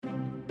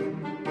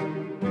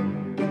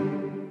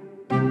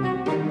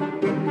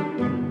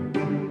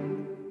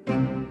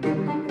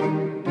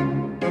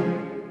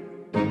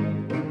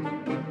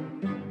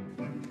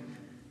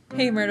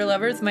Hey, murder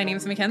lovers. My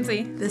name's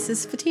Mackenzie. This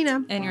is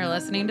Fatina. And you're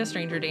listening to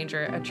Stranger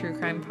Danger, a true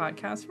crime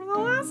podcast for the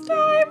last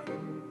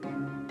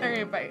time. All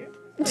right, bye.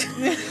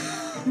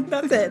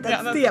 That's it.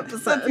 That's the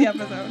episode. That's the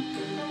episode.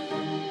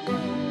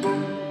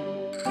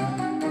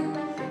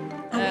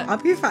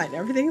 I'll be fine.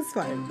 Everything's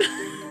fine.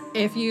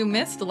 If you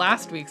missed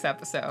last week's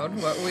episode,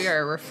 what we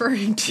are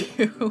referring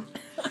to...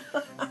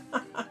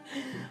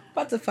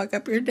 About to fuck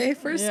up your day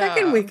for a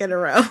second week in a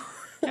row.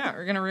 Yeah,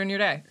 we're going to ruin your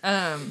day.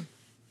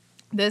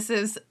 This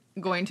is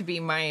going to be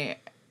my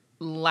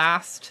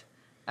last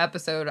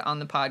episode on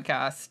the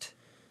podcast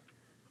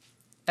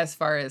as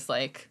far as,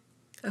 like...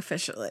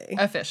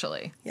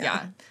 Officially.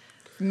 Yeah.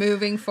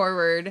 Moving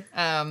forward,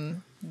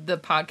 the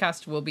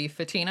podcast will be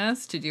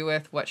Fatina's to do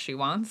with what she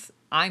wants.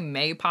 I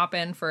may pop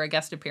in for a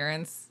guest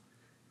appearance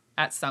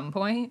at some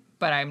point,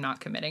 but I'm not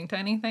committing to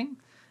anything.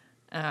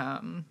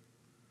 I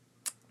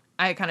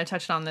kind of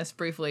touched on this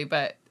briefly,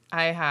 but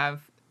I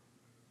have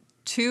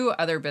 2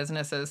 other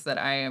businesses that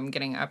I am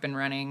getting up and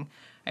running.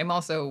 I'm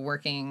also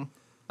working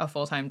a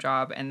full-time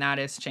job, and that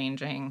is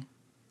changing.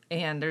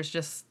 And there's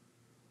just,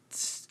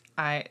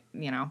 I'm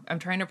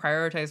trying to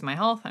prioritize my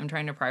health. I'm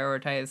trying to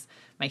prioritize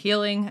my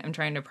healing. I'm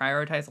trying to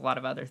prioritize a lot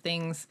of other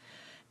things.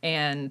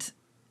 And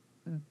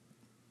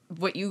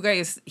what you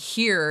guys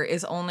hear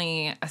is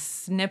only a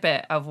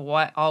snippet of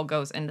what all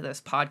goes into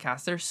this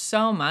podcast. There's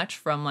so much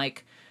from,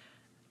 like,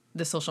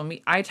 the social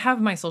media. I have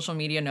my social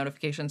media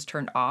notifications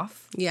turned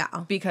off. Yeah.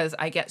 Because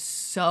I get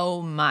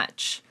so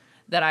much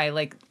that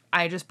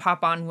I just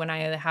pop on when I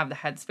have the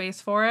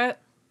headspace for it.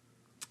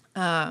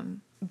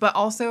 But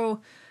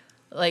also,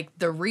 like,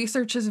 the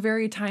research is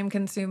very time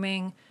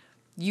consuming.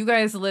 You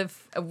guys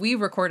we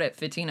record at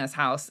Fatina's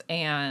house,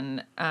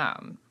 and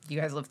you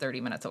guys live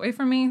 30 minutes away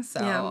from me. So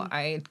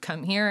I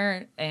come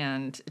here,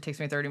 and it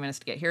takes me 30 minutes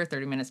to get here,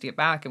 30 minutes to get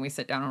back, and we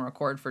sit down and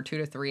record for 2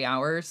 to 3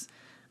 hours.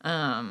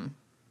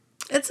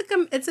 It's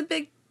a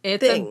big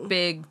It's thing.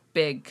 a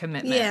big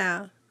commitment.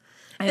 Yeah.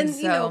 And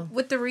so,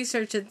 with the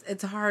research,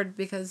 it's hard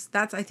because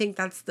I think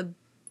that's the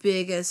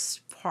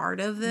biggest part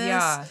of this.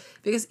 Yeah.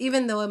 Because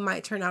even though it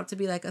might turn out to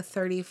be like a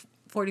 30,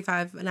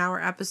 45 an hour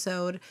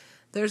episode,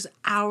 there's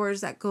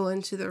hours that go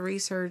into the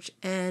research,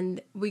 and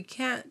we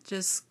can't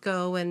just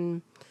go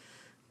and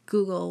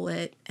Google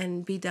it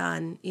and be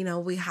done.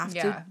 We have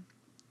to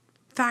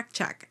fact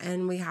check,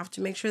 and we have to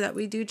make sure that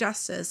we do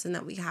justice and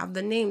that we have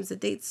the names, the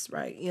dates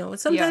right.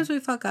 Sometimes we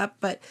fuck up,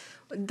 but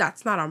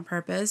that's not on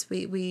purpose.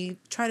 We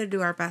try to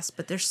do our best,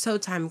 but they're so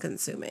time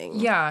consuming.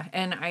 Yeah,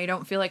 and I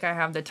don't feel like I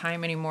have the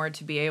time anymore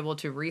to be able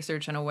to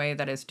research in a way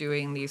that is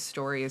doing these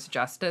stories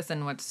justice.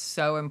 And what's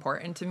so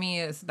important to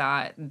me is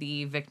that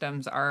the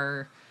victims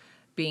are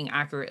being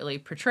accurately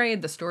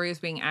portrayed, the story is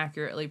being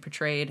accurately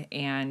portrayed,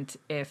 and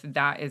if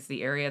that is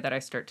the area that I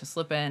start to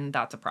slip in,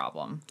 that's a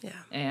problem. Yeah.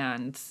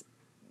 And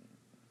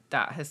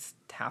that has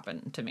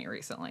happened to me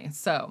recently.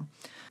 So,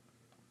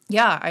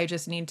 yeah, I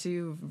just need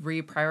to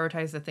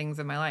reprioritize the things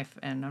in my life.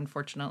 And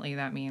unfortunately,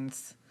 that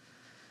means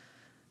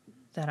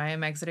that I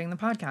am exiting the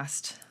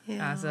podcast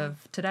as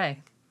of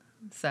today.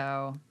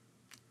 So,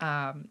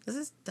 This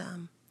is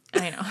dumb.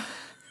 I know.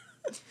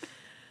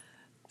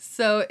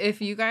 So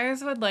if you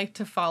guys would like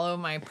to follow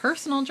my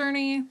personal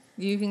journey,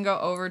 you can go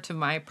over to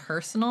my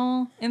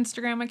personal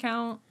Instagram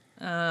account.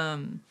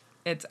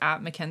 It's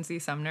at Mackenzie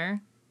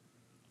Sumner.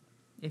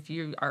 If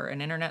you are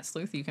an internet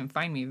sleuth, you can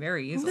find me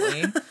very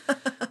easily.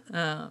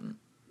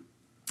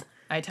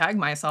 I tag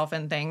myself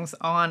in things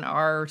on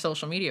our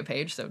social media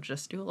page, so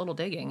just do a little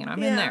digging and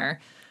I'm in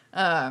there.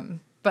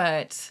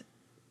 But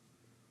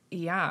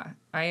yeah,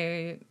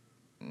 I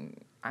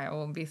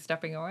will be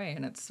stepping away,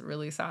 and it's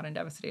really sad and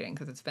devastating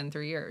because it's been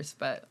 3 years,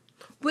 but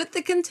with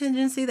the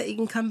contingency that you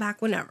can come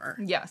back whenever.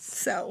 Yes.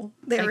 So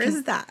there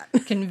is that.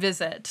 Can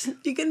visit.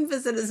 You can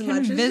visit as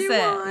much as you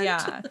want.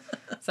 Yeah.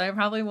 So I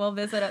probably will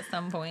visit at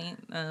some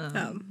point.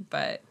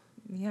 But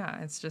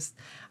yeah, it's just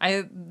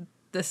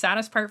the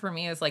saddest part for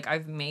me is, like,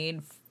 I've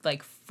made,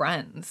 like,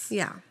 friends.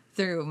 Yeah.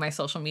 Through my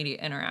social media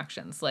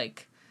interactions.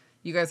 Like,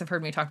 you guys have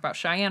heard me talk about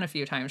Cheyenne a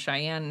few times.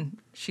 Cheyenne,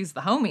 she's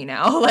the homie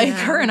now. Like,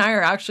 her and I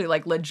are actually,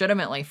 like,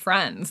 legitimately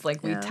friends.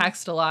 Like, we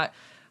text a lot.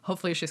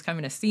 Hopefully she's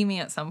coming to see me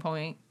at some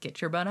point.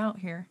 Get your butt out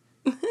here.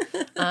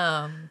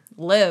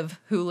 Liv,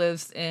 who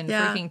lives in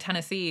freaking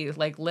Tennessee,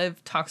 like,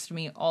 Liv talks to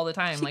me all the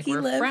time. Cheeky like,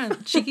 we're Liv.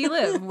 friends. Cheeky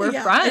Liv. We're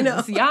I friends.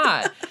 know.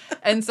 Yeah.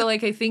 And so,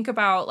 like, I think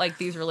about, like,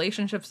 these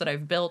relationships that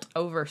I've built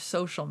over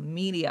social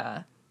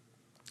media,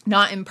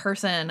 not in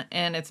person,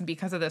 and it's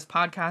because of this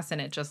podcast,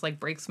 and it just, like,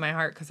 breaks my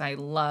heart because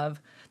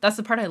that's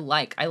the part I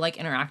like. I like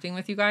interacting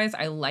with you guys.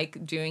 I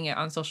like doing it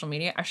on social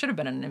media. I should have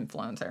been an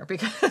influencer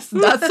because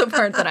that's the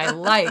part that I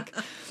like,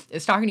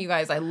 is talking to you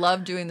guys. I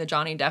love doing the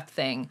Johnny Depp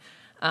thing.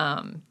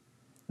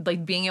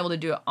 Like, being able to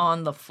do it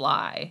on the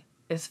fly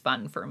is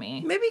fun for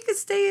me. Maybe you could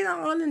stay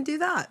on and do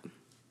that.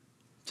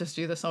 Just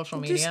do the social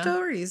media. Do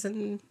stories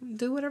and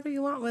do whatever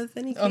you want with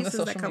any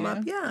cases that come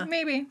up. Yeah.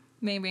 Maybe.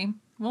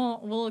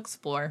 We'll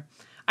explore.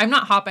 I'm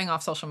not hopping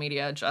off social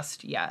media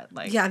just yet.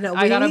 Like, Yeah, no,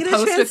 I we gotta need a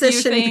post a few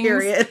transition things.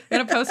 period.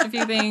 Gotta post a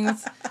few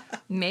things.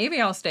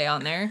 Maybe I'll stay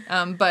on there.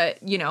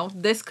 But you know,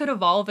 this could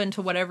evolve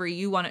into whatever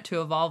you want it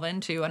to evolve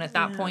into, and at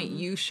that point,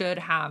 you should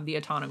have the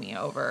autonomy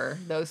over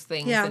those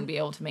things and be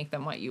able to make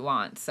them what you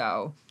want.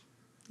 So,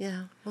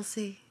 yeah, we'll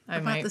see I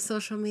about might- the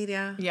social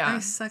media. Yeah. I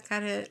suck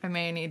at it. I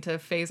may need to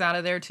phase out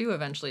of there too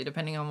eventually,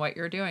 depending on what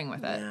you're doing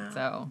with it. Yeah.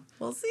 So,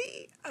 We'll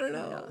see. I don't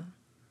know.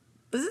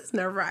 This is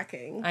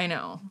nerve-wracking. I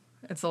know.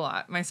 It's a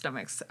lot. My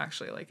stomach's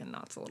actually like in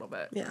knots a little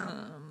bit. Yeah.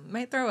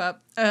 Might throw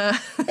up. I'm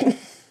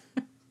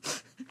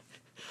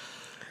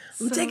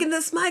taking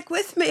this mic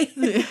with me.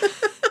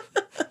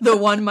 The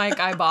one mic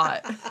I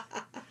bought.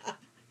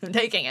 I'm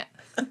taking it.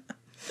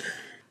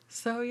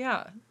 So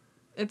yeah,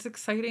 it's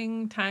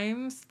exciting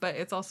times, but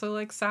it's also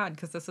like sad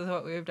because this is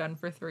what we've done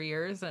for 3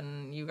 years,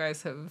 and you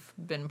guys have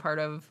been part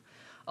of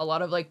a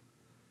lot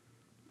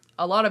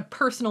of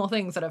personal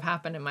things that have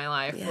happened in my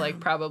life. Yeah.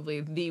 Like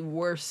probably the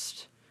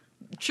worst.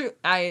 The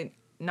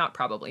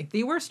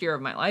worst year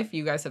of my life.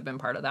 You guys have been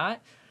part of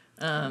that.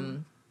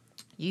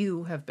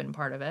 You have been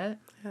part of it.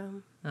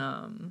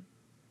 Yeah.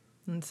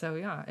 And so,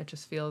 yeah, it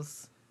just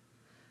feels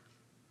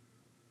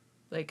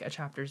like a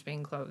chapter's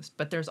being closed.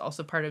 But there's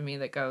also part of me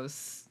that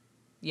goes,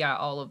 yeah,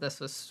 all of this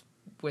was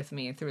with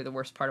me through the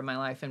worst part of my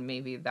life, and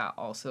maybe that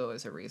also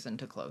is a reason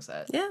to close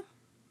it. Yeah.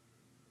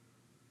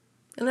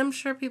 And I'm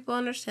sure people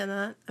understand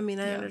that. I mean,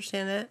 I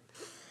understand it.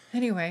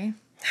 Anyway,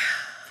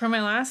 for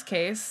my last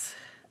case,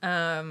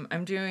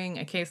 I'm doing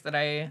a case that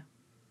I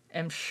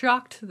am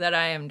shocked that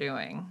I am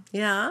doing.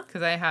 Yeah.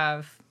 Because I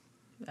have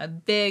a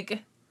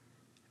big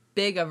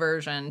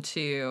aversion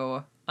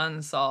to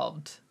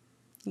unsolved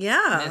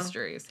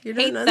mysteries. You're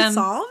doing Hate them.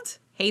 Unsolved?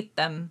 Hate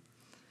them.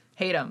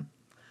 Hate them.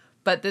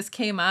 But this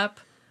came up,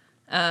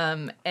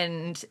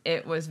 and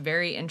it was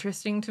very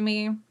interesting to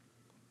me.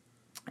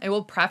 I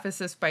will preface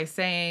this by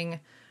saying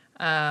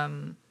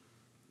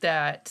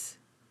that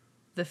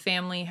the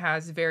family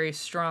has very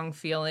strong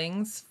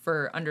feelings,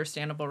 for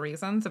understandable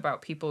reasons,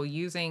 about people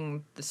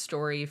using the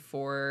story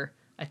for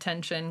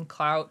attention,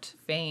 clout,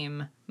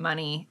 fame,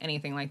 money,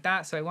 anything like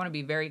that. So I want to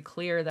be very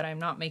clear that I'm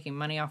not making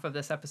money off of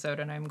this episode,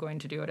 and I'm going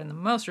to do it in the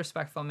most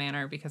respectful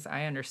manner because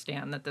I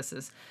understand that this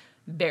is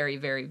very,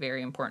 very,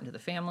 very important to the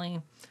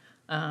family.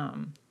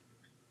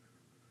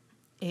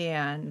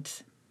 And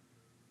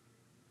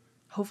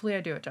hopefully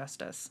I do it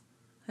justice.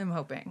 I'm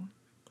hoping.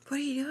 What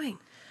are you doing?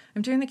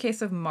 I'm doing the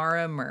case of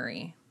Maura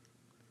Murray.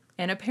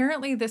 And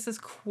apparently this is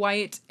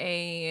quite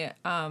a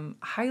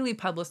highly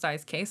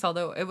publicized case,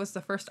 although it was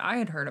the first I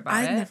had heard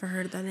about it. I'd never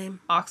heard of that name.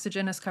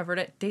 Oxygen has covered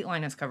it.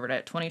 Dateline has covered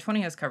it.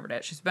 2020 has covered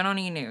it. She's been on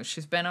E! News.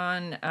 She's been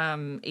on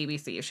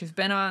ABC. She's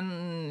been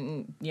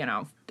on,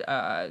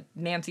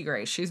 Nancy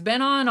Grace. She's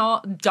been on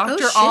all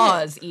Dr.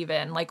 Oz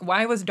even. Like,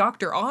 why was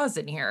Dr. Oz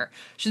in here?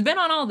 She's been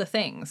on all the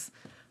things.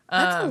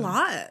 That's a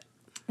lot.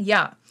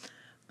 Yeah.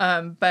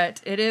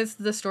 But it is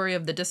the story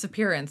of the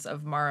disappearance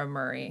of Maura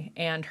Murray.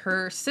 And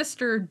her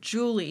sister,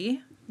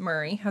 Julie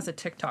Murray, has a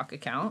TikTok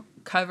account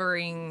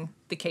covering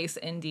the case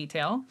in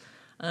detail.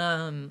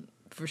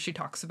 She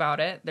talks about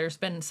it. There's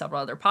been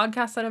several other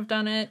podcasts that have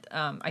done it.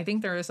 I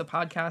think there is a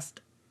podcast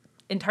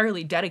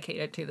entirely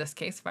dedicated to this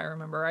case, if I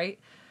remember right.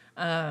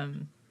 The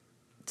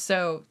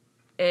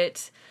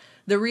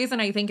reason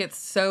I think it's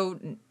so,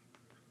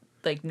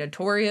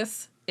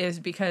 notorious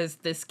is because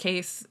this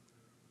case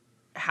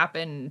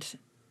happened...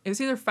 It was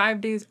either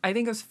 5 days... I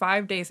think it was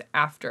 5 days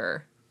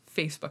after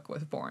Facebook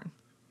was born.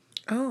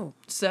 Oh.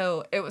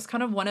 So it was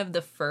kind of one of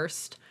the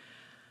first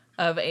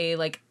of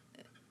a,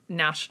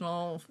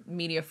 national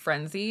media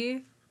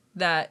frenzy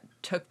that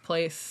took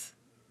place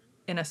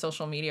in a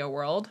social media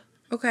world.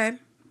 Okay.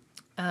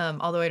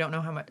 Although I don't know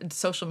how much...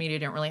 Social media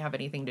didn't really have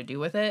anything to do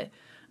with it.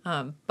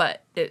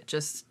 But it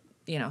just...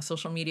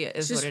 social media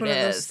is what it is. It's just one of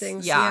those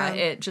things. Yeah,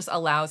 it just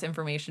allows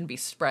information to be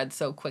spread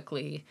so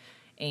quickly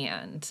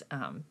and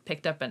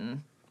picked up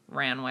and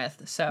ran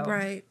with. So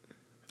right.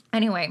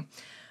 Anyway,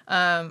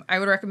 I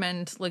would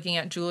recommend looking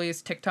at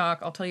Julie's TikTok.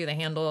 I'll tell you the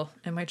handle.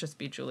 It might just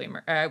be Julie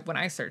Murray. When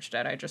I searched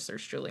it, I just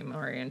searched Julie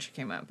Murray and she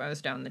came up. I was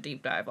down the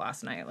deep dive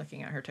last night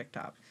looking at her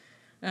TikTok.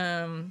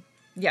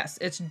 Yes,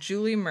 it's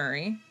Julie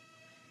Murray.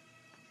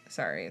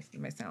 Sorry,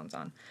 my sound's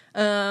on.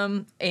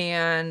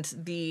 And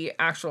the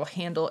actual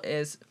handle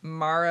is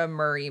Maura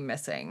Murray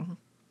Missing.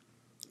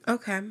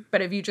 Okay.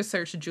 But if you just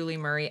search Julie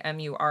Murray,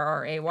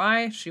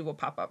 Murray, she will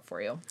pop up for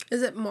you.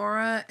 Is it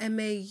Maura, Maura?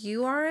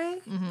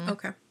 Mm-hmm.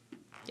 Okay.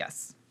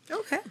 Yes.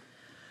 Okay.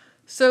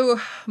 So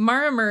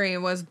Maura Murray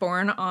was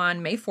born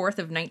on May 4th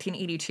of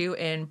 1982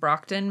 in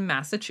Brockton,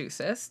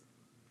 Massachusetts.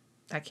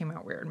 That came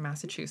out weird.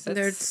 Massachusetts.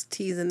 There's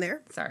T's in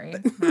there. Sorry.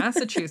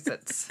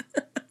 Massachusetts.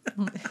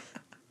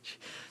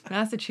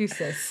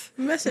 Massachusetts.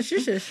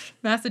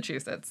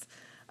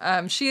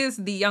 She is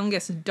the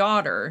youngest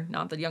daughter,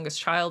 not the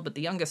youngest child, but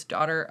the youngest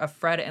daughter of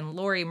Fred and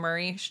Lori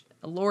Murray.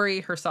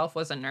 Lori herself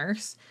was a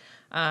nurse.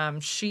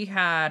 She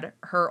had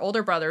her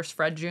older brothers,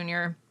 Fred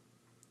Jr.,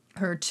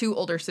 her two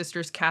older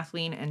sisters,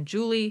 Kathleen and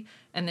Julie,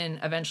 and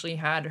then eventually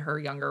had her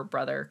younger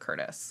brother,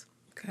 Curtis.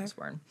 Okay. Was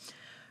born.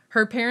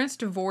 Her parents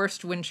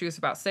divorced when she was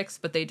about 6,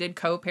 but they did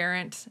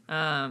co-parent.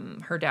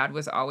 Her dad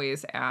was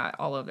always at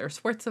all of their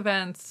sports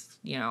events,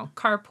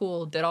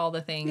 carpool, did all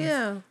the things.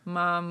 Yeah.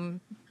 Mom,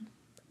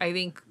 I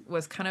think,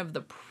 was kind of the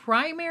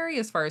primary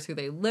as far as who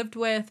they lived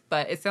with,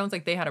 but it sounds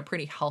like they had a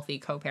pretty healthy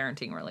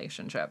co-parenting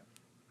relationship.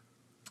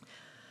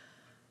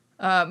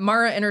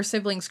 Mara and her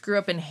siblings grew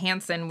up in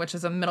Hanson, which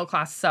is a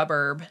middle-class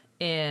suburb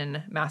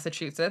in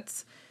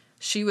Massachusetts.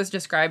 She was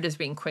described as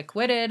being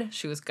quick-witted.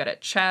 She was good at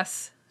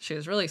chess. She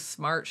was really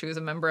smart. She was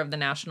a member of the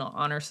National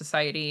Honor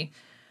Society.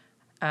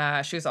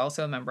 She was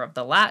also a member of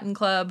the Latin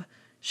Club.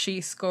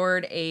 She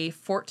scored a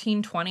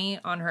 1420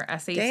 on her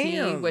SAT,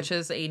 Damn. which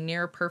is a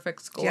near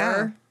perfect score.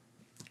 Yeah.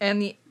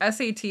 And the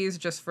SATs,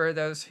 just for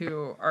those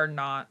who are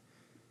not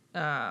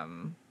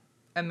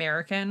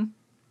American,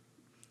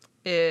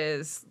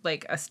 is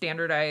like a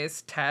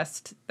standardized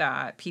test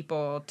that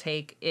people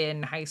take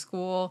in high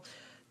school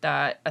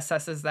that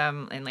assesses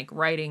them in like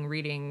writing,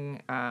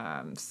 reading,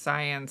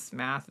 science,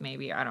 math,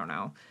 maybe, I don't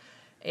know.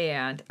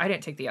 And I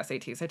didn't take the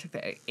SATs, I took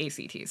the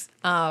ACTs.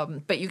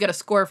 But you get a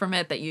score from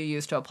it that you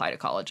use to apply to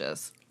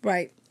colleges.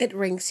 Right. It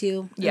ranks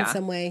you in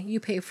some way. You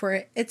pay for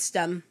it. It's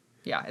dumb.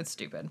 Yeah, it's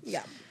stupid.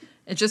 Yeah.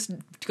 It just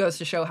goes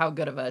to show how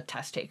good of a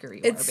test taker you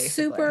are, basically. It's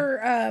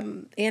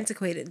super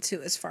antiquated,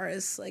 too, as far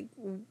as, like,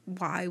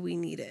 why we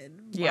needed.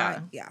 Yeah.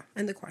 Yeah,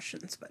 and the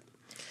questions, but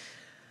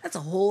that's a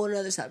whole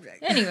other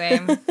subject. Anyway,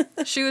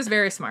 she was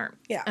very smart.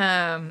 Yeah.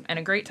 And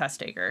a great test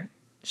taker.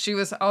 She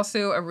was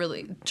also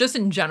just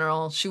in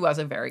general, she was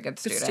a very good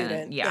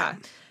student. Yeah.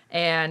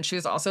 And she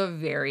was also a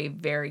very,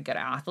 very good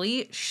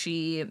athlete.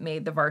 She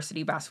made the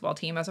varsity basketball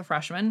team as a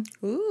freshman.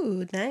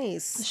 Ooh,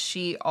 nice.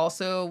 She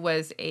also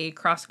was a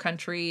cross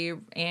country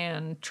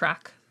and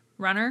track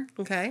runner.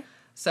 Okay.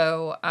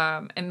 So,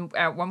 and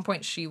at one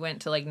point she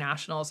went to like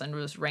nationals and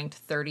was ranked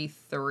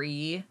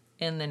 33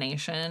 in the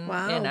nation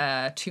in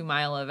a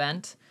 2-mile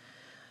event.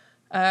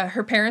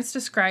 Her parents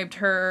described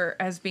her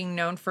as being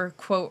known for,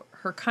 quote,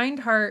 her kind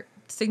heart,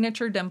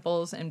 signature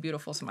dimples, and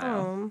beautiful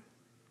smile.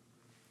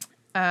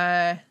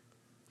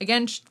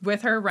 Again,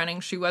 with her running,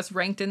 she was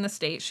ranked in the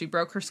state. She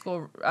broke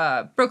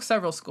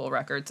several school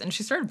records, and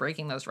she started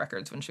breaking those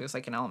records when she was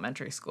like in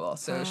elementary school.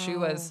 So she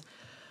was,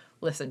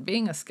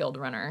 being a skilled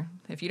runner,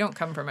 if you don't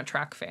come from a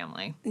track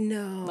family,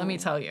 let me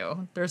tell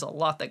you, there's a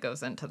lot that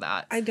goes into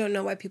that. I don't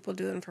know why people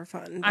do them for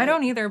fun. I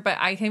don't either, but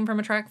I came from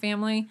a track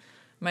family.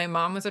 My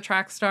mom was a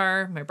track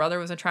star. My brother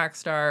was a track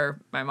star.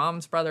 My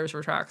mom's brothers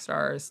were track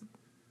stars.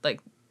 Like,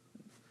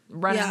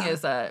 running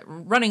is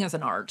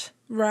an art.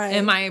 Right.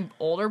 And my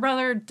older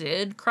brother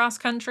did cross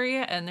country,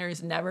 and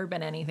there's never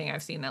been anything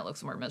I've seen that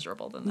looks more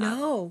miserable than that.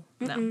 No.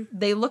 No.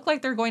 They look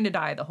like they're going to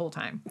die the whole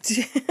time.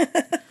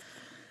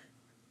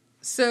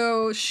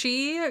 So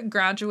she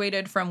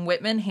graduated from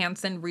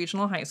Whitman-Hanson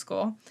Regional High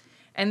School,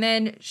 and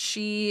then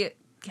she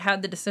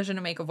had the decision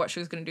to make of what she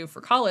was going to do for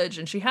college,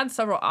 and she had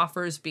several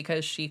offers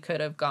because she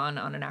could have gone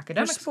on an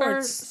academic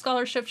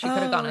scholarship. She could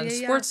have gone on a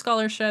sports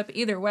scholarship.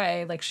 Either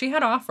way, like, she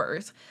had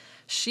offers.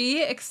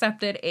 She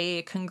accepted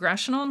a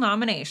congressional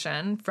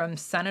nomination from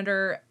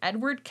Senator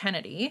Edward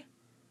Kennedy,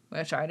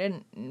 which I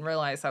didn't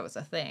realize that was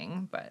a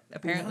thing, but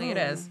apparently it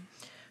is,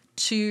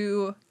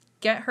 to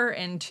get her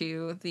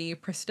into the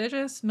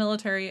prestigious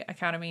military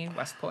academy,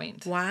 West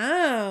Point.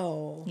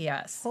 Wow.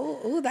 Yes.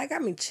 Oh, that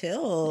got me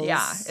chills.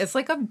 Yeah, it's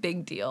like a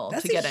big deal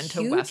to get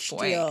into West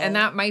Point. Deal. And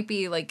that might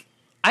be like,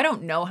 I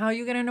don't know how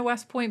you get into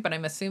West Point, but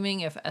I'm assuming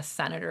if a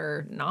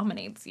senator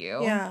nominates you,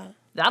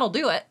 that'll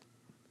do it.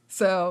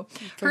 So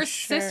her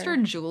sister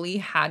Julie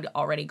had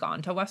already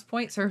gone to West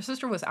Point. So her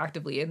sister was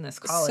actively in this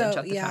college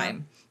at the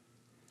time.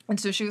 And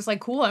so she was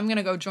like, cool, I'm going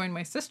to go join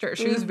my sister.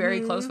 She was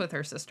very close with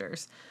her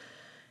sisters.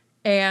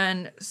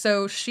 And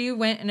so she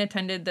went and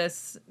attended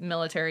this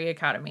military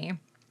academy.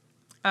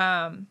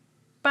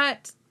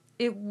 But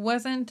it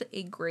wasn't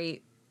a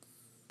great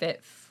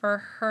fit for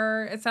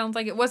her. It sounds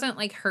like it wasn't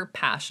like her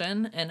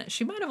passion. And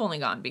she might have only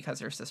gone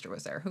because her sister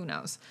was there. Who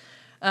knows?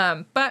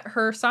 But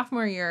her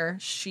sophomore year,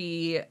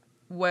 she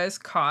was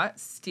caught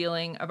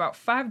stealing about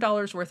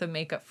 $5 worth of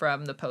makeup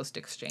from the Post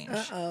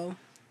Exchange.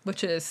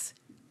 Which is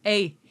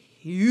a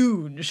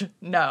huge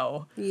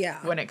no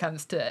when it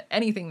comes to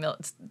anything.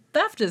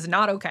 Theft is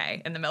not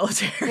okay in the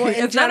military. Well,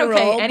 it's not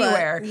okay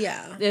anywhere.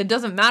 It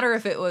doesn't matter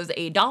if it was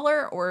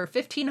 $1 or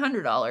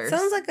 $1,500.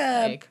 Sounds like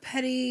a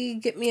petty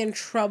get me in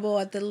trouble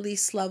at the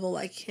least level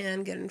I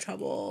can get in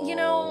trouble.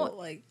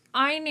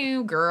 I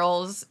knew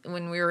girls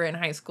when we were in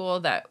high school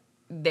that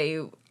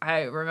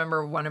I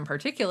remember one in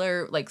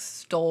particular, like,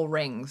 stole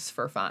rings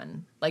for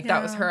fun. Like,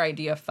 that was her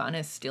idea of fun,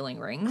 is stealing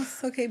rings.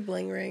 Okay,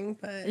 bling ring,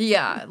 but...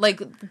 Yeah,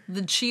 like,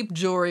 the cheap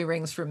jewelry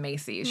rings from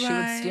Macy's. She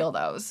would steal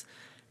those.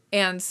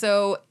 And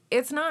so,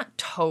 it's not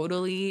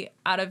totally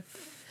out of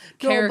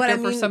character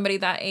for somebody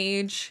that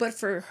age. But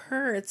for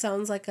her, it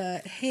sounds like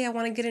hey, I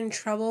want to get in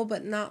trouble,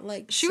 but not,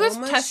 like, she was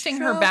testing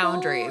her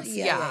boundaries.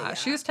 Yeah,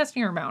 she was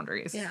testing her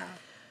boundaries. Yeah.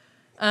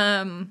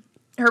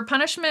 Her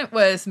punishment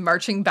was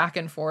marching back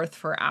and forth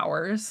for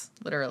hours,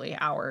 literally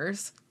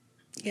hours.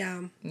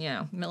 Yeah.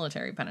 Yeah,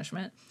 military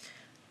punishment.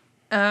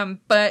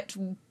 But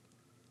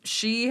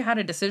she had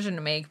a decision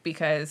to make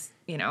because,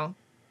 you know,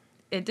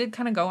 it did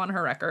kind of go on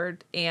her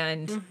record.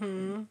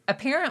 And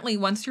apparently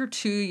once you're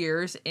 2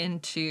 years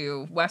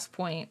into West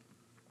Point,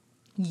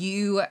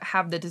 you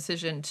have the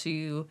decision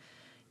to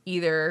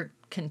either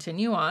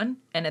continue on,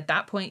 and at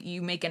that point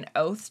you make an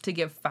oath to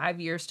give 5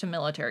 years to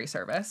military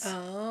service.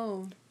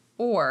 Oh.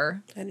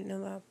 Or I didn't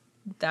know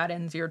that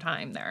ends your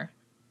time there.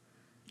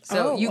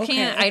 So you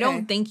can't, I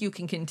don't think you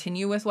can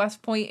continue with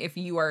West Point if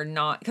you are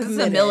not, because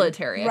it's a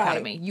military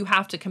academy. You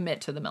have to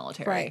commit to the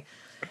military. Right.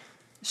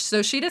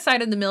 So she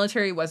decided the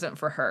military wasn't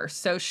for her.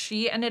 So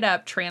she ended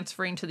up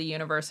transferring to the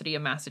University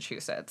of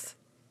Massachusetts.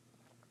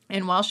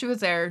 And while she was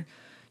there,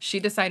 she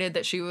decided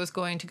that she was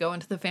going to go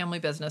into the family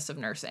business of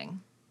nursing.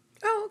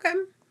 Oh, okay.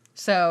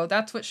 So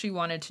that's what she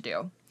wanted to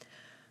do.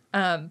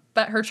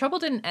 But her trouble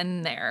didn't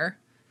end there.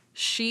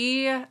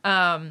 She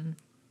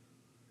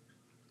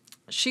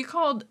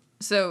called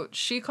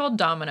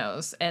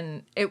Domino's,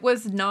 and it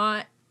was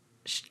not,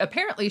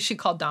 apparently she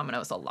called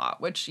Domino's a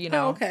lot, which, you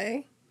know,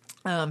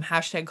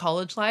 hashtag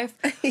college life.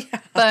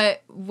 Yeah.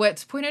 But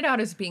what's pointed out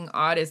as being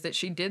odd is that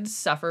she did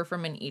suffer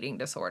from an eating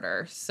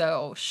disorder.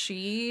 So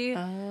she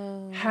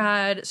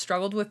had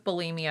struggled with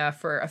bulimia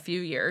for a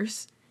few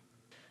years.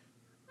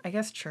 I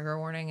guess trigger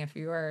warning if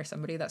you are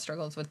somebody that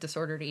struggles with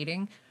disordered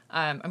eating.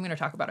 I'm going to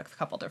talk about a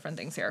couple different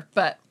things here,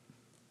 but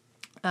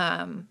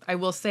I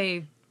will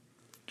say,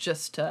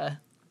 just to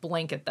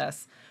blanket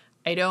this,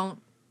 I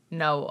don't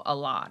know a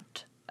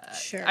lot.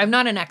 Sure. I'm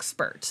not an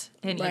expert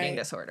in eating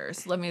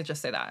disorders. Let me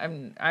just say that.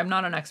 I'm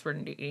not an expert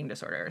in eating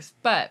disorders,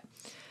 but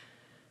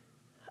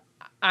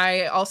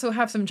I also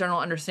have some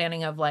general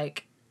understanding of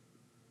like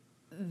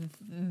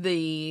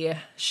the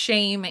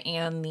shame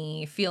and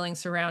the feelings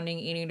surrounding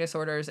eating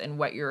disorders and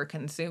what you're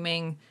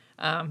consuming.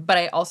 But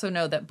I also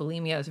know that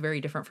bulimia is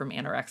very different from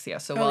anorexia.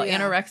 So while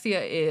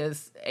anorexia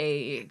is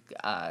a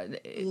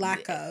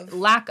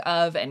lack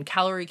of and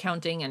calorie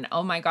counting and,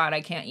 oh my God,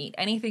 I can't eat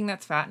anything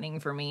that's fattening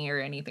for me or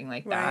anything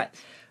like that.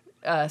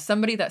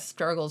 Somebody that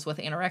struggles with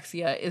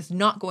anorexia is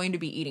not going to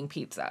be eating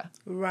pizza.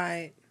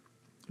 Right.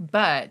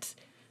 But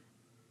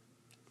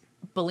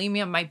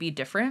bulimia might be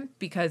different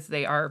because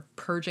they are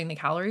purging the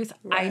calories.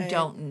 Right. I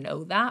don't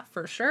know that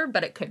for sure,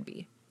 but it could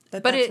be.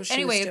 But it's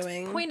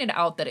pointed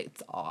out that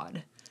it's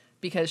odd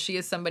because she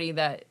is somebody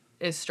that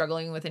is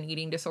struggling with an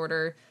eating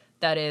disorder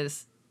that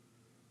is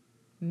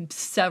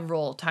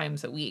several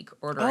times a week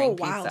ordering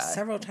pizza. Oh, wow,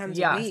 several times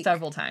a week. Yeah,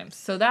 several times.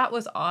 So that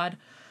was odd.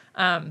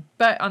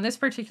 But on this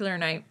particular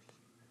night,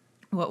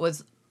 what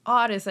was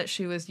odd is that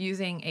she was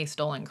using a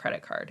stolen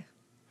credit card.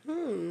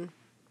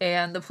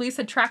 And the police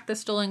had tracked the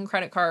stolen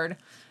credit card.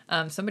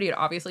 Somebody had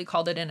obviously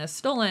called it in as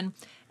stolen,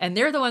 and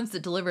they're the ones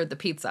that delivered the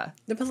pizza.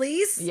 The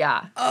police?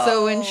 Yeah. Oh.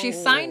 So when she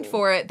signed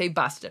for it, they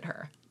busted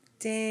her.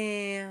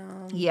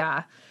 Damn.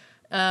 Yeah.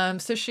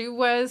 So she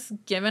was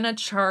given a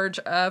charge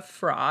of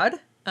fraud,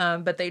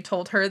 but they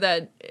told her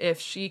that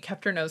if she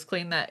kept her nose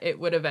clean, that it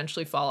would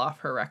eventually fall off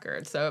her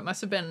record. So it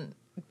must have been,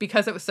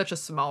 because it was such a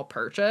small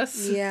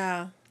purchase.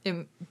 Yeah.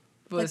 It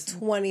was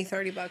like $20-30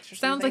 or something.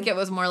 Sounds like it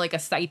was more like a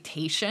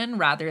citation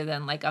rather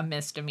than like a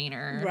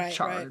misdemeanor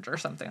charge or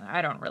something.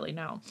 I don't really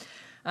know.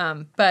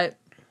 But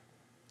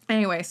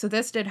anyway, so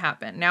this did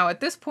happen. Now at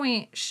this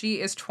point,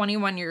 she is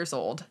 21 years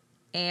old,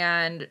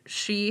 and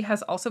she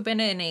has also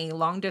been in a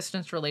long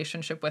distance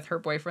relationship with her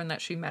boyfriend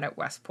that she met at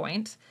West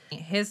Point.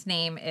 His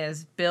name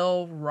is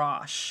Bill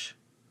Roche.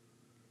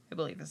 I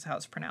believe is how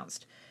it's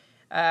pronounced.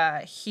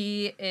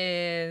 He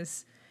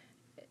is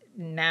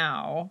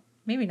now,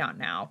 maybe not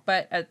now,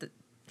 but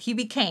he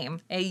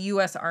became a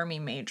U.S. Army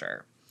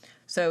major.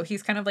 So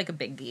he's kind of like a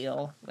big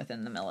deal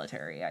within the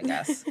military, I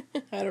guess.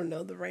 I don't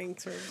know the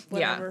ranks or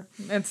whatever.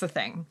 Yeah, it's a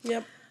thing.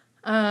 Yep.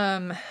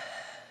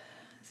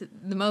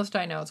 The most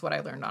I know is what I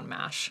learned on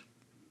MASH.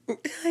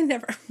 I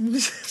never.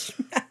 MASH.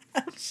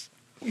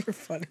 You're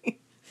funny.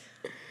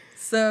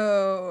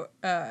 So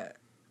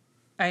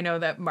I know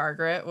that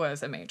Margaret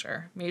was a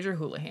Major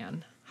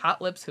Houlihan.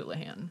 Hot Lips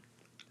Houlihan.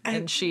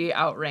 And she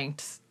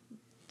outranked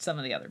some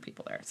of the other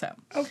people there. So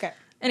okay.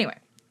 Anyway.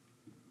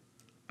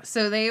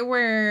 So they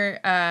were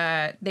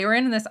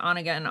in this on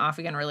again, off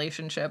again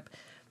relationship,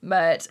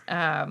 but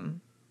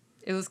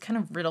it was kind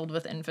of riddled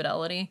with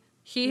infidelity.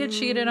 He had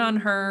cheated on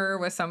her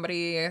with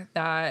somebody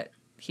that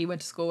he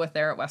went to school with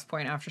there at West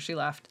Point after she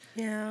left.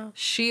 Yeah.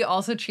 She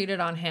also cheated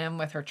on him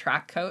with her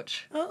track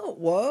coach. Oh,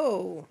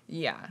 whoa.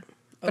 Yeah.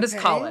 But it's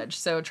college,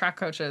 so track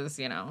coaches,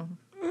 you know,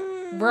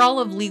 we're all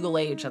of legal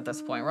age at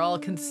this point. We're all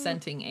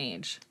consenting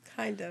age.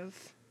 Kind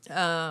of.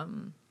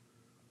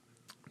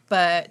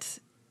 But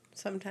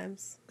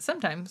Sometimes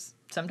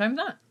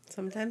not.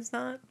 Sometimes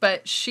not.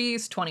 But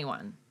she's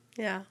 21.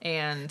 Yeah.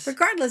 And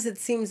regardless, it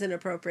seems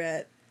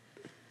inappropriate.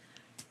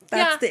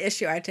 That's the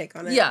issue I take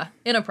on it. Yeah,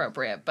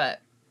 inappropriate, but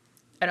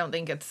I don't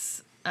think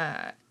it's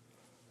a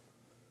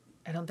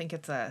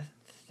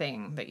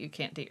thing that you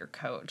can't date your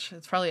coach.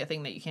 It's probably a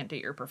thing that you can't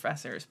date your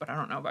professors, but I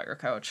don't know about your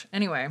coach.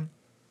 Anyway,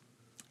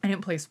 I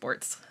didn't play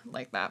sports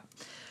like that.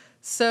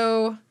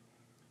 So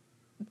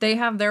they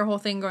have their whole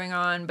thing going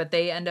on, but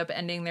they end up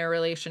ending their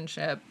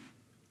relationship.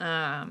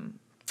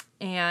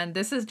 And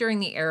this is during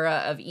the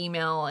era of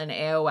email and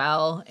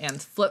AOL and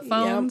flip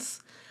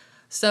phones.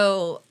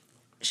 So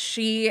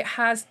she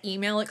has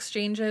email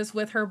exchanges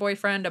with her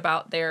boyfriend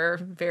about their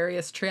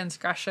various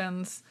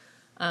transgressions.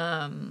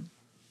 But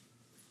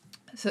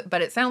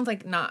it sounds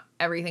like not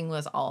everything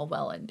was all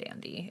well and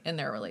dandy in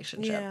their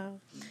relationship. Yeah.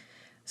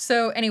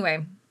 So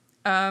anyway,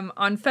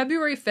 on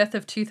February 5th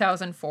of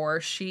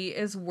 2004, she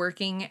is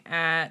working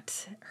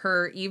at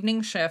her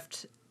evening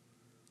shift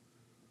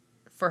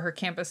for her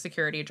campus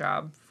security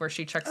job, where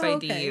she checks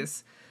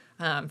IDs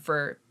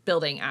for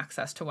building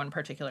access to one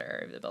particular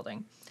area of the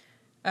building.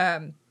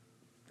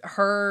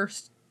 Her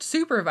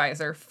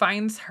supervisor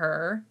finds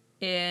her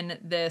in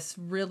this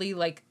really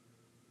like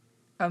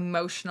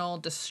emotional,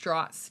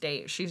 distraught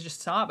state. She's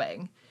just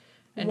sobbing.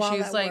 And While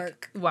she's at like,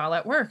 work. while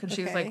at work. And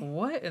she's Okay. like,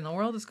 what in the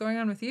world is going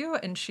on with you?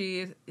 And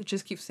she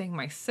just keeps saying,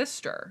 my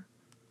sister.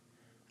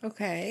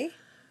 Okay.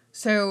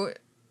 So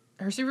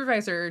her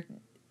supervisor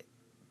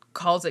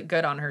calls it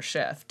good on her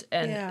shift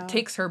and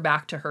takes her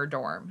back to her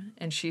dorm.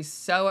 And she's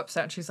so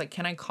upset. She's like,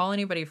 can I call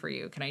anybody for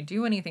you? Can I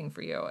do anything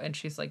for you? And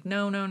she's like,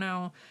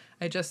 no.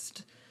 I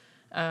just,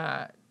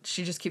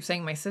 she just keeps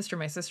saying, my sister,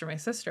 my sister, my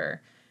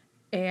sister.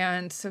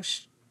 And so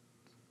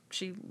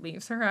she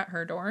leaves her at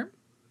her dorm.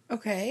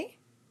 Okay.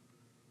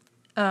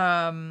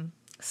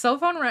 Cell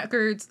phone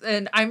records,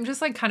 and I'm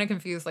just like kind of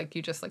confused. Like,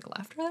 you just like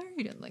left her there?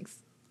 You didn't like,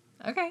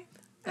 okay.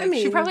 Like, I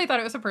mean, she probably thought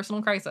it was a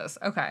personal crisis.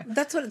 Okay.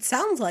 That's what it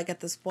sounds like at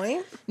this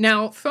point.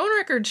 Now, phone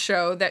records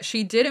show that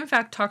she did in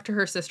fact talk to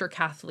her sister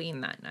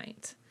Kathleen that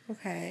night.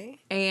 Okay.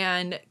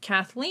 And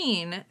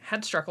Kathleen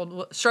had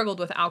struggled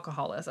with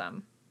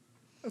alcoholism.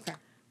 Okay.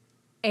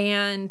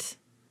 And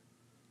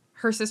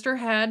her sister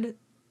had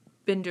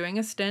been doing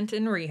a stint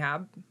in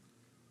rehab,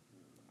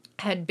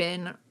 had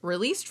been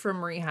released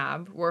from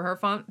rehab, where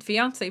her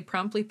fiance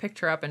promptly picked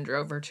her up and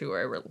drove her to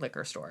a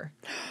liquor store.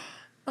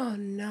 Oh,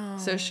 no.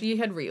 So she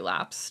had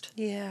relapsed.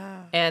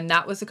 Yeah. And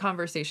that was the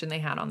conversation they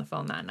had on the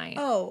phone that night.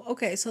 Oh,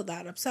 okay. So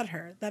that upset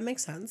her. That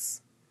makes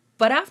sense.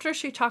 But after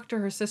she talked to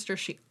her sister,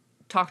 she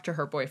talked to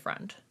her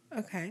boyfriend.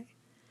 Okay.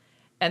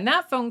 And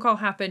that phone call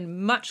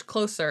happened much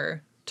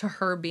closer to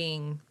her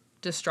being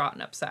distraught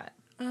and upset.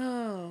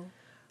 Oh.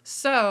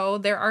 So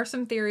there are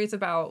some theories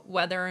about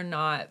whether or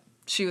not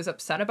she was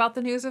upset about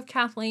the news of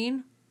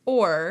Kathleen,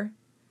 or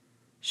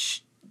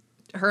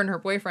her and her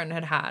boyfriend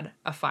had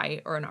a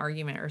fight or an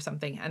argument or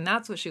something, and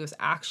that's what she was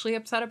actually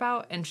upset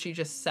about, and she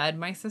just said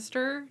my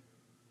sister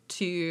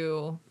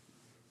to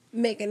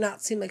make it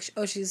not seem like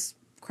she's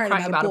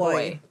crying about a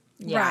boy.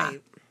 Yeah.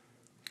 Right.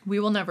 We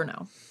will never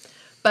know.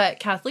 But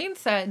Kathleen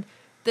said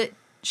that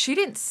she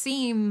didn't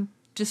seem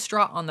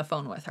distraught on the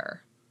phone with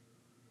her.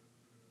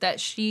 That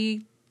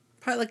she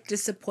probably like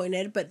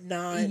disappointed, but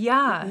not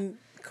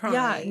crying.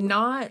 Yeah,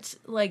 not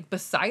like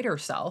beside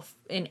herself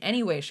in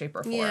any way, shape,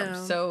 or form.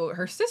 Yeah. So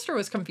her sister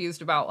was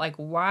confused about like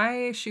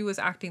why she was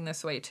acting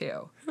this way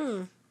too.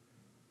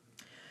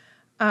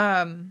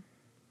 So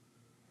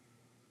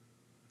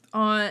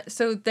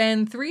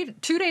then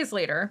 2 days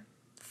later,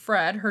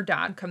 Fred, her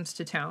dad, comes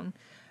to town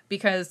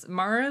because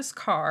Mara's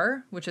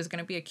car, which is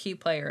going to be a key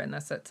player in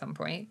this at some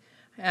point,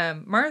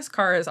 Mara's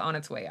car is on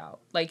its way out.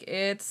 Like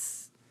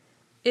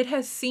it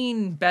has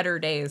seen better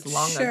days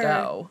long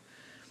ago.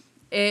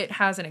 It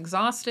has an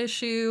exhaust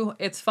issue.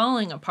 It's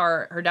falling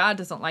apart. Her dad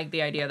doesn't like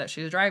the idea that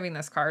she's driving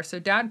this car. So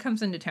dad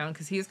comes into town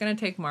because he's going to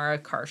take Mara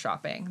car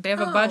shopping. They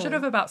have a budget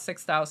of about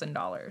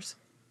 $6,000.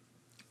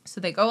 So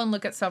they go and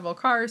look at several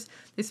cars.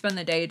 They spend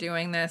the day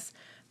doing this.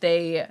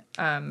 They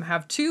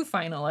have 2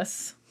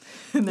 finalists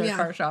in their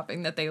car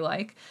shopping that they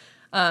like.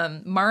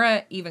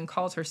 Mara even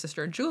calls her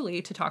sister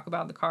Julie to talk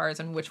about the cars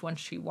and which one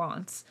she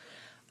wants.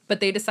 But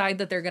they decide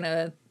that they're going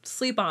to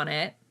sleep on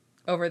it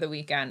over the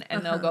weekend,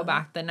 and they'll go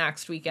back the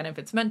next weekend. If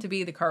it's meant to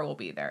be, the car will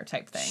be there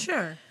type thing.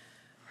 Sure.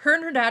 Her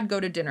and her dad go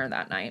to dinner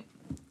that night.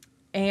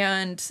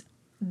 And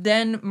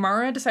then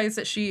Mara decides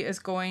that she is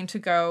going to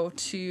go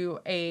to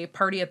a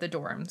party at the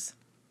dorms.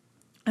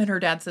 And her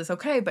dad says,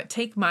 okay, but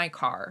take my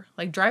car.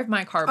 Like, drive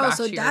my car back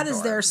to your dorm. Oh, so dad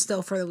is there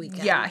still for the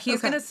weekend. Yeah,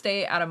 he's going to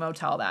stay at a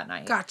motel that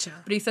night. Gotcha.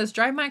 But he says,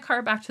 drive my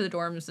car back to the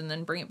dorms and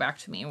then bring it back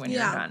to me when you're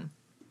done.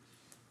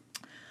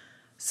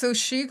 So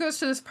she goes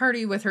to this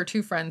party with her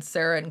 2 friends,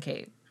 Sarah and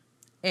Kate.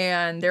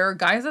 And there are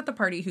guys at the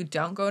party who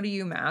don't go to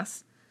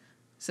UMass.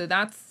 So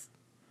that's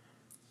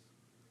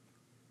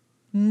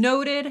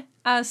noted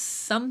as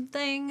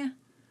something.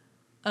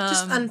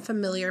 Just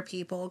unfamiliar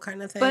people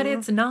kind of thing. But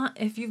it's not,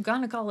 if you've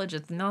gone to college,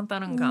 it's not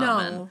that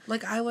uncommon. No.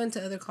 Like, I went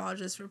to other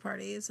colleges for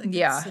parties. Like,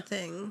 it's a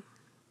thing.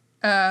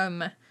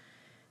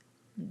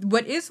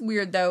 What is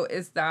weird, though,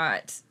 is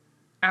that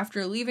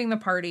after leaving the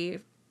party,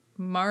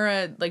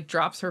 Mara, like,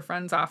 drops her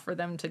friends off for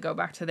them to go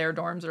back to their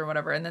dorms or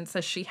whatever, and then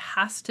says she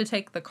has to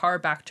take the car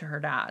back to her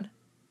dad.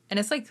 And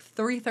it's like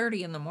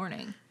 3:30 in the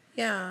morning.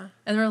 Yeah.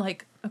 And they're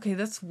like, okay,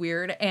 that's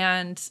weird.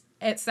 And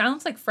it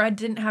sounds like Fred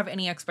didn't have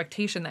any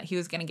expectation that he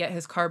was going to get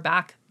his car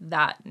back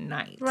that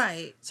night.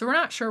 Right. So we're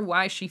not sure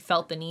why she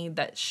felt the need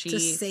that she to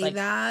say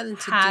that and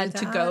had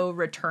to go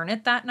return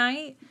it that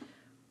night,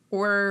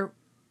 or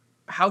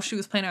how she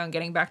was planning on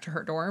getting back to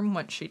her dorm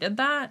once she did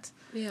that.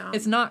 Yeah.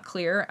 It's not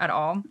clear at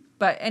all.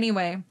 But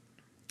anyway,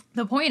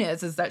 the point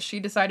is that she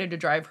decided to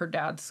drive her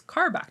dad's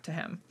car back to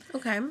him.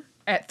 Okay.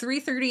 At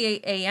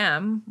 3:38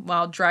 a.m.,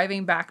 while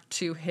driving back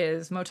to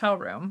his motel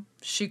room,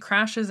 she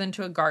crashes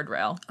into a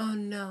guardrail. Oh,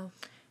 no.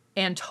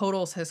 And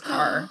totals his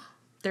car.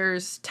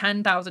 There's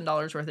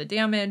 $10,000 worth of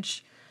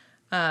damage.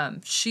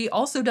 She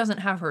also doesn't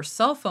have her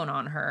cell phone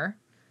on her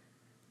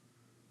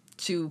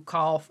to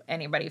call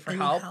anybody for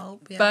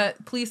help. Yeah.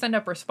 But police end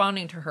up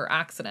responding to her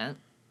accident.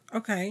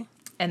 Okay.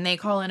 And they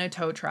call in a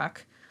tow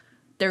truck.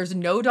 There's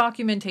no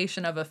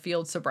documentation of a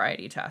field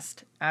sobriety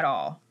test at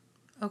all.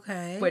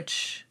 Okay.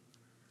 Which,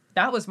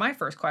 that was my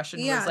first question.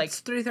 Yeah, was like,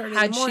 it's 3:30 in the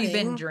had she morning.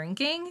 been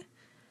drinking?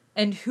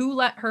 And who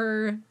let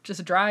her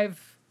just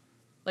drive?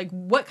 Like,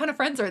 what kind of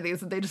friends are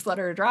these that they just let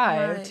her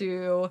drive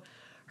to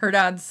her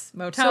dad's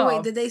motel? So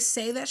wait, did they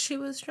say that she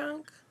was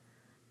drunk?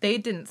 They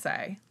didn't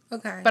say.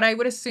 Okay. But I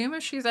would assume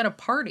if she's at a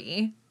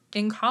party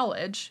in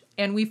college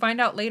and we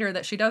find out later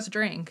that she does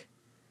drink,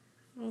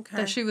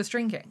 that she was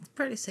drinking.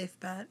 Pretty safe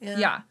bet. Yeah.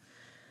 Yeah.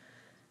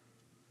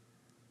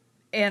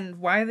 And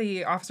why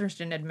the officers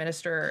didn't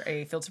administer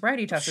a field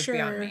sobriety test is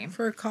beyond me.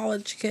 For a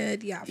college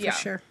kid, yeah, for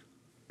sure.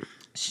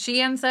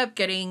 She ends up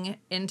getting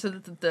into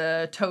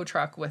the tow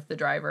truck with the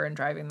driver and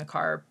driving the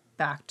car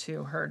back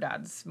to her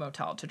dad's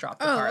motel to drop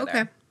the car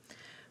there.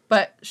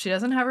 But she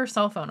doesn't have her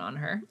cell phone on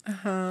her.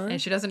 And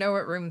she doesn't know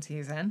what rooms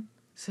he's in.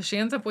 So she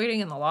ends up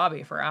waiting in the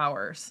lobby for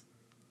hours.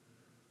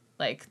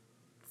 Like,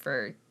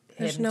 for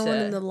There's him no to... one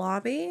in the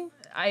lobby?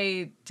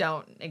 I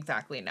don't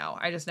exactly know.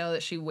 I just know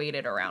that she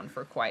waited around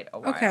for quite a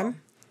while.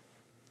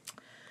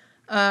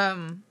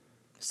 Okay.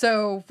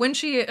 So when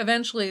she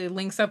eventually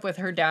links up with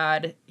her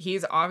dad,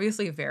 he's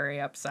obviously very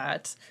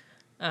upset.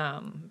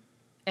 And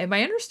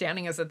my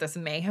understanding is that this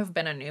may have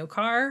been a new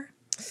car.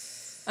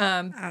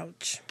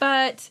 Ouch.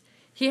 But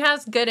he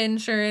has good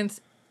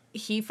insurance.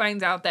 He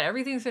finds out that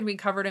everything's going to be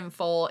covered in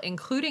full,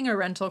 including a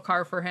rental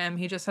car for him.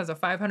 He just has a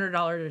 $500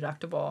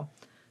 deductible.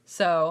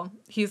 So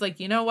he's like,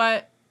 you know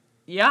what?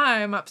 Yeah,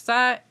 I'm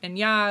upset. And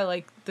yeah,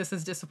 like, this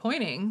is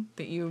disappointing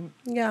that you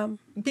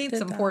made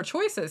some poor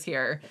choices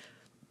here.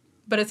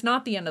 But it's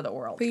not the end of the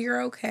world. But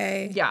you're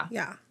okay. Yeah.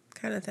 Yeah,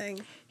 kind of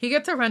thing. He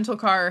gets a rental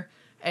car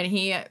and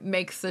he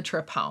makes the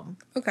trip home.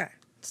 Okay.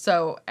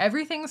 So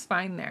everything's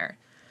fine there.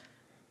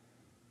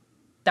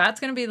 That's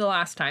going to be the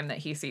last time that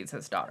he sees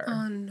his daughter.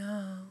 Oh,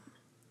 no.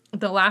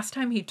 The last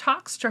time he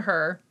talks to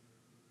her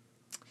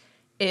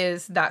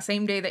is that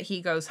same day that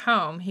he goes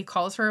home. He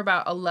calls her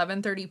about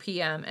 11:30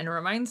 p.m. and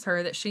reminds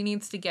her that she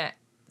needs to get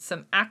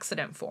some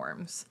accident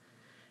forms.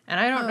 And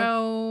I don't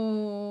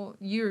know,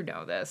 you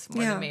know this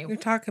more than me. You're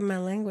talking my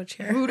language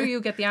here. Who do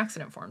you get the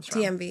accident forms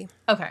from? DMV.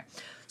 Okay.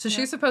 So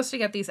she's supposed to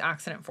get these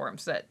accident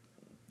forms that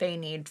they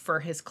need for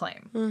his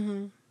claim.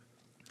 Mm-hmm.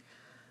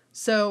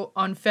 So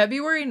on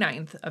February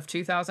 9th of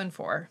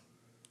 2004,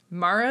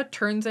 Mara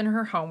turns in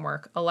her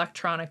homework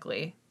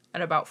electronically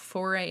at about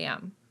 4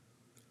 a.m.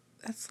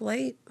 That's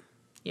late.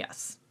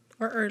 Yes.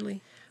 Or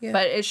early. Yeah.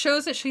 But it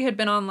shows that she had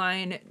been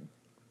online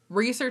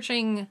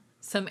researching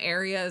some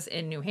areas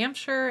in New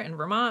Hampshire and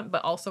Vermont,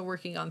 but also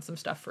working on some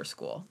stuff for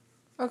school.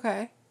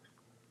 Okay.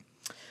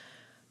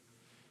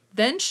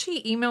 Then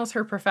she emails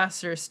her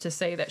professors to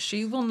say that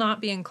she will not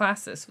be in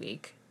class this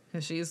week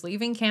because she's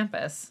leaving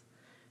campus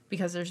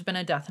because there's been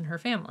a death in her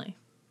family.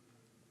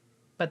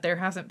 But there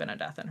hasn't been a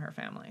death in her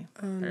family.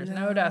 There's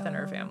no death in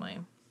her family.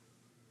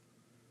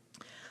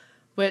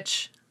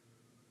 Which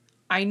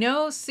I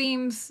know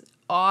seems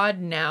odd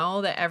now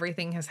that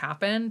everything has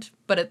happened,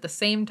 but at the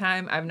same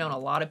time, I've known a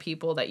lot of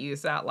people that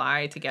use that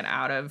lie to get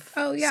out of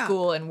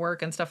school and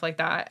work and stuff like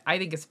that. I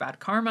think it's bad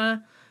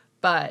karma,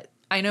 but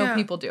I know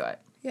people do it.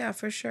 Yeah,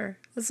 for sure.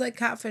 It's like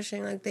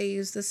catfishing. Like, they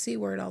use the C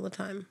word all the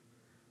time.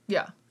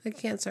 Yeah. Like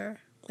cancer.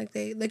 Like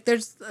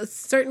there's a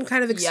certain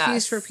kind of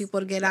excuse for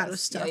people to get out of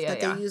stuff that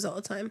they use all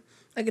the time.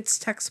 Like, it's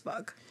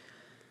textbook.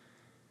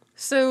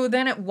 So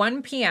then at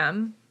 1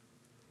 p.m.,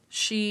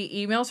 she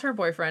emails her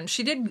boyfriend.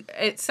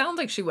 It sounds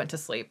like she went to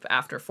sleep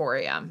after 4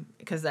 a.m.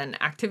 because then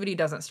activity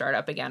doesn't start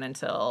up again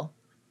until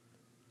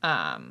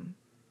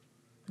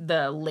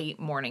the late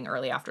morning,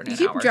 early afternoon hours.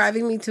 You keep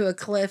driving me to a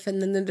cliff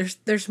and then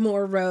there's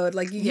more road.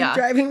 Like, you keep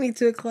driving me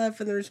to a cliff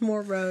and there's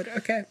more road.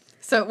 Okay.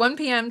 So at 1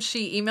 p.m.,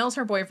 she emails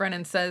her boyfriend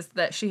and says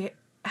that she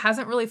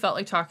hasn't really felt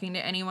like talking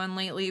to anyone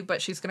lately,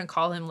 but she's going to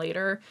call him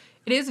later.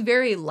 It is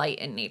very light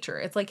in nature.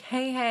 It's like,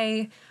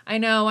 hey, I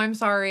know, I'm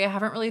sorry. I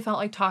haven't really felt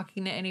like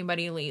talking to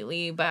anybody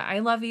lately, but I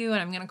love you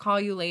and I'm going to call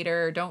you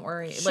later. Don't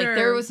worry. Sure. Like,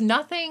 there was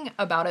nothing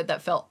about it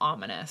that felt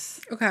ominous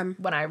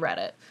when I read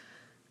it.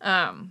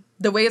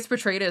 The way it's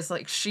portrayed is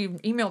like she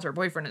emailed her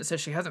boyfriend and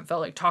says she hasn't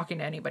felt like talking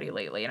to anybody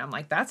lately. And I'm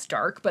like, that's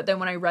dark. But then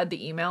when I read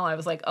the email, I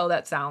was like, oh,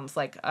 that sounds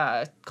like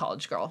a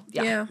college girl.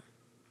 Yeah.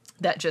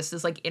 That just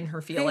is like in her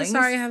feelings. Hey,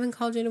 sorry, I haven't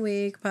called you in a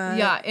week, but...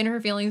 Yeah, in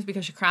her feelings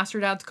because she crashed her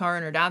dad's car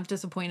and her dad's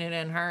disappointed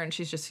in her and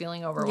she's just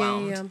feeling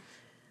overwhelmed. Yeah.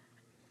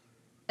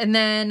 And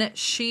then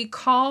she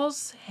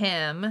calls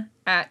him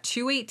at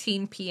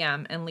 2:18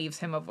 p.m. and leaves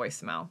him a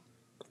voicemail.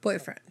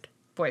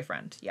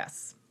 Boyfriend,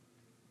 yes.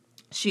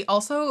 She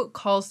also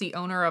calls the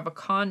owner of a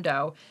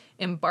condo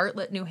in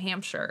Bartlett, New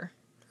Hampshire.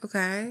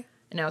 Okay.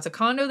 Now, it's a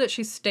condo that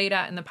she stayed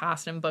at in the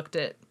past and booked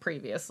it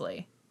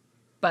previously,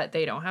 but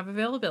they don't have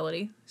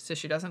availability, so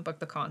she doesn't book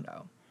the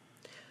condo.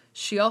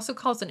 She also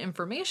calls an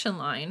information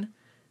line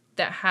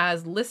that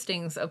has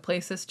listings of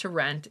places to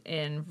rent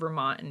in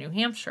Vermont and New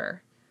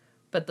Hampshire,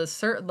 but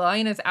the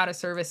line is out of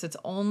service. It's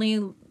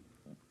only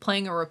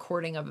playing a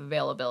recording of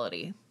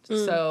availability.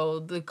 So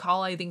the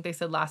call, I think they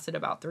said, lasted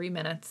about 3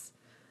 minutes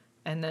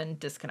and then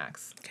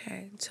disconnects.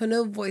 Okay. So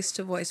no voice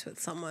to voice with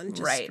someone,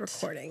 just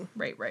recording.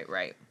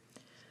 Right.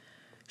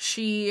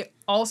 She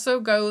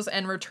also goes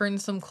and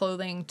returns some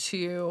clothing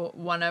to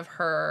one of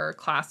her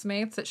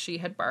classmates that she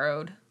had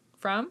borrowed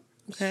from.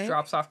 Okay. She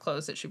drops off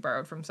clothes that she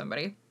borrowed from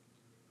somebody.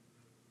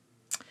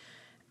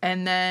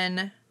 And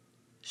then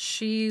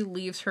she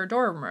leaves her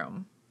dorm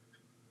room.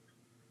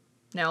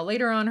 Now,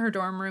 later on, her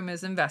dorm room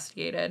is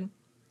investigated,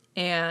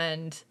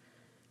 and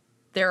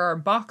there are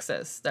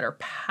boxes that are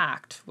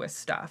packed with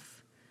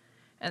stuff.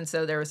 And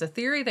so there was a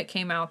theory that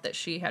came out that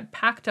she had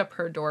packed up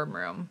her dorm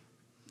room,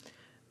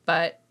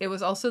 but it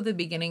was also the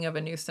beginning of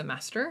a new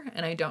semester,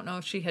 and I don't know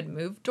if she had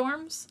moved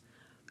dorms,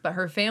 but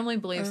her family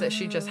believes that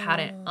she just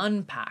hadn't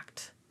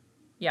unpacked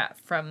yet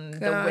from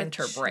the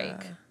winter break.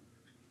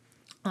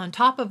 On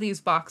top of these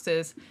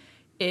boxes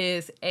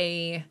is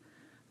a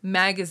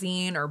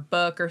magazine or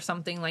book or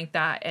something like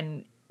that,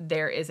 and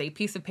there is a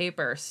piece of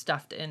paper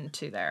stuffed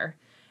into there.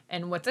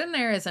 And what's in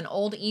there is an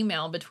old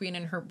email between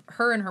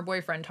her and her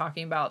boyfriend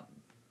talking about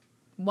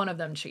one of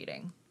them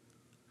cheating.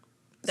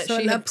 That so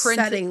she an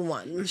upsetting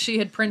one. She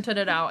had printed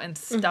it out and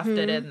stuffed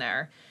it in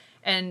there.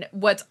 And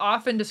what's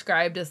often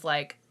described as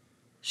like,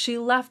 she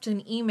left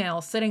an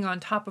email sitting on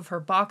top of her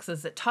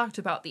boxes that talked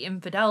about the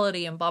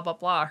infidelity and blah, blah,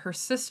 blah. Her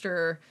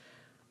sister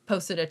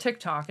posted a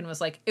TikTok and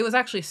was like, it was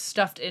actually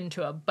stuffed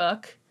into a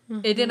book.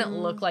 It didn't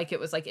look like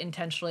it was like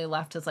intentionally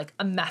left as like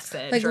a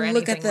message like, or anything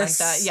look at this.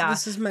 like that. Yeah,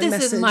 this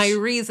is is my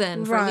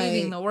reason for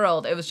leaving the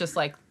world. It was just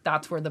like,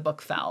 that's where the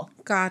book fell.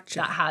 Gotcha.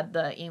 That had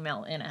the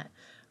email in it.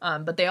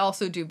 But they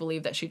also do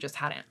believe that she just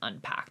hadn't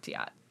unpacked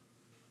yet.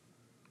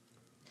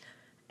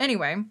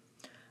 Anyway,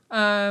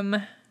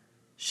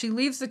 she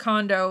leaves the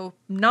condo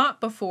not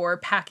before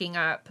packing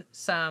up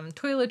some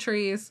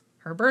toiletries,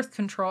 her birth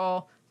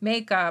control,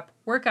 makeup,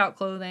 workout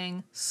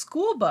clothing,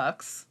 school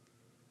books.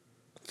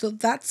 So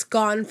that's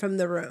gone from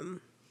the room.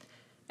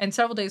 And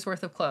several days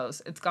worth of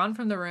clothes. It's gone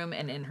from the room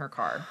and in her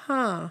car.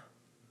 Huh.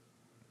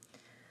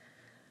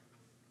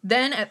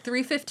 Then at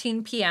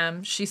 3:15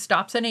 p.m., she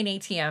stops at an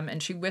ATM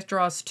and she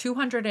withdraws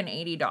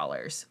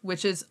 $280,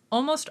 which is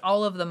almost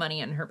all of the money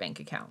in her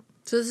bank account.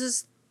 So this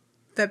is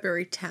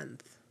February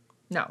 10th.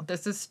 No,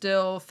 this is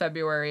still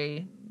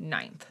February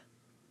 9th.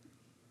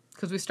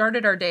 Because we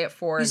started our day at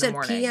 4 in the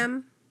morning. You said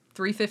p.m.?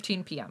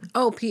 3:15 p.m.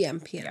 Oh,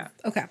 p.m. Yeah.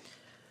 Okay.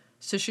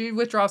 So she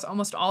withdraws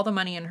almost all the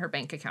money in her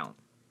bank account.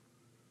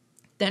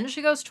 Then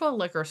she goes to a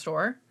liquor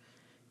store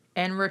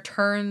and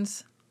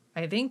returns,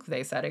 I think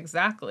they said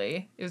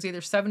exactly, it was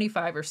either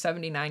 75 or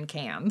 79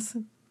 cans.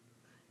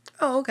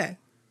 Oh, okay.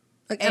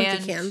 Like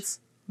empty cans.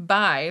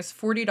 Buys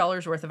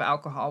 $40 worth of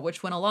alcohol,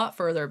 which went a lot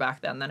further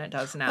back then than it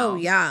does now. Oh,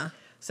 yeah.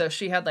 So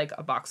she had like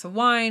a box of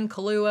wine,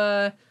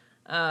 Kahlua,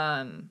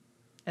 and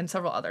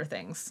several other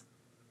things.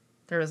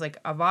 There was like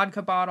a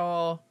vodka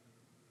bottle.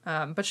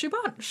 But she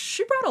bought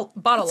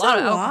a lot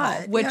of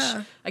alcohol, which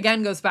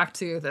again goes back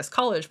to this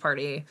college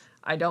party.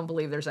 I don't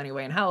believe there's any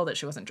way in hell that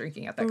she wasn't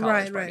drinking at that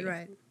college party.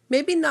 Right.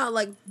 Maybe not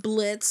like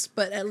blitz,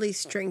 but at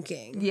least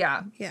drinking.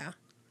 Yeah.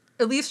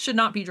 At least should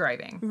not be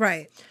driving.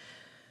 Right.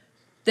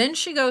 Then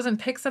she goes and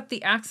picks up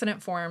the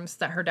accident forms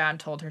that her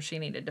dad told her she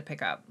needed to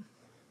pick up.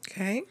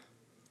 Okay.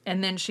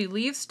 And then she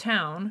leaves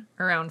town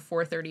around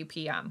 4:30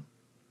 p.m.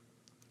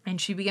 And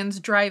she begins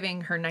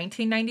driving her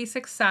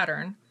 1996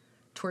 Saturn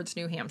towards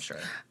New Hampshire.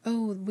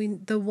 Oh,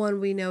 the one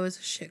we know is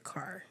a shit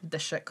car. The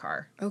shit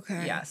car.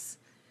 Okay. Yes.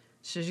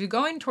 So she's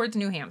going towards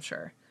New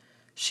Hampshire.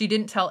 She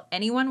didn't tell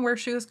anyone where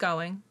she was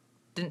going.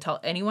 Didn't tell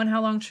anyone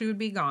how long she would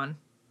be gone.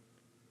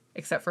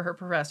 Except for her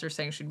professor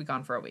saying she'd be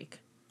gone for a week.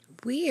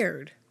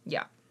 Weird.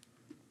 Yeah.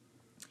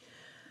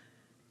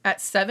 At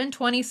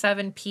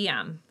 7:27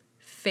 p.m.,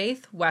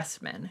 Faith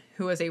Westman,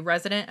 who is a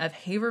resident of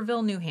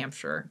Haverhill, New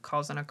Hampshire,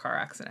 calls in a car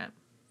accident.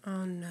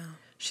 Oh, no.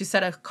 She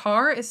said a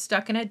car is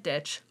stuck in a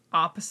ditch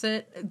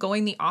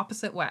going the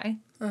opposite way.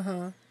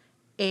 Uh-huh.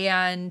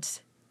 And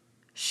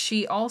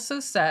she also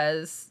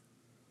says,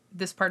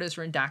 this part is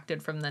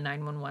redacted from the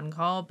 911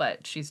 call,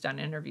 but she's done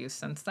interviews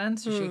since then,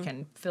 so she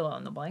can fill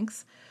in the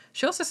blanks.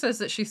 She also says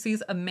that she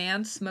sees a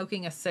man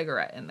smoking a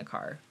cigarette in the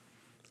car.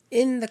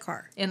 In the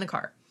car? In the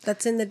car.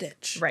 That's in the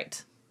ditch.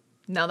 Right.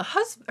 Now,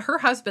 her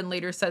husband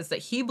later says that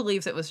he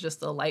believes it was just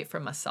the light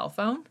from a cell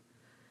phone.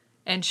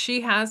 And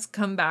she has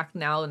come back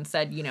now and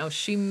said,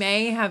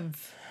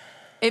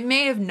 it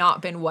may have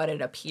not been what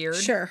it appeared.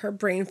 Sure, her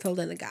brain filled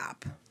in a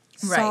gap.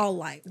 Right. Saw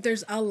light.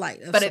 There's a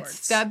light of but sorts.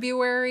 It's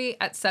February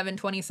at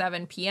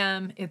 7:27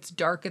 p.m. It's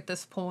dark at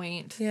this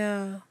point.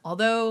 Yeah.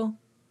 Although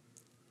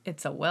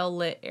it's a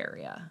well-lit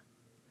area.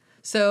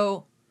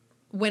 So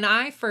when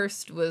I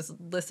first was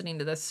listening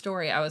to this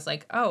story, I was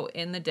like, oh,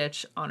 in the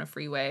ditch on a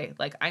freeway.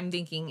 Like, I'm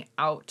thinking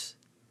out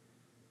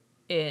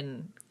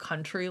in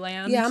country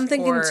land. Yeah, I'm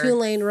thinking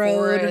 2-lane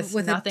road forest,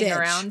 with nothing a ditch.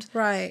 around.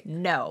 Right.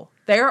 No.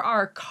 There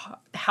are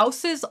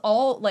houses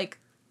all, like,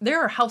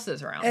 there are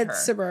houses around her.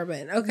 It's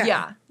suburban. Okay.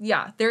 Yeah,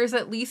 yeah. There's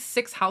at least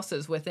 6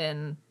 houses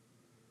within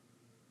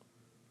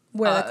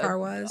where the car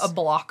was. a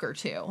block or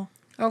two.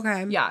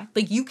 Okay. Yeah,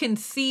 like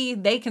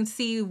they can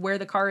see where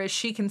the car is.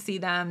 She can see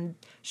them.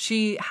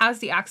 She has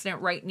the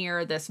accident right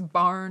near this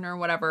barn or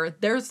whatever.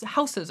 There's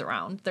houses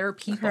around. There are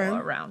people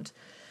around.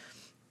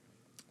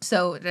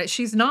 So that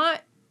she's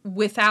not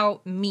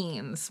without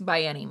means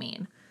by any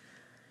mean.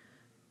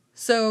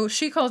 So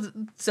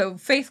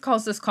Faith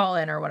calls this call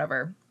in or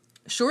whatever.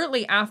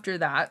 Shortly after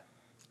that,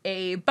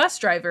 a bus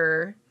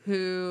driver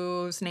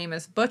whose name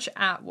is Butch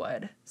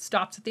Atwood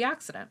stops at the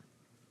accident.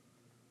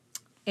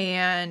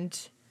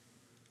 And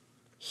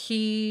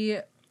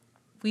we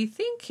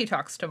think he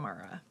talks to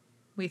Mara.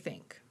 We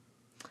think.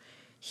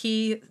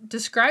 He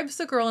describes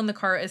the girl in the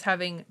car as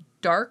having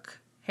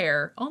dark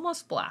hair,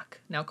 almost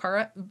black. Now,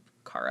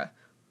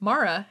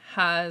 Mara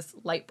has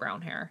light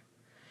brown hair.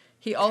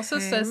 He also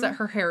says that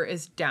her hair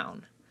is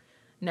down.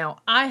 Now,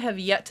 I have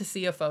yet to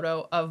see a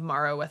photo of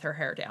Mara with her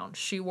hair down.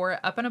 She wore it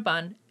up in a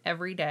bun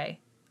every day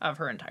of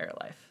her entire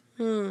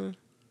life.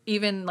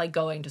 Even, like,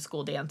 going to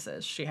school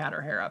dances, she had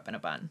her hair up in a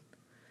bun.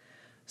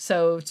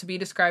 So, to be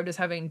described as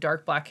having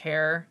dark black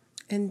hair...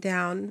 And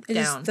down. It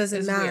just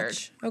doesn't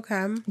match. Weird.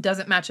 Okay.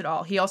 Doesn't match at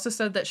all. He also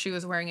said that she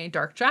was wearing a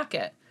dark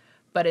jacket.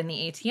 But in the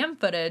ATM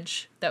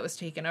footage that was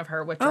taken of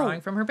her withdrawing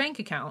from her bank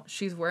account,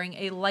 she's wearing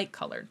a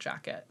light-colored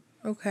jacket.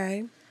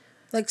 Okay.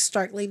 Like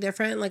starkly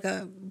different? Like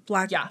a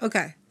black... Yeah.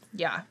 Okay.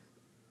 Yeah.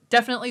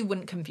 Definitely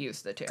wouldn't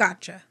confuse the two.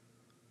 Gotcha.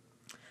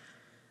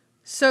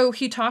 So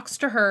he talks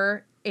to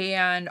her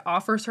and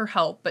offers her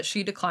help, but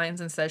she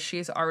declines and says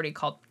she's already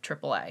called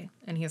AAA.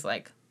 And he's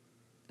like,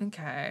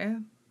 okay.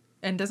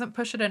 And doesn't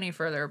push it any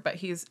further, but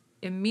he's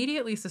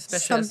immediately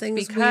suspicious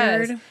Something's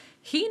because weird.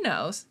 He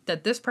knows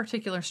that this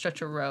particular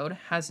stretch of road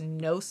has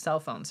no cell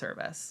phone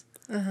service.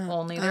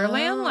 Only their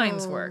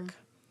landlines work.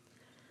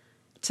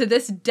 To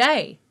this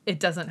day, it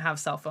doesn't have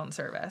cell phone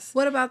service.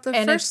 What about the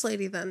first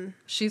lady then?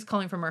 She's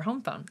calling from her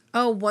home phone.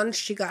 Oh, once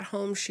she got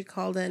home, she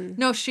called in.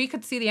 No, she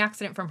could see the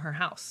accident from her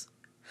house.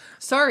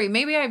 Sorry,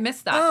 maybe I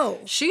missed that. Oh.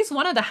 She's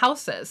one of the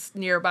houses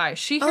nearby.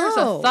 She hears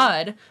a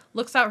thud,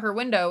 looks out her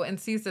window, and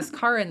sees this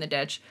car in the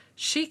ditch.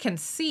 She can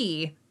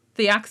see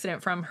the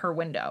accident from her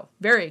window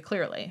very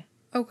clearly.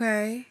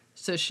 Okay.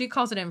 So she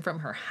calls it in from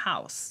her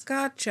house.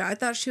 Gotcha. I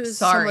thought she was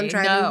someone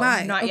driving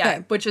by. Not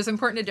yet, which is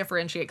important to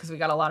differentiate because we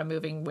got a lot of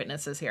moving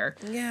witnesses here.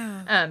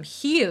 Yeah.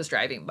 He is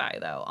driving by,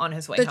 though, on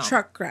his way home. The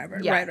truck driver.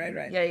 Yeah.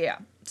 Right. Yeah.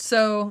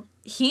 So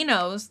he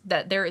knows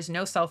that there is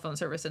no cell phone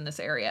service in this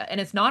area. And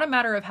it's not a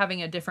matter of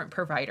having a different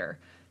provider.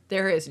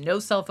 There is no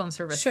cell phone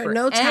service for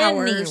no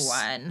towers.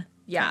 anyone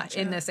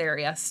in this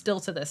area, still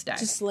to this day.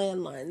 Just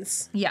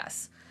landlines.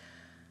 Yes.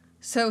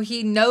 So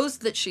he knows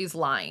that she's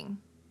lying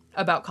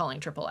about calling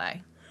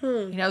AAA.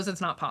 He knows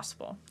it's not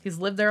possible. He's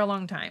lived there a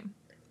long time.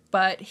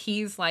 But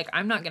he's like,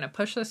 I'm not going to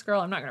push this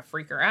girl. I'm not going to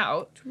freak her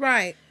out.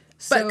 Right.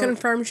 So, but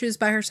confirmed she was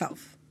by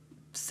herself.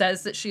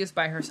 Says that she is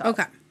by herself.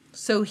 Okay.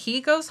 So he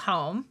goes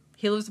home.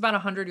 He lives about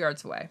 100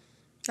 yards away.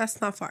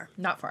 That's not far.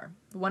 Not far.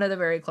 One of the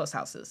very close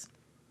houses.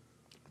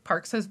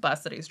 Parks his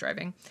bus that he's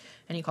driving,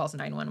 and he calls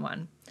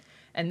 911.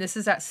 And this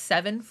is at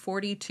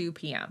 7:42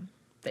 p.m.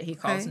 that he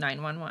calls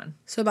 911.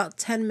 So about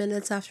 10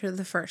 minutes after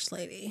the first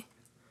lady.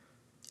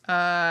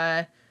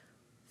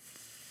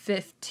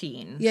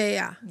 15.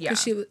 Yeah.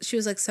 Because she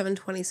was like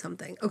 7:20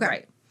 something. Okay.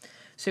 Right.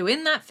 So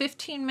in that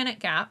 15-minute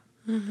gap,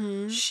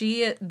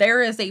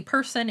 there is a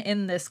person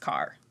in this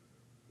car.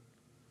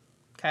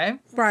 Okay?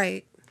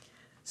 Right.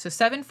 So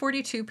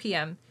 7:42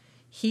 p.m.,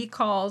 he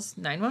calls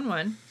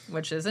 911,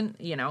 which isn't,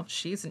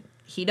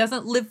 he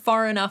doesn't live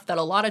far enough that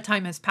a lot of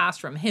time has passed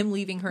from him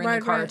leaving her in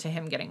the car to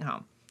him getting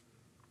home.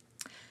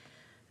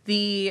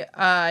 The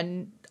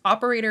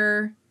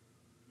operator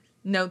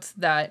notes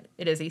that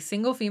it is a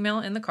single female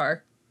in the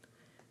car,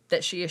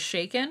 that she is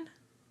shaken,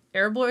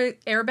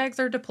 airbags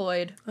are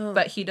deployed,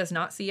 but he does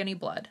not see any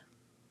blood.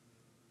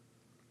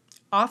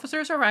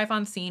 Officers arrive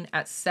on scene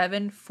at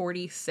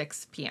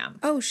 7:46 p.m.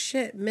 Oh,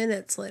 shit.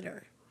 Minutes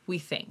later. We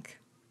think.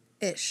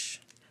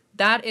 Ish.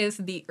 That is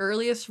the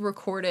earliest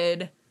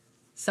recorded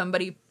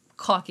somebody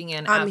clocking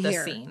in at the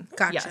scene.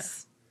 Gotcha.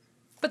 Yes.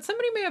 But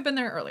somebody may have been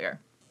there earlier.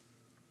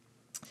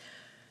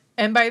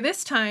 And by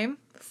this time,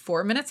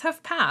 4 minutes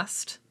have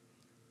passed.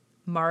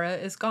 Mara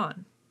is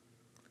gone.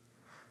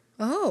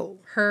 Oh.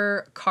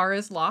 Her car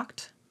is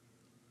locked.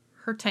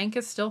 Her tank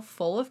is still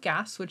full of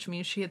gas, which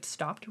means she had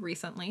stopped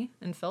recently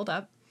and filled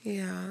up.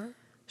 Yeah.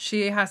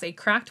 She has a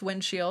cracked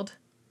windshield,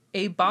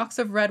 a box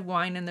of red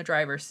wine in the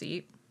driver's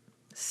seat,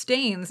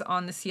 stains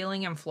on the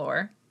ceiling and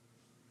floor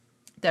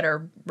that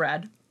are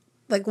red.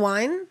 Like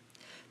wine?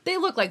 They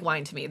look like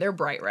wine to me. They're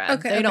bright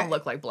red. They don't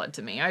look like blood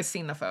to me. I've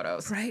seen the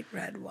photos. Bright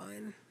red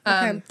wine.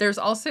 Okay. There's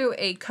also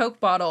a Coke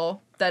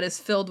bottle that is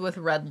filled with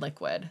red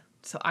liquid.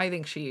 So I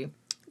think she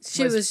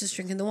She was just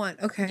drinking the wine.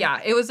 Okay. Yeah,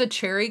 it was a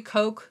cherry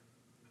Coke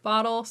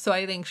bottle, so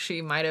I think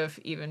she might have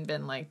even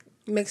been like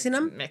Mixing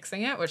them?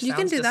 mixing it, which You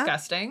can sounds do that.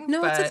 disgusting.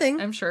 No, it's a but thing.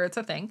 I'm sure it's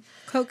a thing.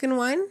 Coke and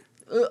wine?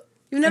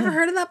 You've never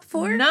heard of that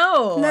before?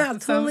 No. No,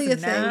 it totally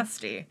sounds a thing.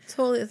 nasty.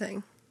 Totally a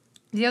thing.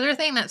 The other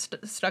thing that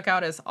stuck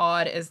out as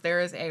odd is there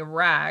is a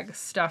rag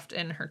stuffed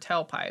in her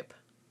tailpipe.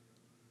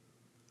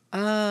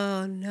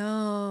 Oh,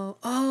 no.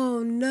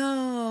 Oh,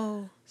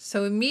 no.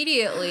 So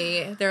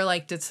immediately they're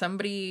like, did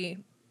somebody...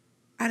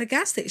 At a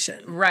gas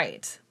station.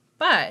 Right.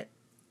 But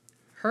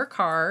her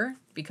car,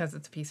 because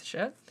it's a piece of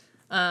shit,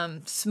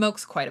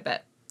 smokes quite a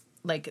bit.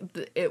 Like,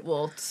 it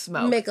will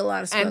smoke. Make a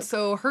lot of smoke. And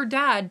so her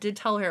dad did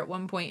tell her at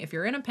one point, if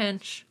you're in a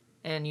pinch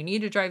and you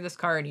need to drive this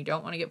car and you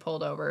don't want to get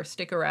pulled over,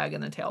 stick a rag in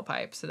the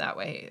tailpipe so that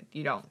way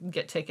you don't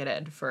get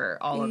ticketed for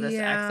all of this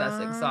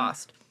excess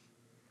exhaust.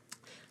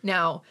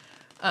 Now,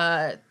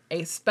 a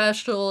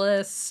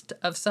specialist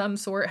of some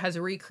sort has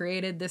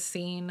recreated this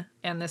scene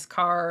and this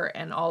car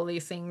and all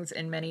these things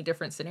in many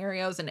different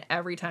scenarios, and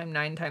every time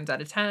 9 times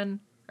out of 10,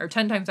 or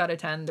 10 times out of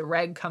 10, the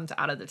reg comes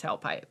out of the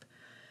tailpipe.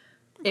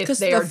 If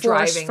they are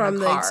driving from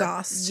the car. The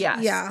exhaust.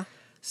 Yes. Yeah.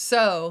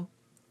 So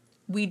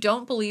we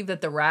don't believe that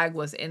the rag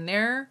was in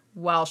there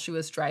while she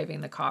was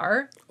driving the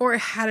car. Or it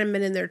hadn't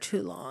been in there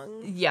too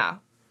long. Yeah.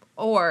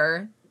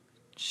 Or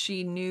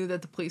she knew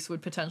that the police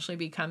would potentially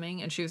be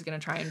coming and she was going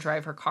to try and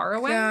drive her car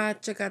away.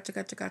 Gotcha.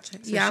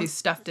 So she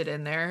stuffed it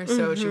in there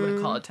so she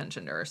wouldn't call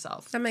attention to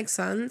herself. That makes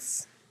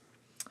sense.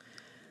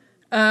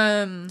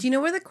 Do you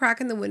know where the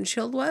crack in the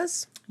windshield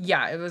was?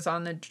 Yeah, it was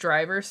on the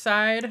driver's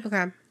side.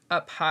 Okay.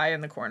 Up high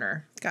in the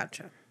corner.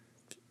 Gotcha.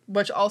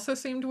 Which also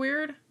seemed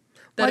weird.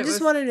 Well, I just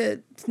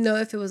wanted to know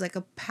if it was like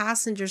a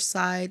passenger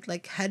side,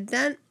 like head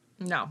dent.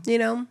 No. You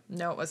know?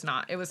 No, it was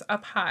not. It was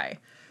up high.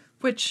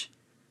 Which,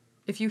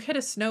 if you hit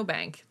a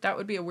snowbank, that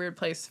would be a weird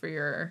place for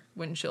your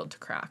windshield to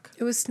crack.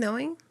 It was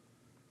snowing?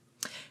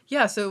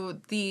 Yeah, so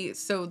the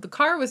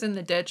car was in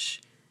the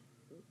ditch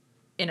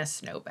in a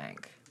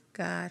snowbank.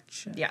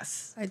 Gotcha.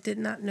 Yes. I did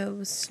not know it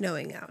was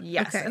snowing out.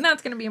 Yes, okay. And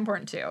that's going to be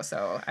important too.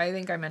 So I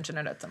think I mentioned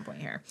it at some point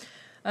here.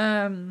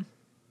 Now,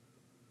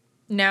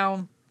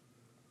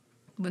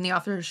 when the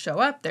officers show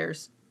up,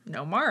 there's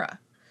no Mara.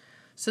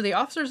 So the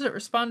officers that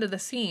respond to the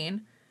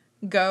scene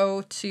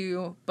go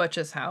to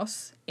Butch's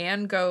house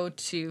and go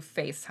to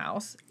Faith's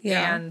house.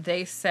 Yeah. And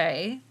they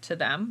say to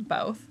them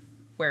both,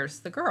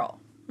 "Where's the girl?"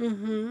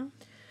 Mm-hmm.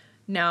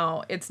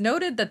 Now, it's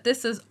noted that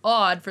this is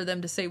odd for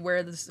them to say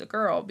where this is a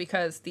girl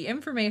because the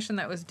information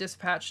that was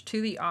dispatched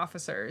to the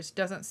officers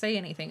doesn't say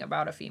anything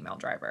about a female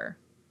driver.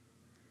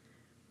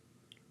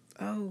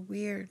 Oh,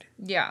 weird.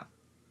 Yeah.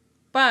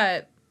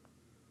 But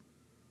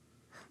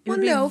it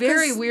would be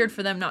very weird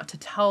for them not to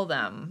tell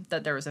them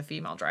that there was a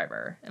female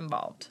driver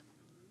involved.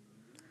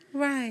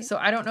 Right. So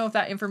I don't know if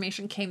that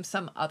information came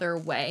some other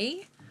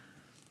way,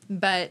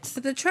 but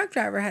the truck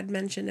driver had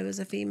mentioned it was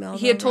a female.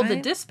 He had told the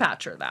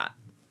dispatcher that.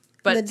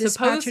 But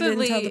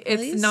supposedly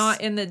it's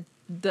not in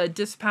the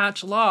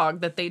dispatch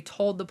log that they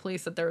told the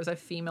police that there was a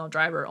female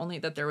driver, only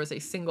that there was a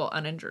single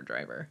uninjured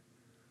driver.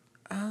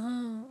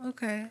 Oh,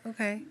 okay,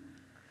 okay.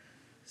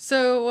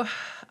 So,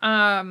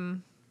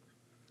 Fred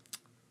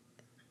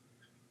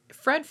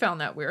found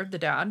that weird. The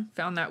dad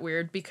found that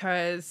weird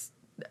because,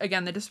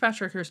 again, the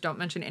dispatch records don't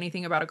mention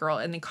anything about a girl,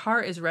 and the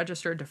car is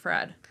registered to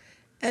Fred.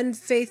 And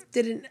Faith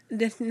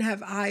didn't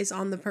have eyes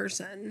on the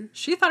person.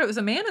 She thought it was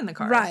a man in the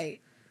car. Right.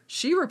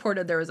 She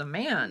reported there was a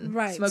man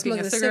smoking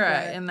a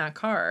cigarette in that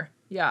car.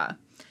 Yeah.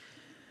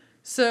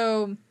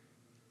 So,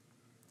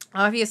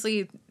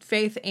 obviously,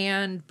 Faith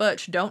and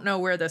Butch don't know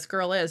where this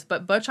girl is,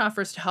 but Butch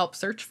offers to help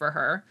search for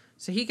her.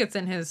 So he gets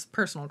in his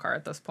personal car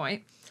at this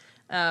point.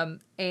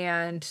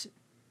 And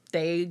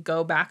they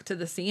go back to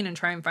the scene and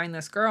try and find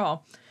this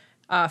girl.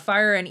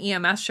 Fire and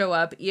EMS show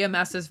up.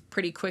 EMS is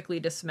pretty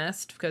quickly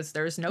dismissed because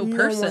there's no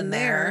person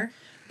there.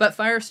 But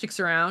fire sticks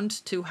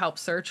around to help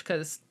search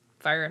because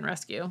fire and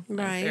rescue.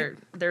 Right.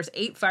 There's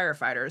 8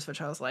 firefighters,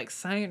 which I was like,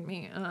 sign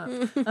me up.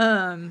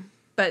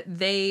 But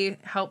they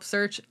help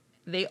search.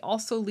 They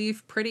also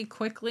leave pretty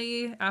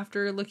quickly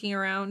after looking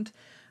around.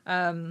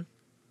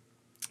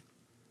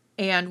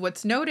 And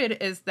what's noted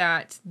is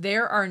that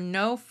there are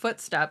no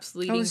footsteps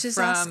leading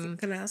from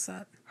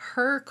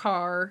her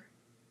car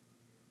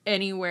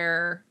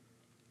anywhere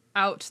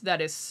out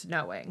that is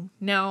snowing.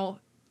 Now,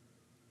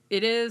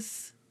 it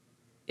is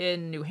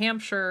in New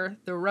Hampshire.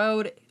 The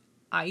road,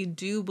 I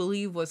do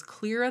believe, was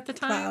clear at the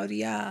time. Cloud,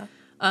 yeah.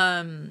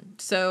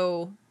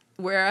 So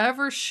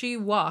wherever she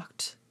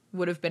walked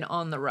would have been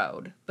on the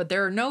road, but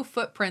there are no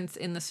footprints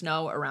in the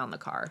snow around the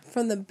car.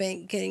 From the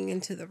bank getting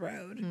into the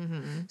road.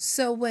 Mm-hmm.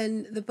 So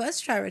when the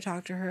bus driver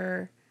talked to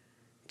her,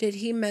 did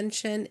he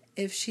mention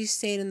if she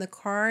stayed in the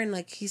car and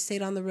like he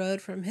stayed on the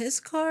road from his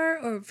car,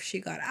 or if she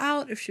got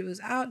out, if she was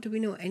out? Do we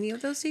know any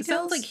of those details? It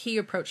sounds like he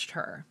approached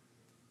her.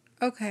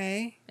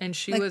 Okay. And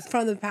she like was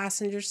from the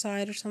passenger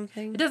side or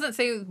something? It doesn't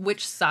say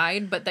which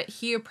side, but that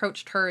he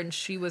approached her and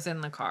she was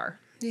in the car.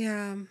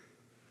 Yeah.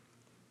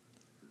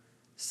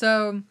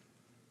 So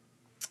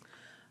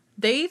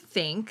They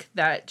think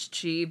that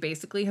she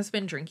basically has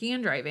been drinking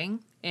and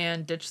driving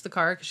and ditched the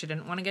car because she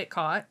didn't want to get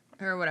caught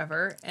or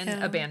whatever,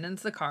 and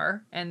abandons the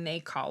car, and they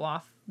call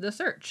off the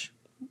search.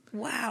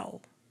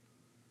 Wow.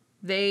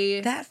 They...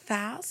 That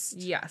fast?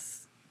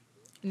 Yes.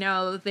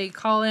 Now, they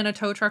call in a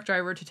tow truck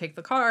driver to take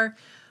the car,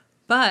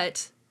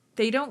 but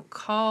they don't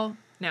call...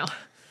 Now,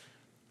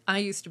 I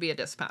used to be a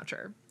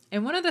dispatcher,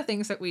 and one of the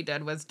things that we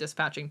did was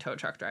dispatching tow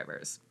truck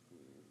drivers.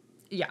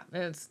 Yeah,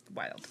 it's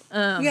wild.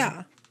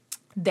 Yeah.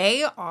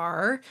 They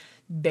are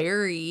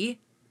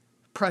very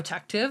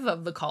protective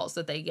of the calls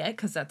that they get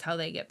because that's how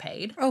they get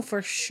paid. Oh,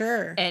 for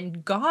sure.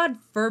 And God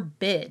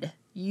forbid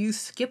you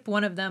skip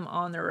one of them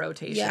on their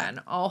rotation. Yeah.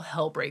 All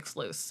hell breaks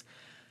loose.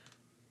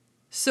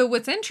 So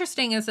what's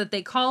interesting is that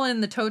they call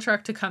in the tow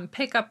truck to come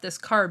pick up this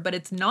car, but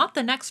it's not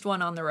the next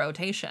one on the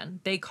rotation.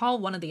 They call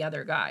one of the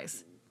other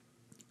guys.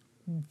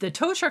 The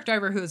tow truck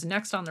driver who is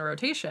next on the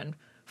rotation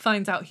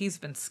finds out he's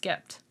been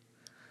skipped.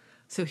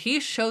 So he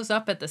shows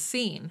up at the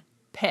scene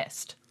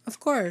pissed. Of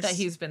course. That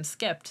he's been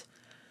skipped.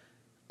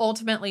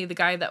 Ultimately, the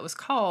guy that was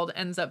called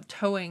ends up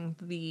towing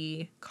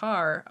the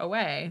car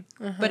away.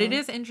 But it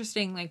is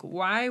interesting, like,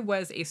 why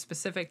was a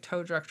specific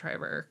tow truck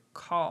driver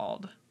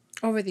called?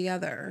 Over the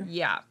other.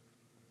 Yeah.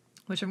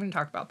 Which I'm going to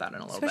talk about that in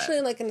a little Especially,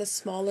 bit. like, in a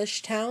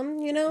smallish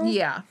town, you know?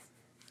 Yeah.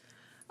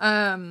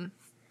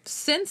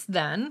 Since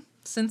then,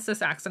 since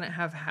this accident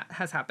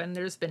has happened,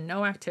 there's been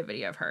no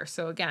activity of her.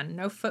 So, again,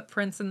 no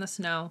footprints in the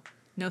snow,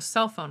 no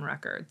cell phone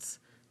records,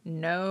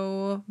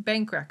 no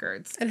bank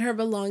records. And her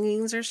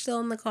belongings are still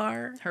in the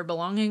car? Her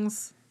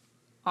belongings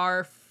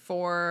are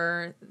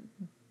for...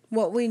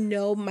 What we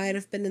know might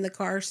have been in the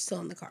car is still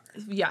in the car.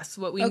 Yes,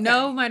 what we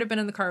know might have been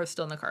in the car is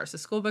still in the car. So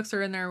school books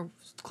are in there,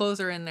 clothes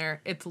are in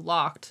there, it's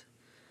locked.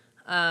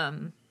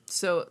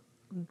 So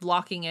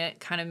locking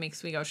it kind of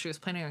makes me go, she was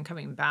planning on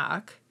coming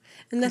back.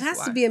 And that has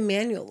to be a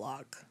manual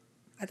lock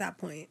at that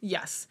point.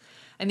 Yes.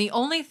 And the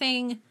only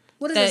thing...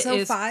 What is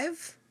this,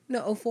 05?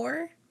 No,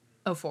 04?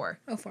 04.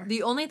 04.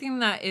 The only thing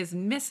that is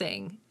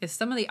missing is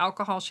some of the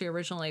alcohol she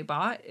originally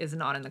bought is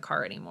not in the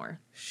car anymore.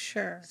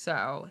 Sure.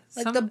 So...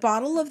 Like the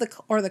bottle of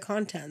or the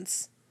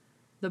contents?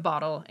 The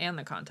bottle and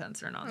the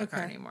contents are not in the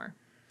car anymore.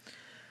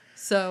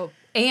 So,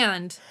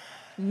 and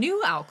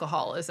new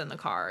alcohol is in the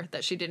car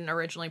that she didn't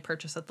originally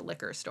purchase at the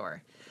liquor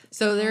store.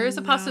 So there is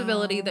a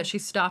possibility that she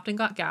stopped and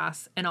got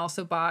gas and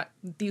also bought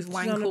these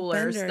wine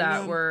coolers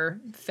that were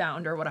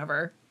found or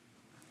whatever.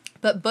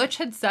 But Butch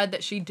had said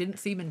that she didn't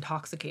seem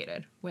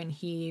intoxicated when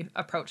he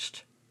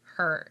approached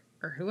her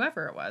or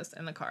whoever it was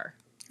in the car.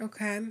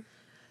 Okay.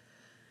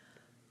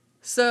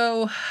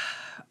 So,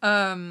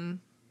 now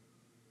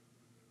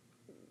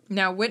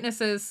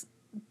witnesses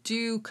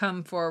do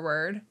come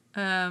forward.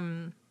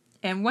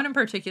 And one in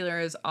particular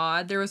is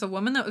odd. There was a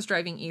woman that was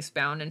driving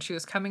eastbound and she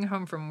was coming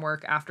home from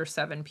work after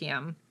 7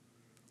 p.m.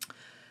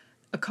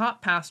 A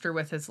cop passed her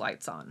with his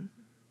lights on.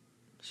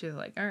 She was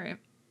like, all right.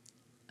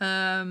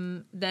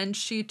 Then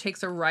she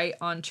takes a right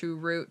onto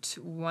Route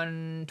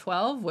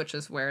 112, which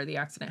is where the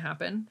accident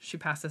happened. She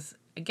passes,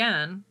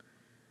 again,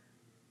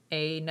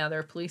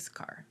 another police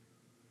car.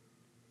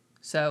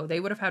 So they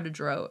would have had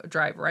to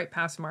drive right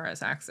past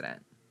Mara's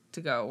accident to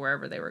go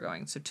wherever they were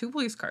going. So 2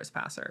 police cars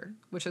pass her,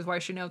 which is why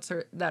she notes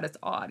that it's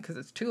odd, because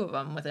it's 2 of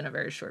them within a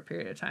very short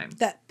period of time.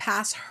 That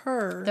pass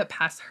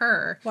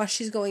her. While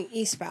she's going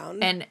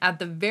eastbound. And at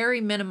the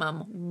very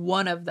minimum,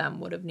 one of them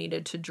would have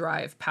needed to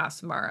drive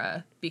past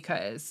Mara,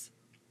 because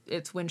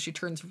it's when she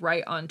turns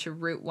right onto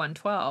Route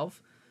 112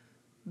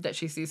 that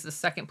she sees the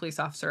second police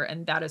officer,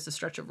 and that is the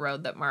stretch of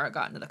road that Mara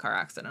got into the car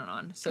accident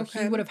on. So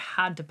he would have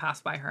had to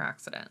pass by her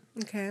accident.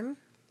 Okay.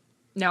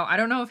 Now, I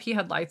don't know if he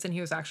had lights and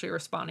he was actually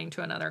responding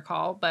to another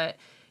call, but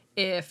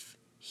if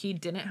he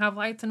didn't have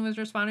lights and was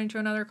responding to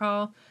another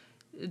call,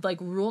 like,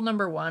 rule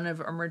number 1 of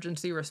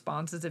emergency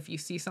response is if you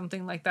see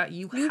something like that,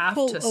 you have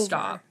to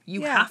stop.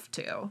 You have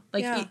to.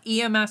 Like,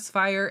 EMS,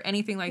 fire,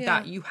 anything like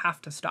that, you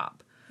have to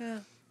stop.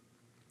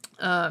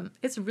 Yeah.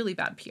 It's really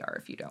bad PR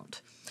if you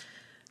don't.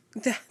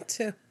 That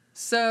too.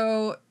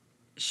 So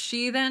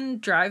she then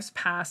drives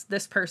past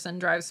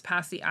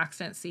the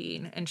accident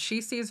scene, and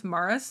she sees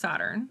Mara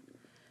Saturn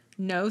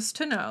nose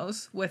to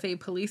nose with a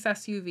police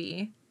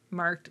SUV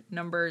marked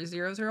number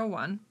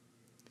 001.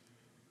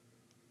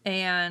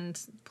 And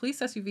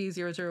police SUV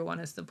 001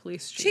 is the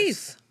police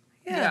chief.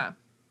 Yeah.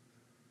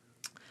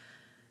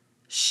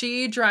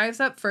 She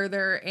drives up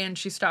further and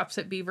she stops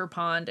at Beaver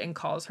Pond and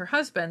calls her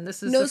husband.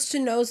 This is nose to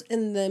nose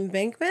in the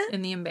embankment?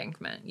 In the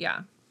embankment,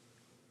 yeah.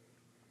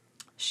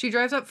 She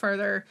drives up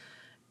further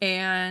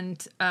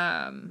and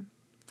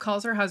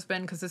calls her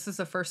husband, because this is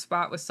the first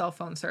spot with cell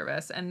phone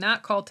service, and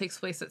that call takes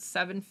place at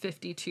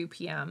 7:52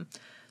 p.m.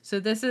 So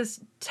this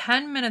is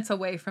 10 minutes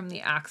away from the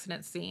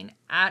accident scene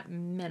at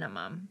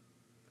minimum.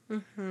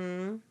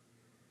 Mm-hmm.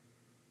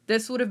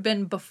 This would have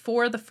been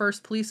before the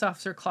first police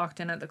officer clocked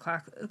in at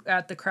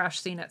the crash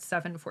scene at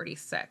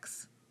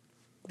 7:46.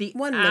 The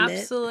 1 minute.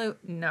 Absolute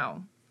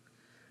no.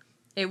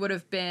 It would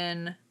have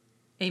been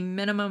a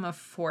minimum of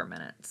 4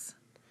 minutes.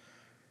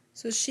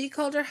 So she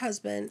called her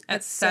husband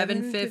at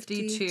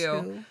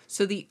 7:52.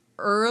 So the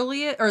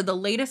the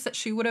latest that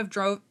she would have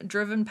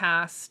driven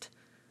past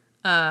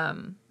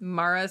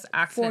Mara's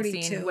accident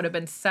 42. scene would have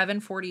been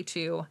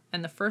 7:42,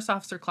 and the first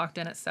officer clocked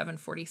in at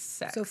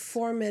 7:46. So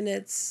 4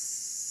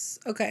 minutes.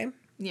 Okay.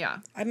 Yeah.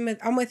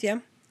 I'm with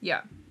you.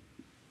 Yeah.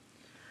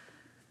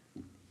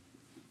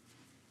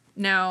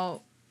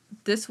 Now,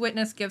 this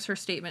witness gives her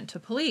statement to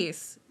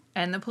police,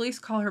 and the police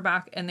call her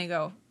back, and they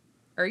go,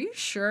 "Are you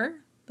sure?"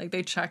 Like,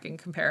 they check and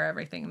compare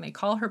everything, and they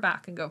call her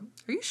back and go,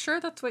 "Are you sure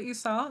that's what you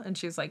saw?" And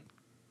she's like,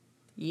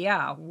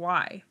 "Yeah,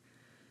 why?"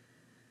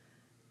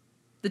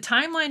 The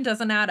timeline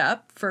doesn't add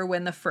up for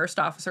when the first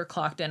officer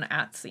clocked in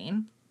at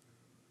scene,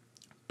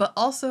 but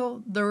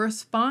also the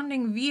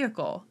responding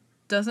vehicle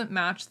doesn't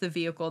match the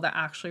vehicle that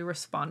actually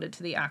responded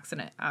to the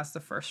accident as the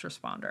first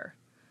responder.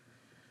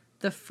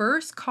 The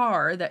first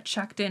car that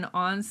checked in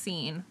on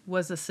scene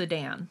was a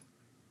sedan.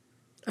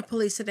 A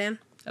police sedan?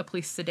 A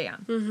police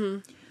sedan.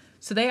 Mm-hmm.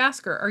 So they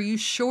ask her, "Are you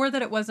sure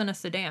that it wasn't a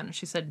sedan?"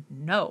 She said,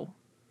 "No,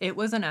 it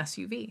was an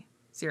SUV,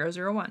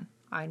 001.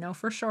 I know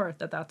for sure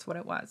that that's what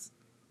it was."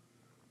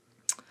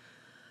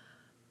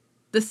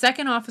 The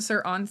second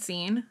officer on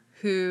scene,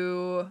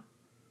 who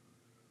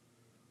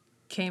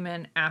came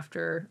in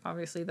after,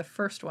 obviously, the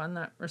first one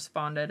that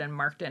responded and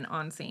marked in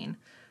on scene,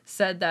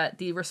 said that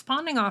the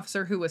responding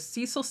officer, who was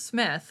Cecil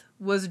Smith,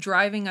 was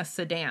driving a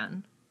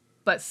sedan,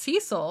 but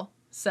Cecil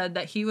said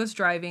that he was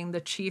driving the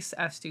chief's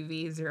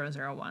SUV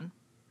 001.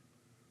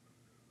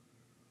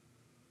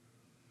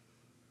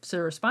 So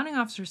the responding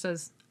officer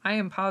says, "I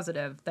am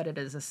positive that it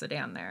is a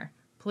sedan there."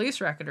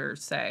 Police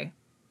records say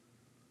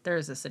there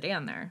is a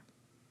sedan there.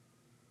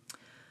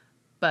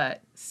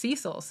 But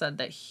Cecil said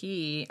that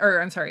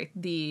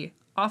the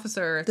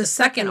officer, the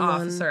second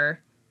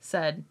officer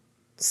said...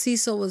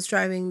 Cecil was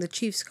driving the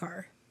chief's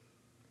car.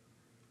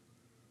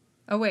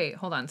 Oh, wait,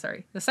 hold on,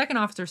 sorry. The second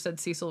officer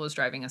said Cecil was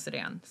driving a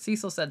sedan.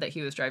 Cecil said that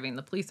he was driving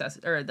the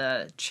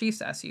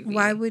chief's SUV.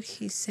 Why would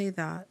he say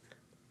that?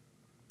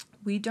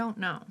 We don't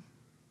know.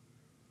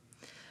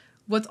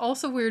 What's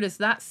also weird is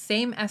that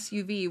same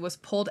SUV was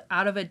pulled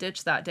out of a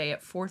ditch that day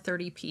at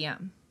 4:30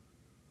 p.m.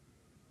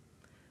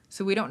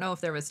 So we don't know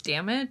if there was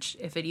damage,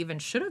 if it even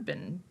should have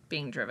been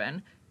being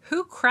driven,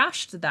 who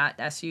crashed that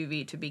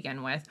SUV to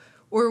begin with,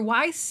 or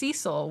why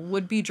Cecil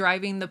would be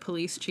driving the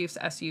police chief's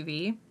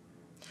SUV.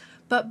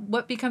 But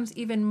what becomes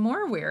even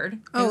more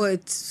weird...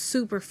 it's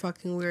super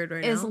fucking weird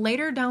right now. ...is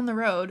later down the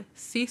road,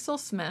 Cecil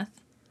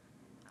Smith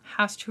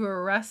has to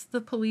arrest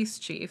the police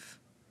chief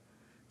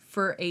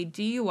for a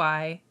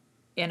DUI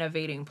and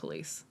evading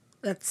police.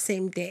 That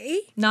same day?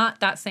 Not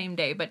that same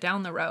day, but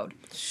down the road.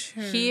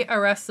 Sure. He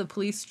arrests the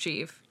police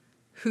chief,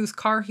 whose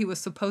car he was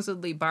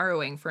supposedly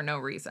borrowing for no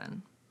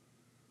reason.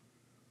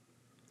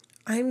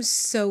 I'm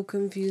so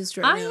confused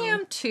right now. I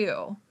am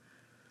too.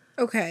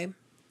 Okay.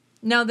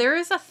 Now, there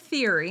is a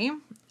theory,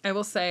 I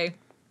will say,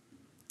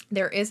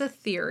 there is a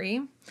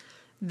theory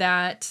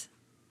that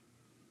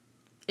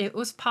it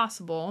was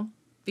possible,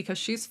 because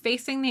she's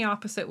facing the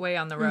opposite way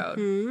on the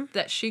road,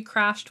 that she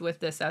crashed with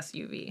this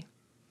SUV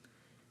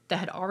that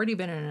had already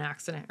been in an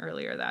accident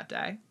earlier that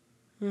day.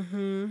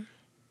 Mm-hmm.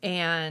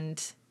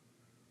 And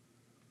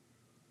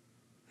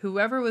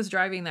whoever was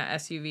driving that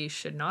SUV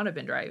should not have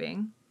been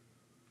driving.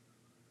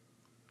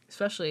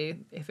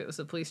 Especially if it was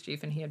the police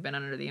chief and he had been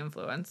under the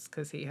influence,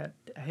 because he had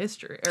a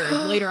history, or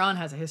later on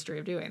has a history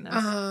of doing this.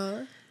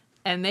 Uh-huh.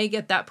 And they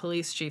get that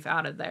police chief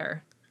out of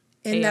there.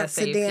 In ASAP. that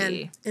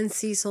sedan. In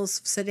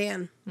Cecil's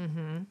sedan.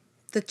 Mm-hmm.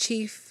 The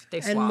chief They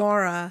and swap.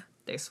 Mara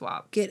They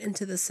swap. get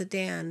into the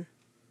sedan.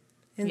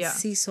 And Yeah.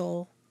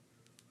 Cecil...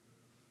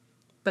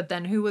 But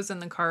then who was in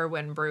the car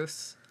when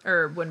Butch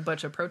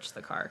approached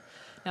the car?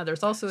 Now,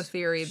 there's also a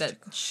theory that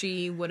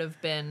she would have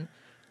been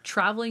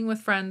traveling with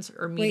friends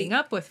or meeting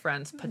up with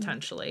friends,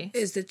 potentially.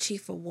 Is the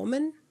chief a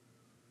woman?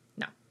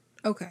 No.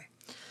 Okay.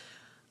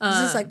 This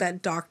is like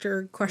that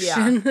doctor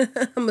question.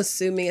 Yeah. I'm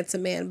assuming it's a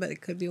man, but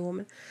it could be a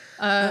woman.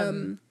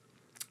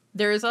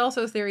 There is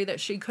also a theory that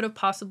she could have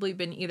possibly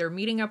been either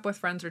meeting up with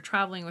friends or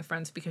traveling with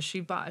friends, because she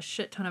bought a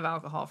shit ton of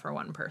alcohol for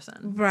one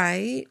person.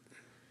 Right.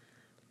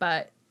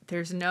 But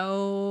there's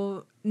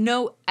no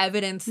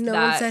evidence no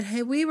that one said,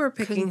 hey, we were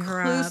picking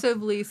her up.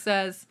 Conclusively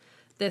says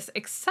this,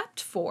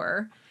 except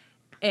for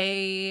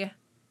a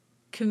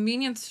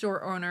convenience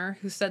store owner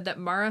who said that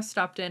Mara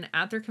stopped in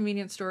at their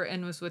convenience store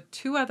and was with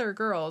two other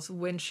girls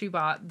when she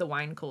bought the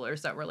wine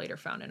coolers that were later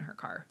found in her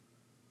car.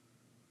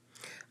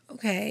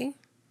 Okay.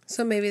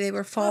 So maybe they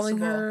were following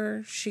Possible.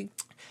 her.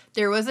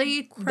 There is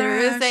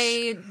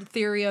a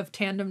theory of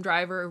tandem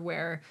driver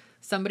where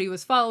somebody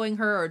was following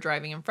her or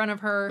driving in front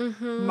of her.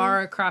 Mm-hmm.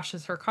 Mara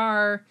crashes her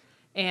car,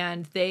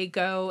 and they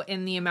go,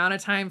 in the amount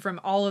of time from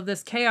all of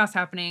this chaos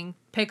happening,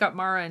 pick up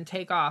Mara and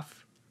take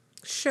off.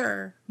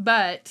 Sure.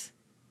 But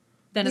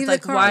then Leave it's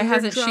like, the car, why you're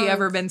hasn't drunk. she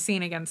ever been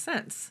seen again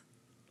since?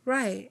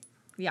 Right.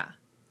 Yeah.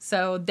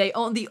 So the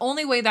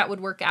only way that would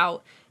work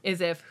out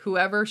is if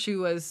whoever she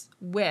was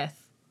with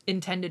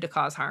intended to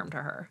cause harm to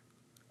her.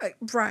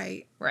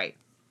 Right. Right.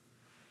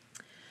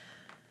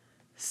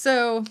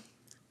 So,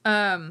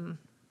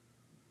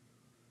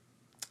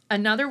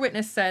 Another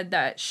witness said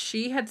that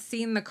she had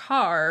seen the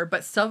car,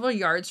 but several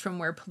yards from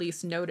where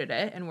police noted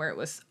it and where it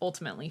was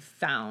ultimately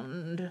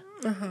found,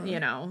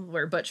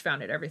 where Butch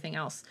found it, everything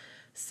else,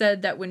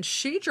 said that when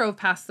she drove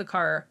past the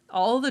car,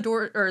 all the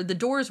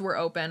doors were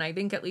open. I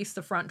think at least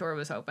the front door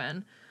was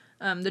open.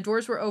 The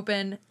doors were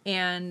open,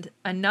 and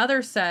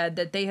another said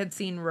that they had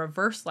seen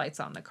reverse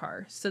lights on the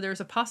car. So there's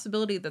a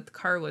possibility that the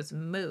car was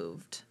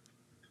moved,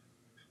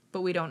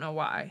 but we don't know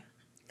why.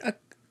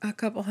 A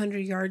couple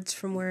hundred yards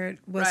from where it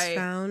was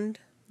found.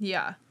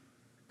 Yeah.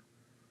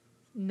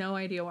 No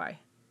idea why.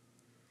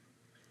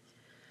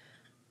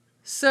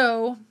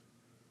 So,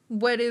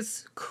 what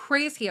is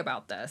crazy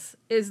about this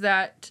is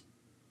that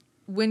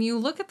when you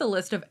look at the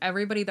list of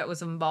everybody that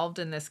was involved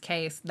in this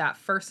case that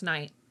first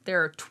night,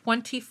 there are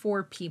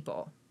 24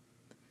 people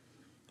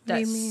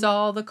that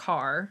saw the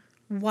car.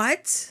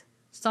 What?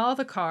 Saw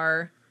the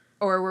car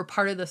or were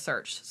part of the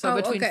search. So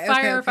between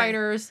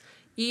firefighters,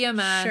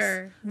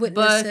 EMS,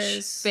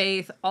 Butch,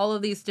 Faith, all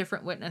of these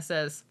different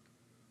witnesses.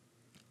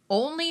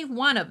 Only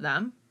one of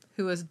them,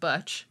 who is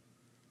Butch,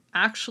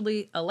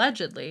 actually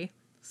allegedly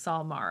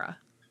saw Mara.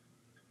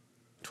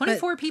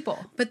 24 people.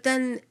 But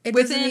then it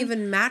doesn't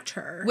even match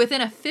her. Within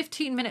a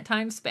 15-minute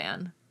time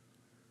span.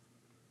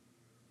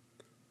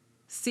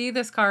 See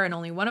this car and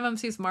only one of them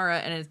sees Mara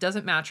and it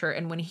doesn't match her.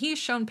 And when he's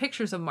shown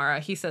pictures of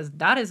Mara, he says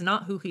that is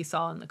not who he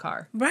saw in the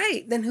car.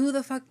 Right. Then who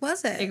the fuck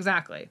was it?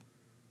 Exactly.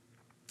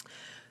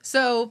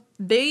 So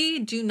they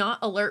do not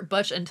alert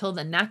Butch until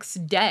the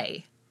next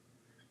day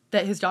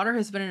that his daughter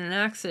has been in an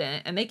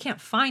accident and they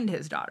can't find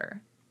his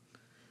daughter.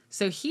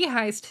 So he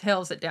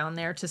hightails it down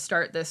there to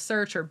start this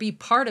search or be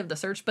part of the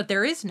search, but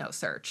there is no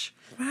search.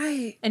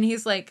 Right. And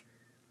he's like,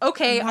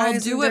 okay, I'll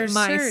do it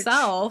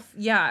myself.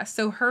 Search? Yeah.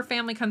 So her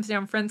family comes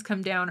down, friends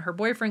come down, her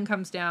boyfriend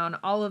comes down,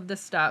 all of this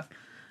stuff.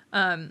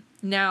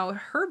 Now,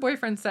 her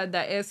boyfriend said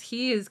that as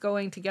he is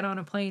going to get on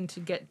a plane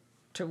to get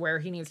to where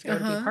he needs to go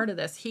to be part of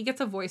this, he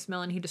gets a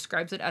voicemail and he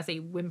describes it as a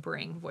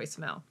whimpering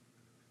voicemail.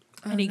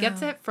 And he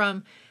gets it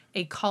from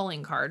a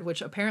calling card,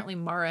 which apparently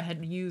Mara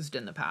had used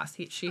in the past.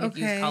 She had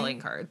used calling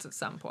cards at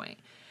some point.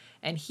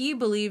 And he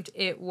believed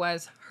it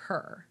was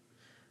her.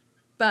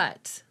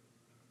 But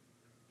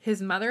his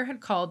mother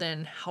had called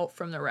in help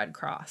from the Red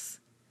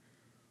Cross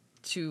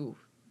to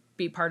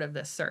be part of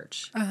this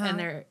search.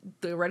 And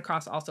the Red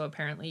Cross also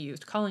apparently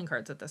used calling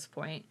cards at this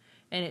point.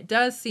 And it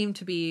does seem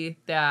to be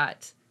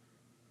that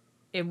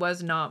it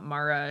was not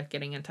Mara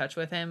getting in touch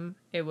with him.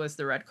 It was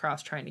the Red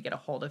Cross trying to get a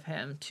hold of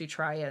him to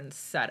try and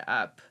set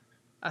up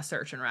a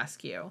search and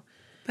rescue.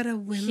 But a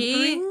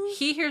whimpering?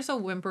 He hears a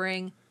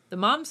whimpering. The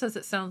mom says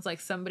it sounds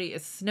like somebody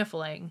is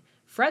sniffling.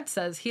 Fred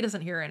says he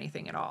doesn't hear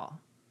anything at all.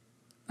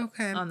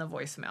 Okay. On the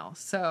voicemail.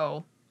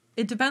 So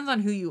it depends on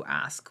who you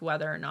ask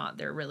whether or not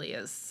there really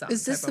is some.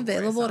 Is this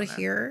available to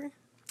hear?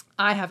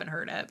 I haven't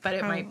heard it, but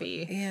it might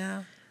be.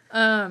 Yeah.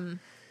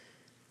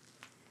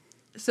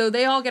 So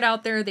they all get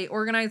out there. They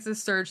organize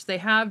this search. They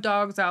have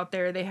dogs out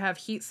there. They have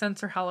heat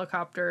sensor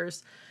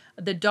helicopters.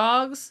 The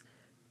dogs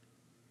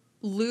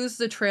lose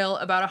the trail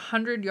about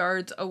 100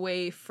 yards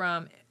away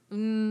from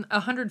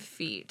 100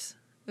 feet.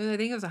 I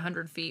think it was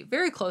 100 feet.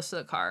 Very close to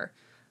the car.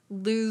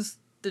 Lose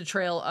the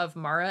trail of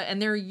Mara.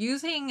 And they're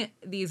using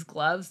these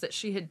gloves that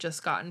she had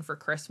just gotten for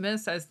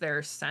Christmas as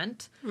their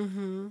scent.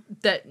 Mm-hmm.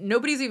 That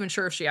nobody's even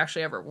sure if she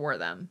actually ever wore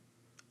them.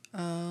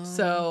 Oh.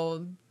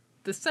 So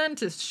the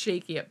scent is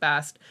shaky at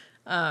best.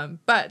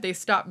 But they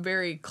stop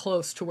very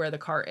close to where the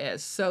car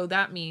is. So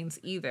that means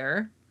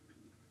either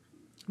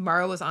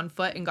Mara was on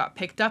foot and got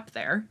picked up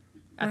there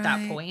at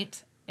that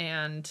point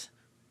and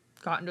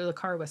got into the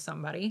car with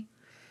somebody,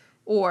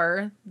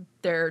 or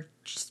their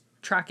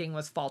tracking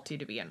was faulty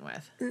to begin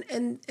with.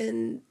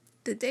 And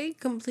did they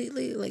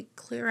completely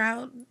clear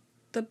out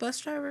the bus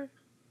driver?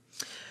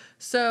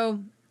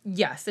 So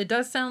yes, it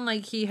does sound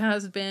like he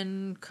has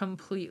been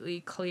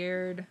completely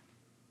cleared.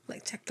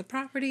 Check the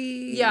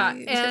property. Yeah,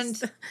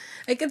 and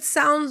it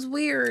sounds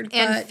weird.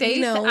 And but,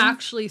 Faith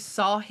actually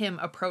saw him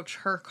approach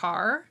her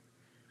car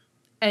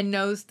and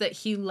knows that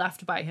he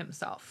left by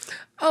himself.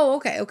 Oh,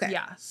 okay.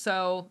 Yeah,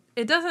 so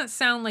it doesn't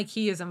sound like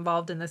he is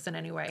involved in this in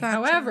any way. Gotcha.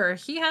 However,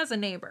 he has a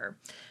neighbor,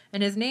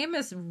 and his name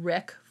is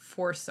Rick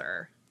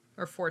Forcier,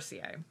 or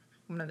Forcier,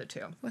 one of the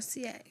two.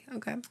 Forcier,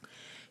 okay.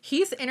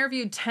 He's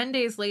interviewed 10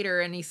 days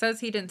later, and he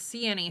says he didn't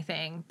see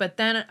anything, but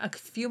then a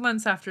few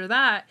months after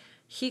that,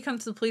 he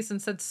comes to the police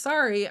and said,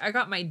 sorry, I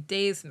got my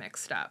days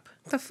mixed up.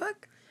 The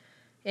fuck?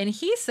 And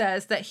he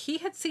says that he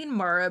had seen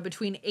Mara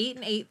between 8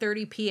 and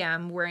 8:30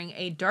 p.m. wearing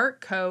a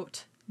dark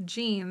coat,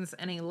 jeans,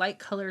 and a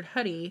light-colored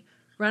hoodie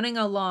running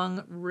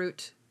along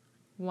Route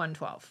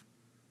 112,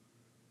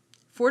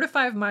 4 to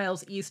 5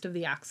 miles east of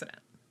the accident.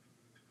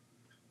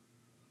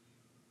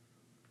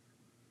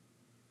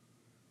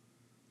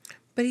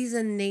 But he's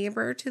a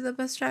neighbor to the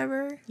bus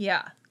driver?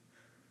 Yeah.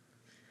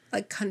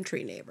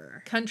 Country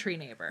neighbor. Country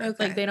neighbor.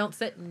 Okay. They don't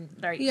sit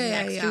next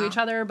to each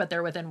other, but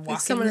they're within walking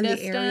someone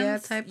distance. In the area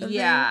type of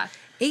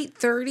thing?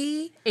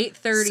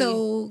 8:30.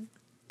 So,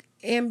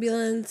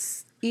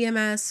 ambulance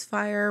EMS,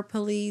 fire,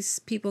 police,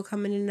 people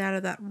coming in and out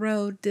of that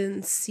road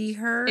didn't see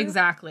her.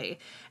 Exactly.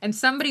 And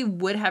somebody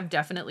would have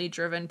definitely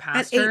driven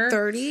past At her.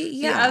 8:30?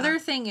 Yeah. The other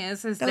thing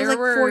is that there was like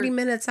were 40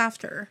 minutes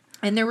after.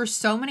 And there were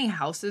so many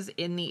houses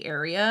in the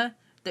area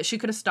that she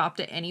could have stopped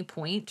at any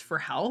point for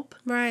help.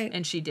 Right.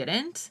 And she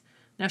didn't.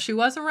 Now, she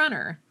was a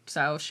runner,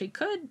 so she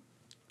could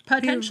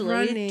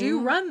potentially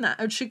run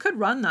that. She could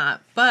run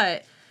that,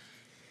 but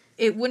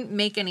it wouldn't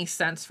make any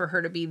sense for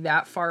her to be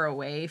that far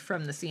away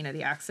from the scene of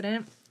the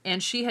accident.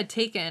 And she had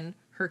taken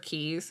her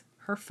keys,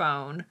 her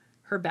phone,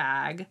 her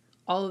bag,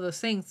 all of those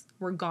things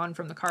were gone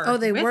from the car. Oh,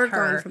 they were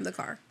gone from the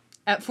car.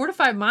 At 4 to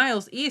 5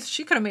 miles east,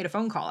 she could have made a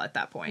phone call at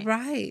that point.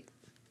 Right.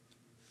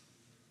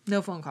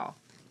 No phone call.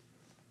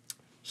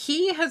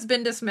 He has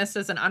been dismissed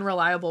as an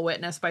unreliable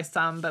witness by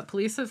some, but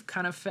police have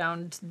kind of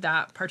found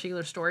that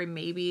particular story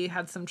maybe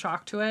had some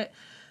chalk to it.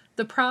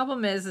 The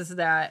problem is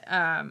that,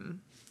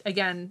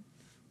 again,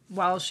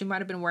 while she might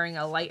have been wearing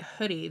a light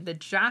hoodie, the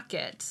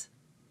jacket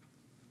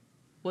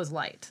was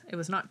light. It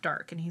was not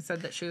dark, and he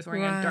said that she was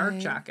wearing a dark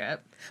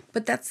jacket.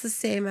 But that's the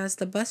same as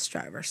the bus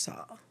driver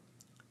saw.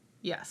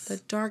 Yes. The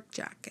dark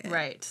jacket.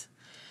 Right.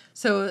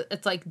 So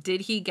it's like,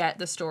 did he get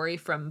the story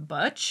from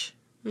Butch?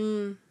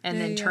 And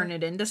then turn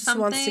it into something.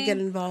 Wants to get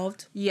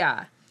involved.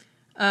 Yeah.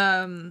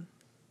 The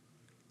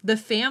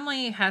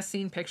family has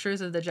seen pictures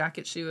of the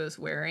jacket she was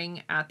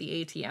wearing at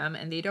the ATM,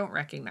 and they don't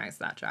recognize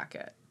that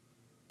jacket.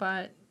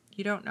 But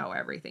you don't know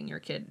everything your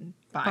kid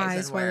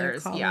buys and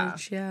wears.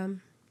 College, yeah.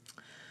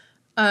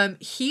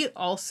 He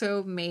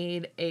also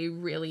made a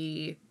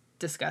really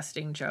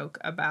disgusting joke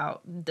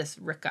about this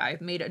Rick guy.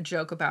 Made a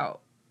joke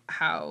about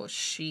how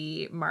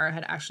Mara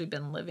had actually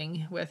been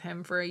living with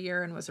him for a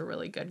year and was a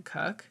really good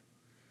cook.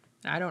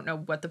 I don't know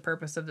what the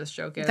purpose of this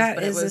joke is.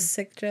 But it was a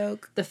sick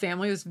joke. The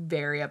family was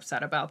very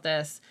upset about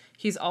this.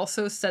 He's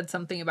also said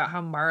something about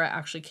how Mara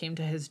actually came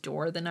to his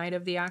door the night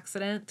of the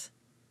accident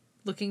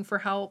looking for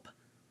help.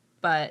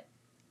 But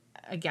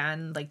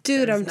again, like,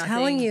 dude, I'm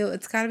telling you,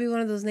 it's got to be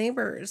one of those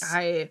neighbors.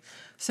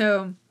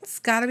 It's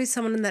got to be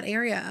someone in that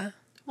area.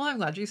 Well, I'm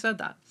glad you said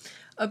that.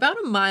 About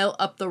a mile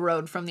up the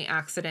road from the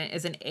accident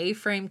is an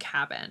A-frame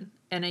cabin.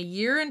 And a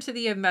year into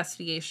the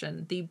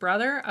investigation, the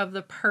brother of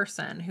the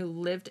person who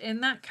lived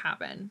in that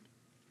cabin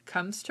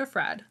comes to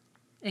Fred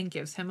and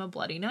gives him a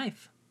bloody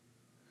knife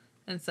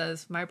and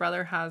says, my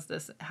brother had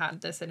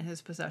this in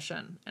his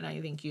possession, and I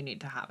think you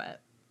need to have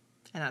it.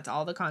 And that's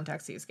all the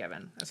context he's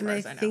given, as far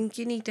as I know. I think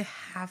you need to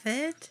have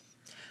it?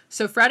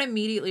 So Fred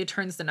immediately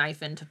turns the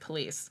knife into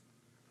police.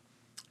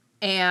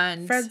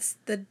 And Fred's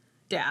the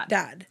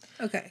dad.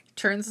 Okay.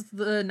 Turns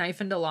the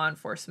knife into law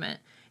enforcement.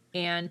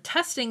 And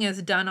testing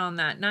is done on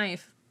that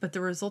knife, but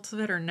the results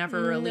of it are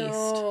never released.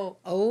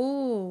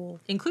 Oh.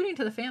 Including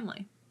to the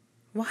family.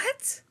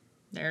 What?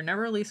 They're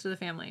never released to the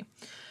family.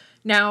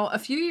 Now, a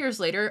few years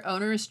later,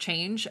 owners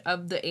change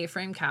of the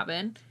A-frame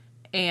cabin,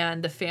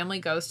 and the family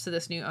goes to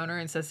this new owner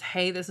and says,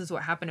 hey, this is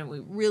what happened, and we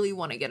really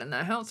want to get in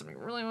that house, and we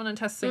really want to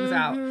test things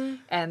out.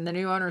 And the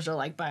new owners are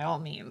like, by all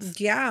means.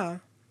 Yeah.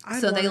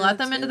 So they let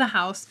them into the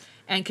house,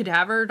 and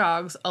cadaver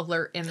dogs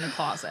alert in the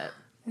closet.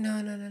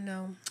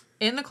 No.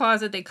 In the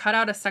closet, they cut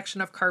out a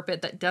section of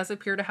carpet that does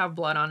appear to have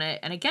blood on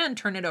it, and again,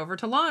 turn it over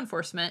to law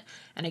enforcement.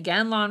 And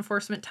again, law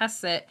enforcement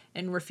tests it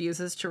and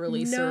refuses to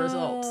release the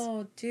results.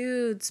 No,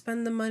 dude,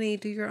 spend the money,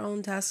 do your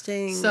own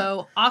testing.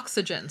 So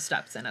Oxygen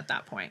steps in at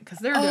that point, because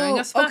they're doing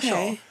a special.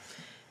 Okay.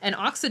 And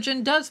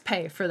Oxygen does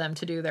pay for them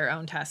to do their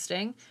own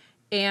testing.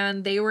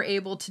 And they were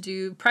able to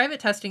do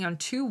private testing on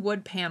 2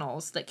 wood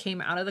panels that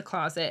came out of the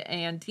closet,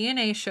 and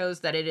DNA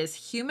shows that it is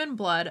human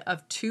blood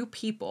of 2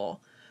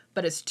 people,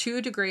 but it's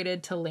too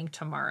degraded to link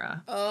to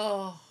Mara.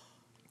 Oh.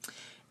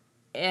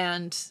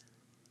 And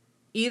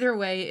either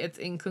way, it's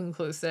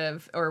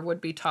inconclusive or would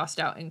be tossed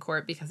out in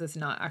court because it's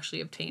not actually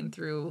obtained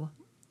through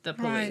the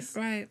police.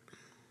 Right.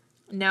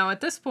 Now,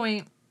 at this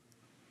point,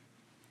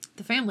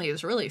 the family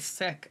is really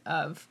sick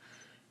of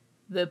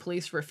the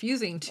police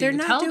refusing to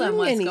tell them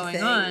what's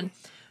going on.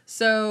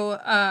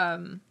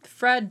 So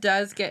Fred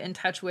does get in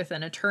touch with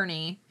an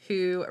attorney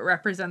who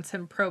represents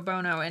him pro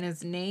bono, and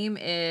his name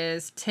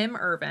is Tim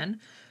Urban,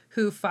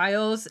 who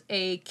files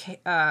a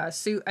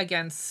suit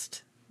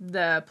against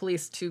the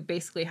police to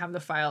basically have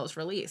the files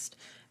released.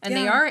 And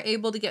they are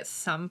able to get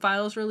some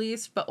files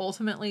released, but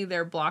ultimately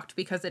they're blocked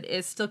because it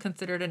is still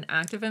considered an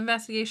active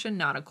investigation,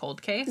 not a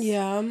cold case.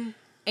 Yeah.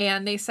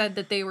 And they said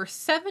that they were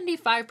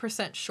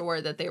 75%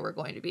 sure that they were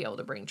going to be able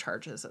to bring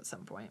charges at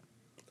some point.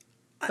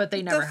 But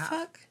they never have.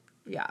 Fuck?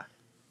 Yeah.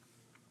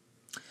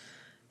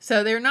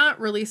 So they're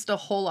not released a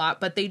whole lot,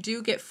 but they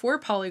do get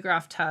 4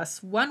 polygraph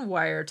tests, 1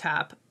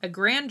 wiretap, a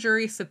grand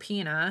jury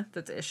subpoena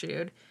that's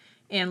issued,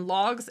 and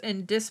logs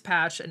and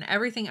dispatch and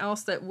everything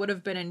else that would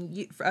have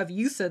been of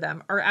use of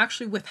them are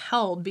actually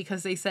withheld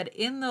because they said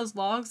in those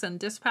logs and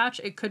dispatch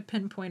it could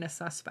pinpoint a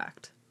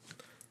suspect.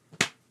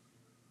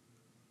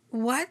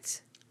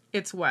 What?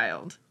 It's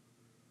wild.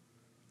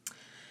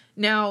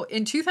 Now,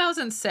 in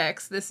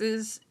 2006, this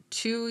is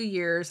 2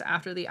 years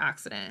after the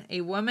accident, a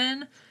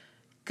woman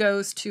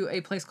goes to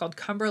a place called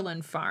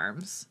Cumberland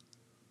Farms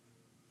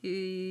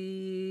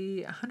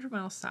 100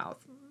 miles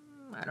south.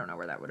 I don't know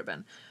where that would have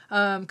been.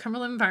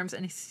 Cumberland Farms,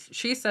 and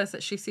she says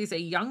that she sees a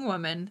young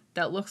woman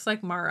that looks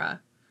like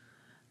Mara,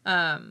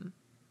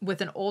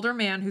 with an older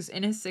man who's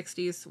in his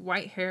 60s,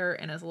 white hair,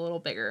 and is a little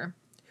bigger,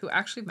 who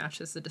actually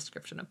matches the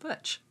description of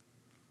Butch.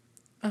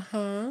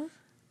 Uh-huh.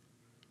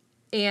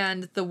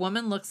 And the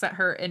woman looks at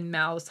her and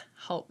mouths,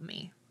 "Help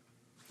me."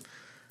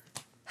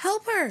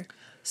 Help her.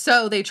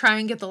 So they try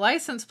and get the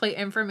license plate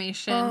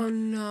information. Oh,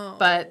 no.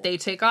 But they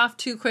take off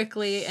too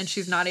quickly, and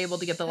she's not able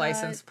to get the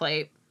license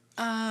plate.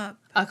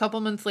 A couple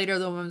months later,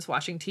 the woman's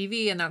watching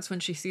TV, and that's when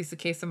she sees the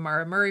case of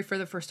Mara Murray for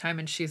the first time,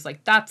 and she's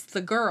like, "That's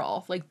the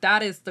girl. Like,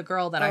 that is the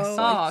girl that I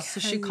saw." So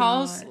she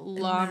calls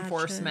law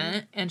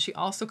enforcement, and she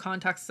also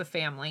contacts the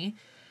family.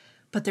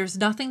 But there's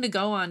nothing to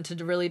go on to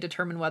really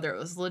determine whether it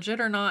was legit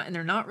or not, and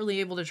they're not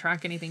really able to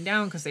track anything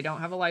down because they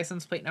don't have a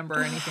license plate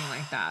number or anything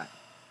like that.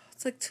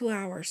 It's like 2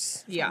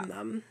 hours from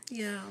them.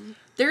 Yeah.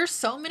 There's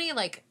so many,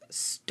 like,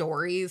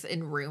 stories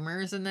and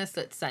rumors in this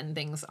that send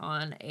things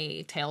on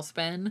a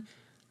tailspin.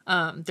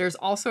 There's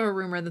also a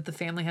rumor that the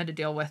family had to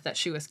deal with that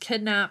she was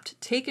kidnapped,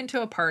 taken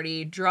to a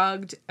party,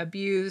 drugged,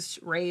 abused,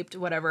 raped,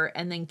 whatever,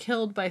 and then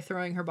killed by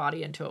throwing her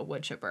body into a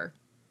wood chipper.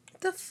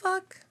 The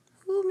fuck?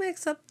 Who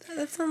makes up that?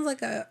 That sounds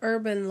like a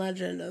urban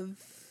legend of...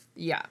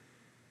 Yeah.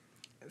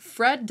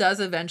 Fred does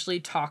eventually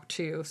talk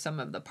to some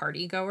of the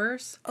party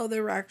goers. Oh,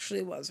 there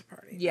actually was a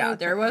party. Yeah,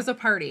 there was a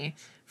party.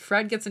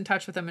 Fred gets in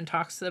touch with them and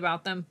talks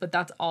about them, but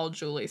that's all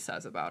Julie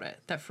says about it.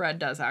 That Fred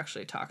does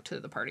actually talk to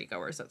the party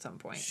goers at some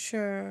point.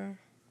 Sure.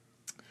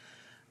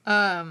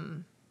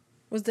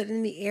 Was it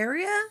in the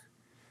area?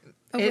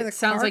 It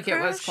sounds like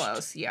it was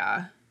close,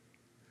 yeah.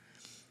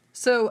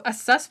 So a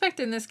suspect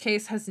in this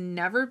case has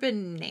never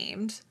been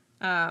named,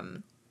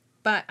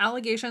 but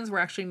allegations were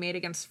actually made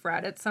against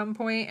Fred at some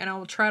point, and I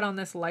will tread on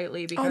this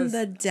lightly because... On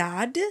the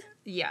dad?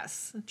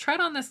 Yes. Tread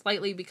on this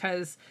lightly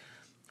because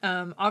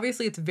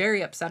obviously it's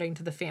very upsetting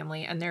to the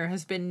family, and there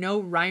has been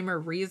no rhyme or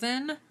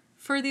reason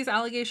for these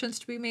allegations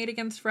to be made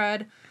against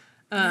Fred.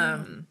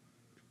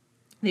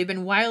 They've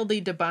been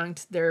wildly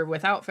debunked. They're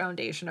without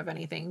foundation of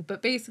anything,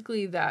 but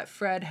basically that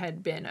Fred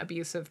had been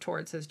abusive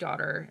towards his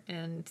daughter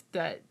and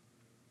that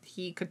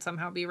he could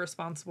somehow be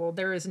responsible.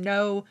 There is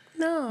nothing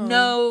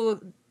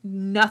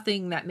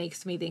that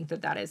makes me think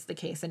that that is the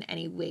case in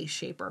any way,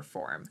 shape, or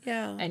form.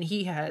 Yeah. And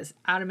he has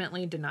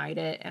adamantly denied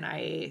it, and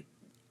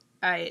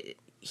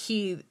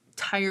he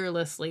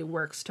tirelessly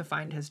works to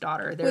find his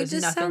daughter. There's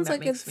nothing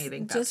that makes me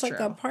think that's true. Just like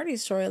a party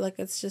story, like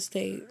it's just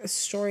a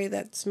story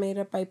that's made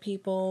up by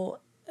people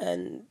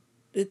and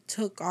it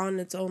took on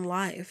its own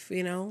life,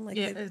 you know? Like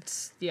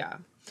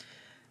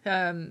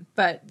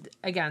but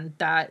again,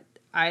 that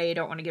I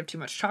don't want to give too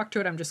much chalk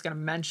to it. I'm just going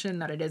to mention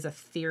that it is a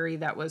theory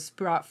that was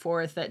brought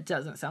forth that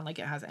doesn't sound like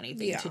it has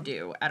anything to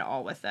do at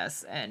all with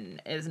this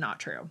and is not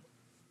true.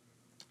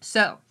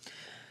 So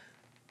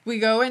we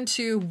go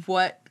into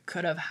what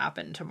could have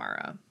happened to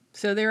Mara.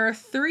 So there are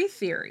 3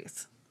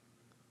 theories.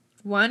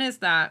 One is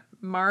that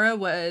Mara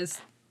was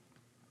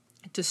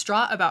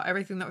distraught about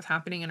everything that was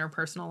happening in her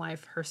personal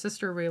life. Her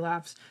sister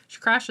relapsed.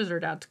 She crashes her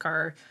dad's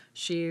car.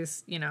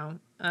 She's, it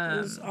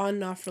was on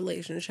and off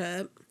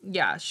relationship.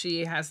 Yeah,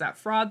 she has that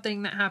fraud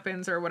thing that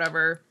happens or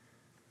whatever.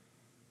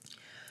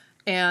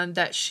 And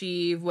that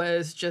she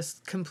was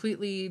just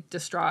completely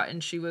distraught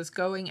and she was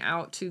going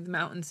out to the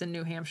mountains in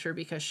New Hampshire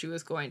because she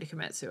was going to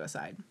commit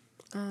suicide.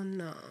 Oh,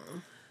 no.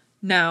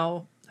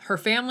 Now, her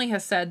family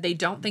has said they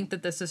don't think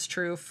that this is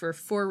true for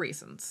 4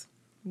 reasons.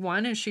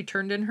 One is she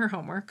turned in her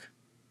homework.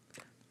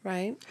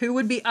 Right. Who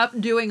would be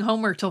up doing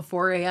homework till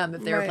 4 a.m.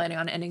 if they were planning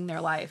on ending their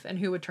life? And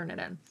who would turn it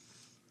in?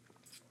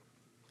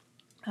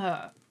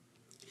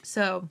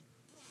 So,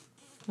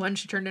 1,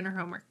 she turned in her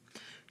homework.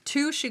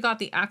 2, she got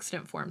the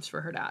accident forms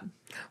for her dad.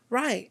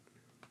 Right.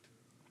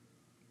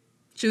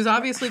 She was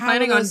obviously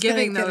planning on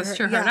giving those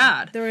to her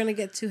dad. They were going to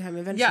get to him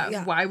eventually.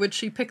 Yeah, why would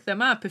she pick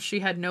them up if she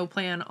had no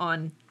plan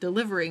on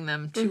delivering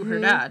them to her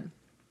dad?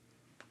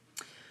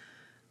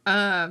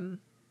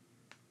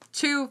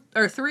 2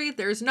 or 3,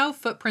 there's no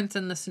footprints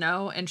in the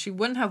snow, and she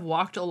wouldn't have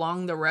walked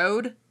along the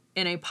road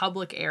in a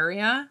public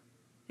area.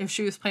 If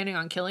she was planning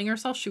on killing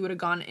herself, she would have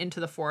gone into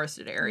the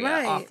forested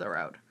area off the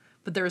road.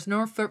 But there's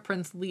no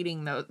footprints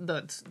leading those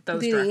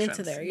directions.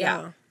 Into there,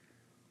 yeah.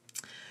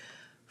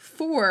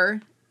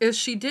 4 is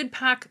she did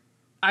pack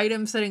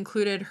items that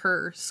included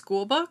her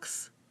school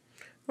books.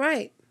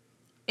 Right.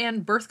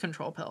 And birth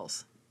control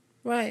pills.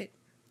 Right.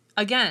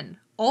 Again,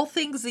 all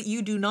things that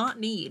you do not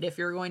need if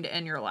you're going to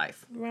end your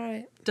life.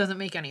 Right. Doesn't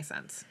make any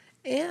sense.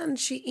 And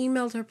she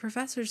emailed her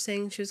professor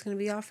saying she was going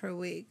to be off for a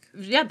week.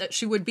 Yeah, that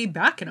she would be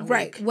back in a week.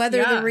 Right.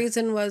 Whether the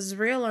reason was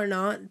real or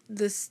not,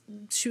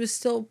 she was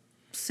still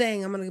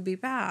saying, I'm going to be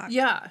back.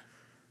 Yeah.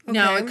 Okay.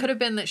 Now, it could have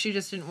been that she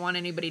just didn't want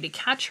anybody to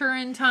catch her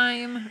in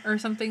time or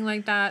something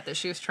like that, that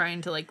she was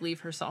trying to, like,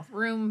 leave herself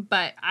room.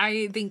 But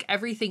I think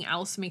everything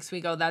else makes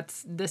me go,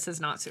 this is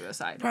not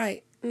suicide.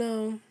 Right.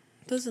 No,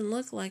 doesn't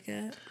look like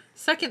it.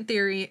 Second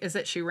theory is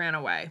that she ran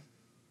away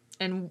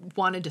and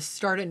wanted to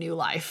start a new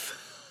life.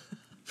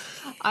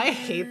 I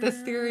hate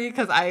this theory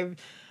because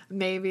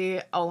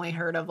maybe only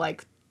heard of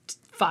like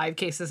 5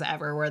 cases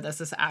ever where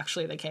this is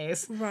actually the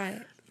case.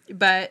 Right.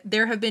 But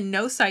there have been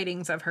no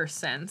sightings of her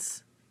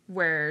since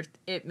where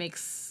it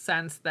makes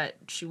sense that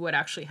she would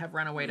actually have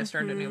run away to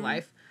start a new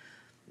life.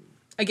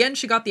 Again,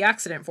 she got the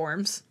accident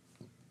forms.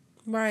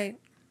 Right.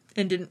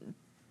 And didn't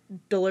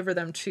deliver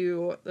them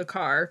to the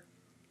car.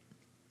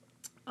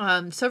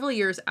 Several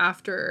years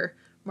after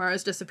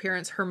Mara's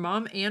disappearance, her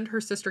mom and her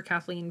sister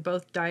Kathleen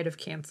both died of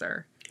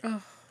cancer.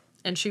 Oh.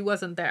 And she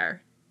wasn't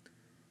there.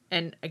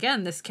 And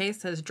again, this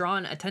case has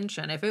drawn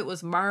attention. If it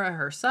was Mara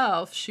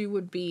herself, she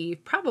would be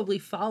probably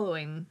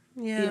following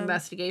the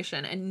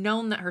investigation and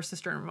known that her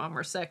sister and her mom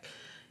were sick.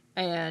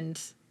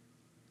 And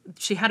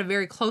she had a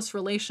very close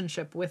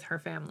relationship with her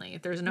family.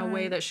 There's no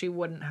way that she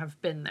wouldn't have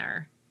been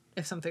there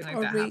if something like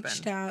that happened. Or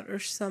reached out or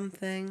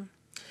something.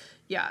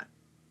 Yeah.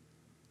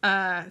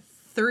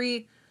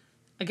 3,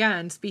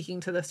 again,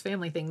 speaking to this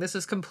family thing, this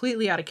is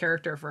completely out of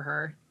character for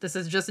her. This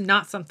is just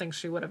not something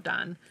she would have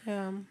done.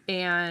 Yeah.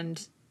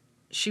 And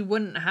she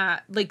wouldn't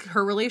have, like,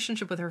 her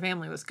relationship with her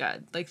family was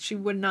good. Like, she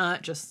would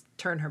not just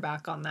turn her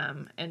back on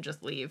them and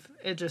just leave.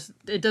 It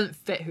doesn't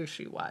fit who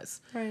she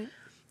was. Right.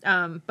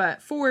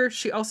 But 4,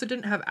 she also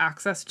didn't have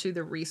access to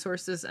the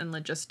resources and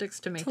logistics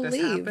to make this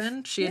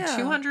happen. She had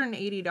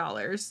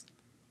 $280.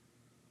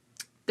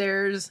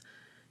 There's,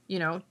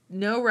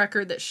 no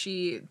record that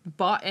she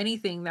bought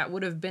anything that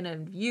would have been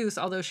of use,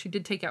 although she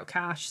did take out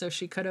cash, so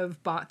she could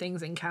have bought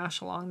things in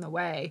cash along the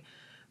way.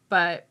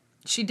 But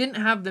she didn't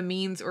have the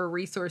means or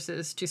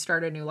resources to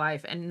start a new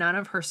life, and none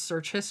of her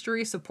search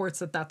history supports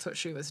that that's what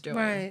she was doing.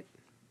 Right.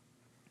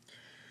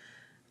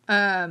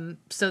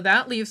 So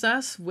that leaves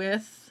us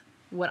with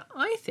what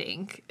I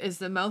think is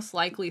the most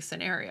likely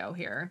scenario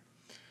here,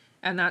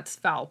 and that's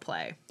foul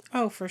play.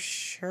 Oh, for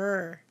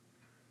sure.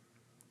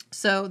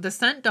 So the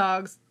scent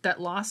dogs that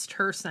lost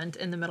her scent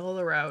in the middle of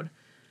the road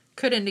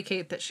could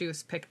indicate that she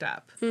was picked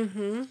up.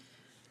 Mm-hmm.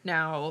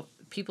 Now,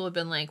 people have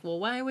been like, well,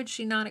 why would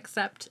she not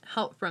accept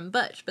help from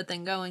Butch, but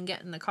then go and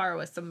get in the car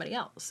with somebody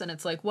else? And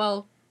it's like,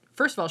 well,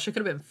 first of all, she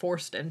could have been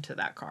forced into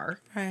that car.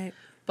 Right.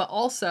 But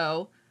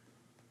also,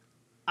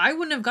 I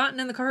wouldn't have gotten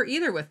in the car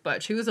either with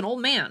Butch. He was an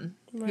old man.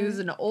 Right. He was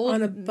an old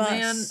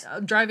man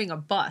driving a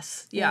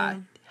bus.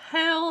 Yeah.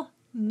 Hell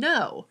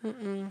no.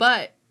 Mm-mm.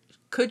 But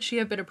could she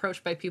have been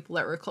approached by people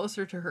that were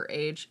closer to her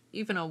age,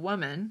 even a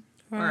woman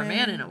or a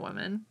man and a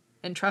woman,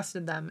 and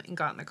trusted them and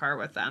got in the car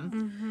with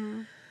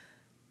them?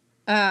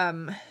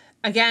 Mm-hmm.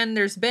 Again,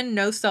 there's been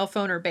no cell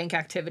phone or bank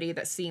activity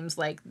that seems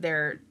like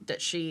that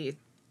she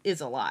is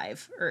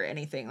alive or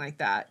anything like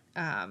that.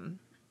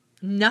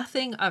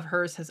 Nothing of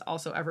hers has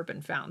also ever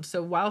been found.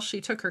 So while she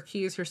took her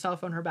keys, her cell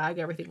phone, her bag,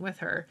 everything with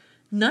her,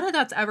 none of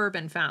that's ever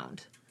been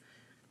found.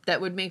 That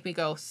would make me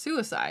go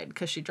suicide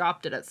because she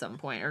dropped it at some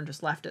point or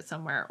just left it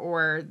somewhere,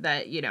 or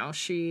that,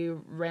 she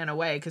ran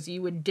away, because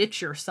you would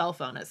ditch your cell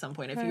phone at some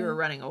point if you were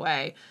running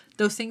away.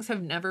 Those things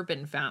have never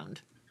been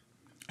found.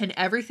 And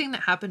everything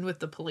that happened with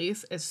the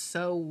police is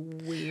so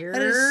weird.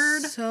 That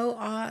is so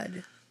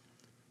odd.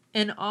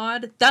 And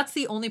odd. That's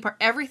the only part.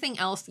 Everything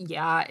else,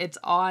 yeah, it's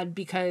odd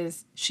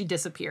because she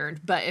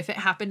disappeared. But if it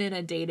happened in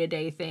a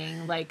day-to-day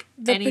thing, like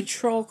the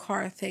patrol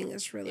car thing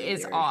is really weird.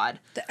 It's odd.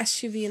 The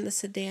SUV and the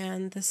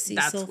sedan, the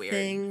Cecil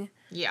thing.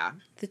 Yeah.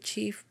 The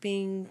chief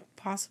being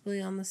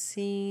possibly on the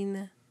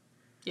scene.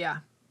 Yeah.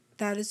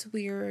 That is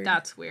weird.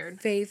 That's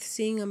weird. Faith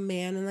seeing a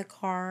man in the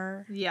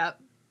car. Yep.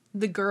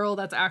 The girl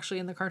that's actually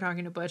in the car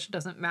talking to Butch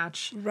doesn't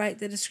match. Right,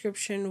 the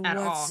description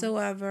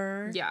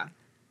whatsoever. All. Yeah.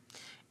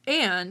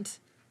 And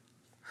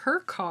her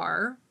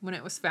car, when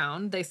it was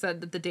found, they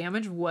said that the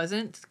damage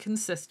wasn't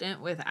consistent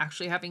with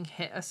actually having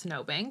hit a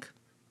snowbank.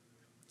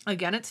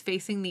 Again, it's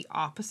facing the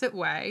opposite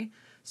way.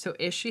 So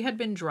if she had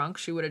been drunk,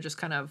 she would have just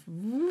kind of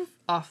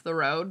off the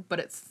road. But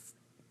it's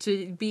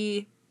to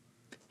be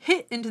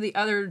hit into the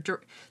other...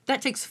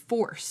 that takes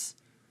force.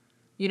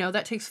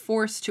 That takes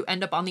force to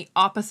end up on the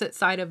opposite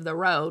side of the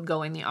road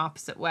going the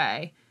opposite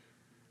way.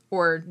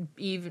 Or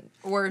even...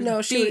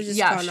 No, she would have just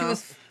gone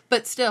off.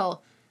 But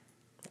still...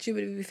 She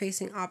would be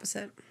facing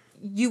opposite.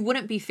 You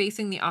wouldn't be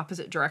facing the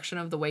opposite direction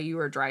of the way you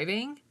were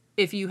driving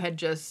if you had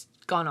just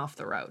gone off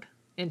the road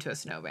into a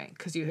snowbank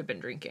because you had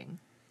been drinking.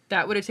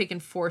 That would have taken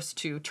force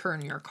to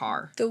turn your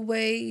car. The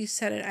way you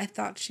said it, I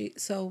thought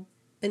so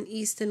an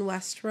east and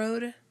west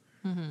road,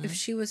 if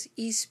she was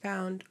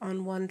eastbound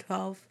on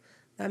 112,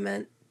 that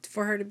meant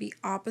for her to be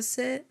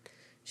opposite,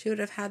 she would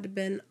have had to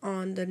been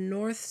on the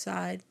north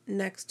side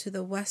next to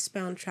the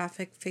westbound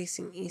traffic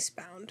facing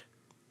eastbound.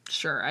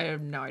 Sure, I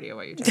have no idea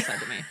what you just said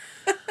to me.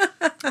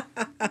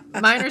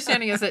 My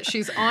understanding is that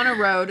she's on a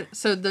road.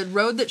 So the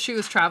road that she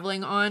was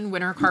traveling on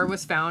when her car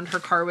was found, her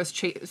car was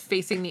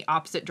facing the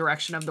opposite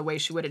direction of the way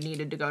she would have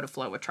needed to go to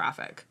flow with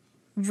traffic.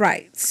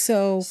 Right.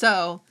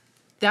 So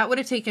that would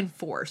have taken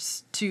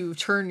force to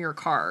turn your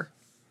car.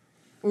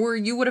 Or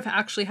you would have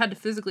actually had to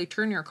physically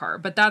turn your car.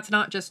 But that's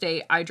not just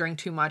I drank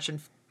too much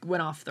and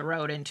went off the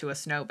road into a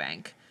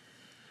snowbank.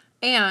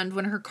 And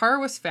when her car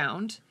was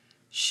found...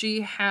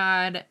 she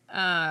had,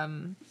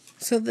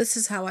 So this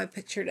is how I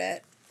pictured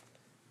it.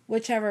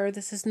 whichever,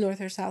 this is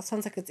north or south.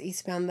 Sounds like it's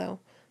eastbound though.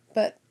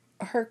 But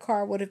her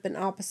car would have been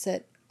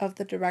opposite of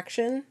the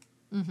direction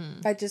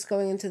by just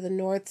going into the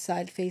north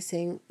side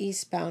facing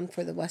eastbound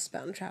for the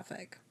westbound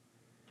traffic.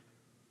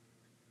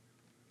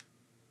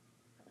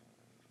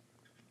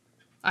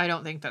 I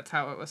don't think that's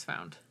how it was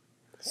found.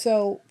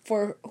 So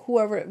for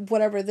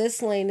whatever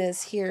this lane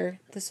is here,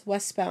 this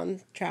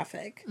westbound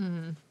traffic,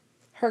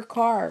 her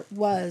car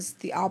was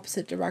the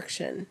opposite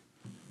direction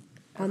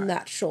on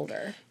that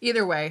shoulder.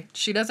 Either way,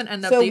 she doesn't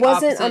end up So the it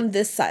wasn't opposite. on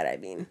this side, I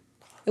mean.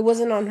 It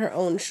wasn't on her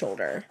own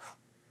shoulder.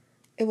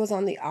 It was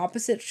on the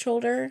opposite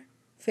shoulder,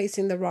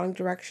 facing the wrong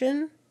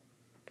direction.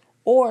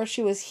 Or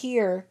she was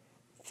here,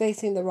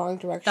 facing the wrong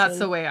direction. That's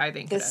the way I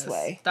think it is. This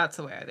way. That's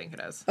the way I think it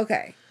is.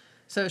 Okay.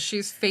 So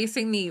she's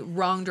facing the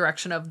wrong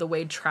direction of the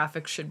way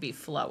traffic should be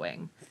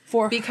flowing.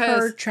 For Because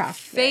her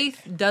traffic.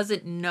 Faith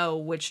doesn't know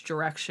which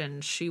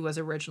direction she was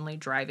originally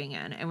driving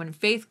in. And when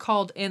Faith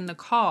called in the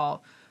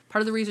call,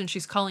 part of the reason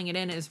she's calling it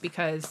in is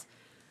because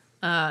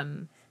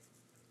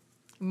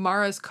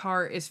Mara's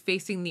car is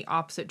facing the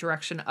opposite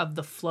direction of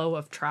the flow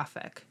of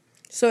traffic.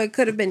 So it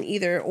could have been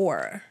either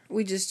or.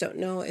 We just don't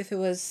know if it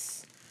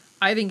was...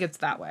 I think it's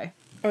that way.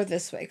 Or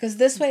this way. Because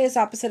this way is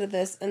opposite of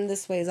this, and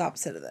this way is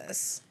opposite of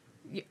this.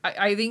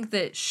 I think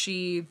that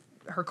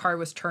her car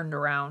was turned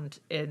around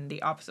in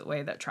the opposite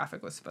way that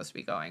traffic was supposed to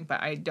be going,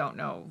 but I don't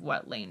know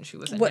what lane she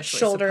was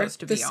initially supposed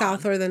to be on. The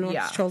south or the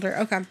north shoulder?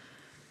 Okay.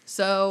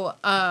 So,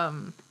 I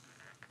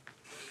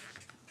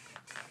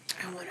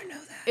want to know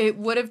that. it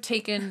would have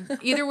taken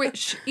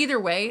either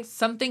way,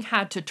 something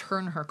had to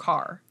turn her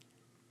car.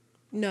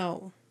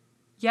 No.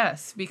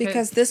 Yes,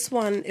 Because this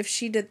one, if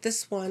she did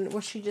this one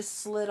where she just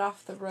slid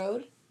off the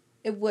road,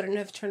 it wouldn't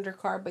have turned her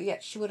car, but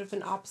yet she would have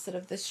been opposite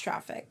of this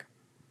traffic.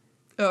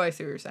 Oh, I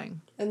see what you're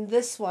saying. And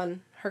this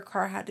one, her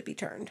car had to be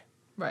turned.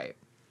 Right.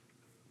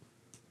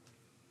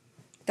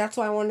 That's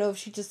why I want to know if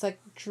she just, like,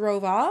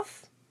 drove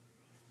off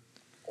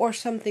or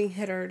something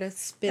hit her to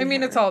spin I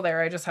mean, her. it's all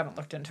there. I just haven't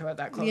looked into it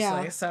that closely.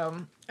 Yeah.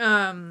 So,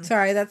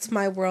 Sorry, that's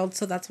my world,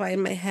 so that's why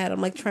in my head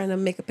I'm, like, trying to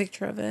make a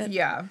picture of it.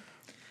 yeah.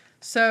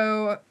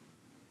 So,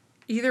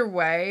 either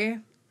way,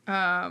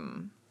 I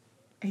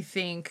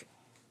think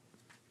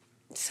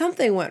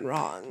Something went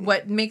wrong.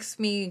 what makes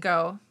me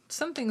go,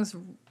 something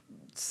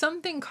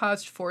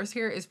caused force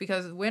here is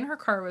because when her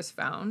car was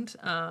found,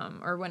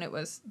 or when it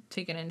was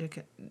taken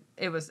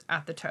it was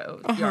at the tow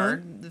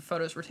yard, the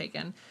photos were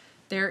taken,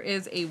 there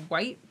is a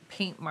white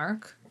paint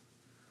mark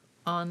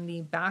on the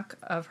back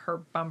of her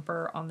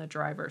bumper on the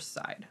driver's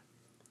side.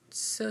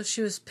 So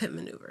she was pit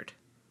maneuvered.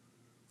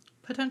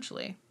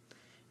 Potentially.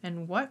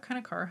 And what kind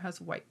of car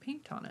has white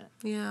paint on it?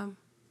 Yeah.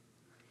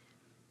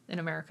 In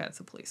America,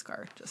 it's a police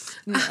car. Just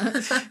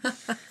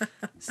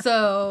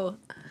so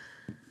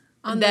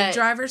On the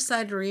driver's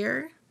side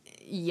rear?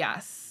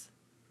 Yes.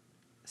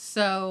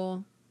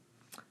 So,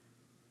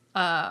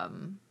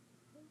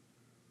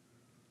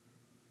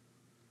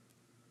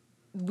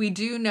 we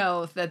do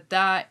know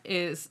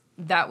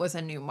that was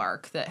a new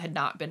mark that had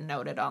not been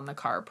noted on the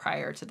car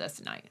prior to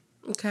this night.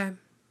 Okay.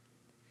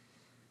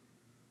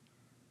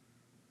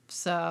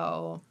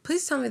 So,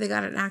 Please tell me they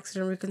got an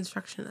accident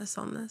reconstructionist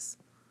on this.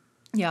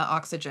 yeah,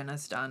 Oxygen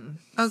has done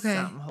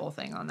some whole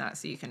thing on that,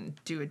 so you can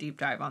do a deep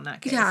dive on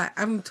that case. Yeah,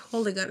 I'm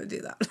totally going to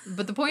do that.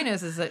 But the point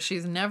is that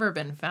she's never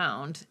been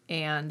found,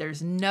 and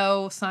there's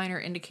no sign or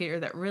indicator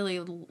that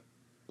really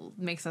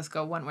makes us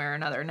go one way or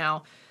another.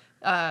 Now,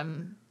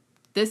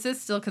 this is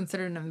still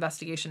considered an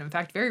investigation. In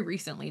fact, very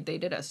recently, they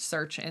did a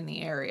search in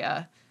the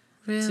area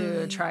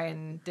to try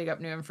and dig up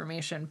new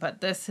information.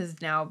 But this has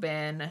now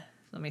been,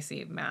 let me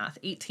see, math,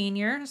 18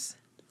 years?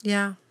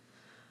 Yeah.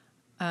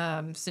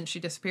 Since she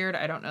disappeared.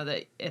 I don't know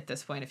that at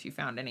this point, if you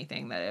found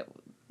anything that it,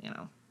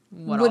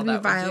 what Would all be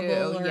that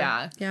viable. would do.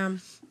 Yeah.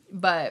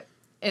 But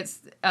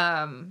it's,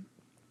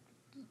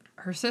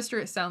 her sister,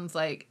 it sounds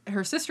like,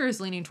 her sister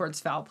is leaning towards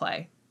foul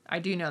play. I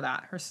do know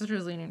that. Her sister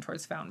is leaning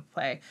towards foul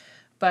play.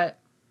 But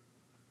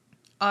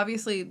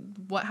obviously,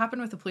 what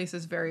happened with the police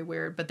is very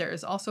weird, but there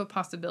is also a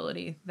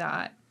possibility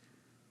that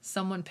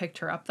someone picked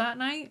her up that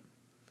night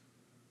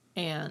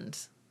and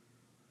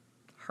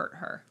hurt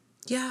her.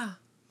 Yeah.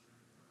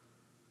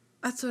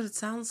 That's what it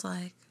sounds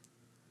like.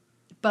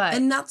 But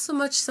and not so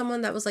much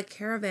someone that was like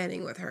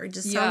caravanning with her. It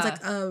just sounds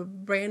like a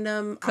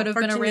random, could have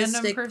been a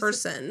random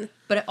person.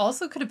 But it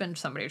also could have been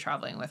somebody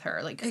traveling with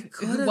her. Like,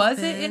 was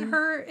it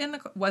her in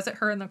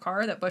the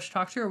car that Bush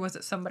talked to, or was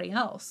it somebody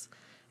else?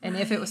 And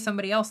if it was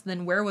somebody else,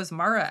 then where was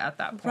Mara at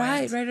that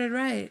point?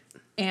 Right.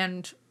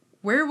 And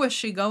where was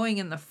she going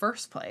in the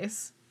first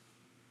place?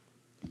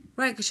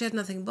 Right, because she had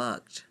nothing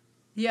booked.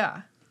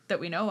 Yeah, that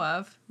we know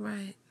of.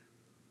 Right.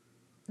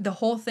 The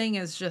whole thing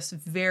is just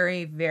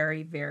very,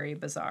 very, very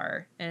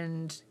bizarre.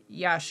 And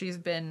yeah, she's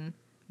been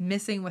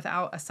missing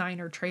without a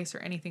sign or trace or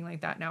anything like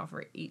that now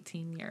for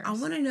 18 years. I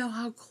want to know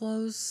how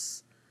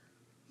close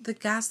the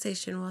gas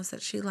station was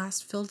that she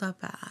last filled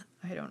up at.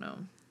 I don't know.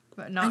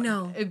 But I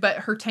know. But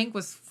her tank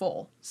was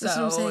full. That's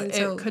what I'm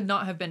saying. It could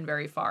not have been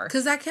very far.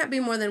 Because that can't be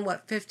more than,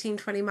 15,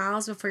 20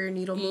 miles before your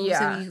needle moves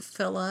and you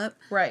fill up?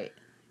 Right.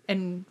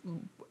 And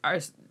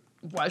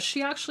was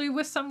she actually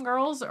with some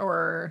girls,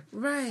 or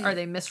Right. are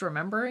they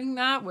misremembering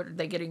that? Were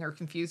they getting her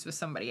confused with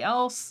somebody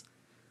else?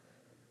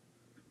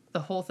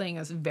 The whole thing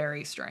is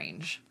very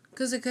strange.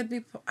 Because it could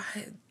be...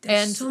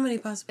 there's And so many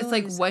It's possibilities.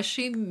 like, was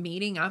she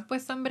meeting up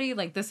with somebody?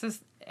 Like, this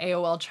is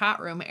AOL chat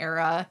room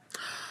era,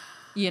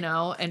 you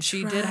know, and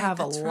she did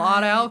have a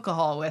lot of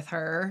alcohol with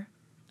her.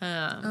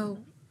 Oh,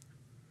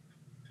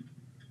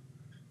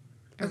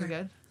 Are we okay.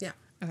 good? Yeah.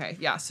 Okay,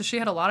 yeah. So she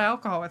had a lot of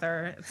alcohol with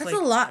her. It's That's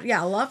like, a lot.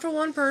 Yeah, a lot for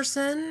one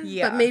person.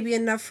 Yeah. But maybe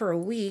enough for a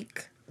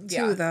week, too,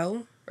 Yeah.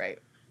 though. right.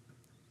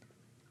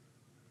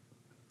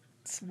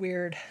 It's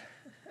weird.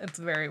 It's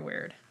very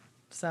weird.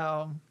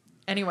 So,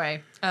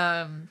 anyway,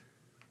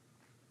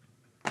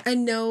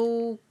 And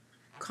no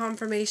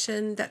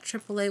confirmation that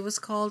AAA was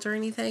called or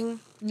anything.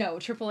 no,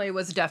 AAA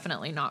was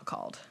definitely not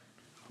called.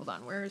 Hold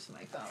on, where's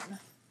my phone?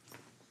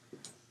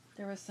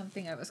 There was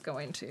something I was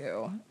going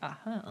to.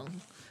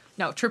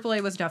 No,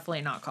 AAA was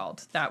definitely not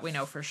called. That we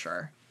know for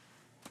sure.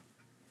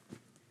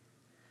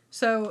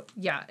 So,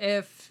 yeah,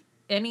 if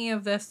any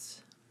of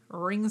this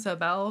rings a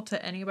bell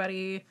to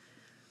anybody,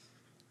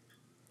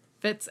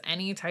 fits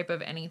any type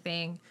of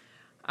anything,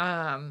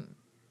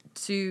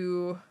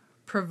 to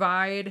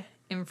provide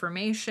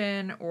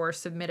information or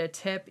submit a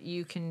tip,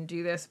 you can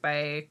do this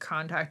by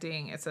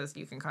contacting, it says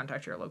you can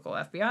contact your local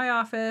FBI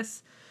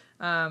office,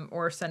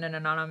 or send an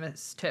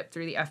anonymous tip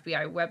through the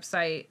FBI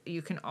website.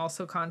 You can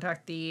also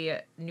contact the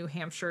New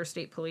Hampshire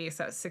State Police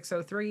at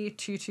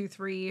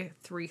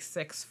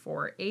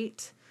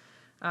 603-223-3648.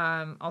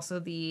 Also,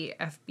 the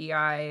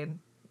FBI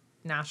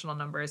national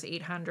number is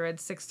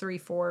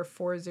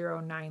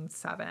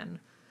 800-634-4097.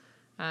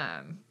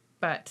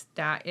 But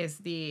that is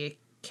the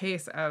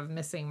case of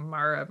missing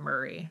Mara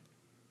Murray.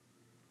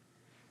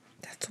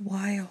 That's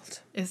wild.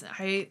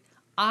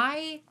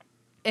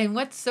 And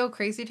what's so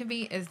crazy to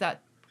me is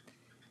that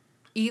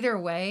either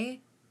way,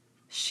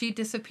 she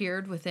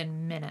disappeared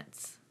within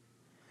minutes.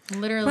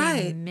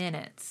 Literally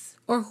minutes.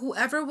 Or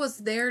whoever was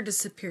there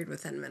disappeared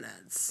within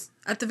minutes.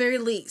 At the very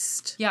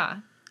least. Yeah.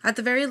 At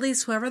the very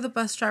least, whoever the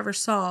bus driver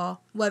saw,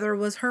 whether it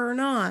was her or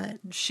not,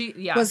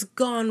 was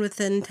gone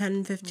within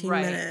 10, 15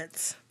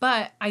 minutes.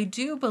 But I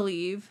do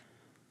believe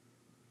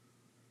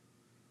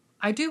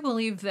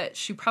that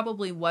she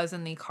probably was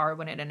in the car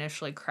when it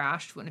initially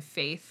crashed, when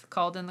Faith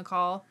called in the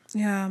call.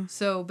 Yeah.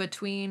 So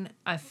between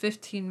a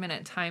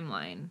 15-minute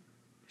timeline,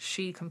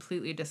 she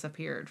completely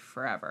disappeared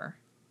forever.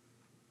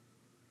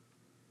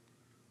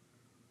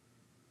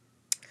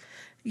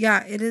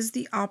 Yeah, it is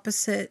the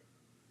opposite.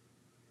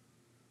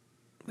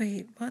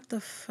 Wait, what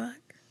the fuck?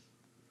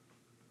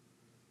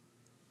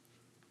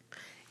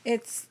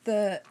 It's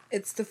the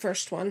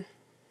first one.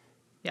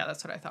 Yeah,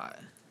 that's what I thought.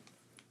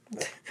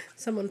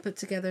 Someone put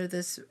together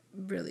this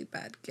really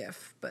bad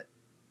GIF, but...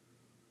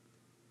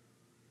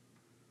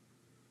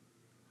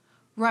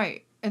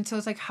 Right. And so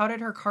it's like, how did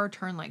her car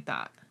turn like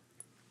that?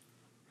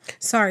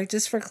 Sorry,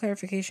 just for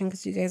clarification,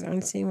 because you guys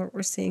aren't seeing what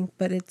we're seeing,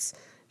 but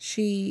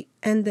she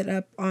ended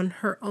up on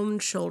her own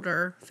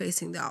shoulder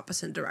facing the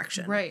opposite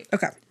direction. Right.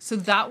 Okay. So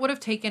that would have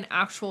taken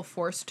actual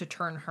force to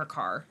turn her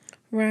car.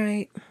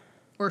 Right.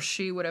 Or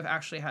she would have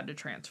actually had to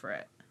transfer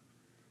it.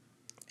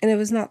 And it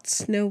was not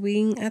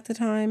snowing at the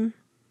time?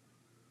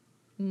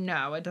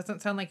 No, it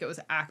doesn't sound like it was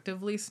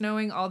actively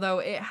snowing, although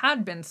it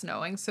had been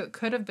snowing, so it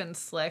could have been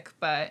slick,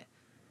 but...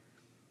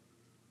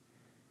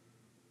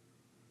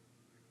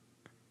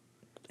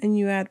 And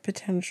you add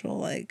potential,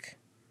 like,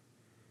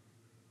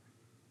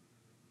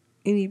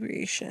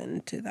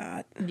 inebriation to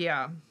that.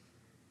 Yeah.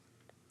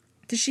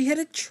 Did she hit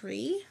a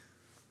tree?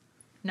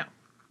 No.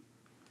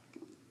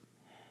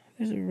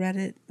 There's a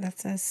Reddit that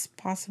says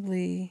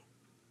possibly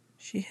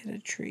she hit a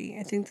tree.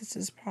 I think this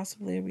is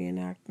possibly a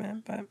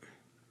reenactment, but...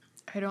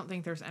 I don't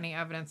think there's any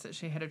evidence that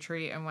she hit a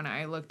tree, and when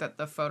I looked at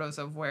the photos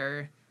of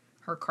where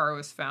her car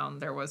was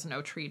found, there was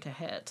no tree to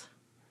hit.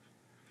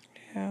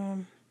 Yeah.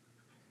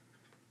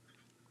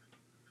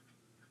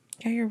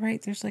 Yeah, you're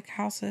right. There's, like,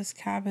 houses,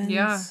 cabins.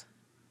 Yeah.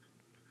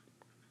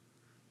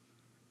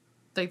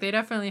 Like, they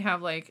definitely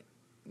have, like,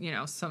 you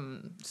know,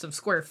 some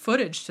square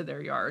footage to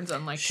their yards,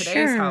 unlike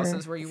today's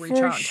houses where you reach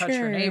out and touch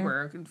your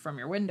neighbor from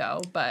your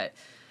window. But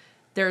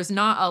there's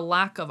not a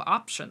lack of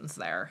options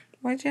there.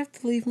 Why'd you have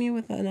to leave me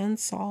with an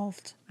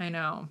unsolved? I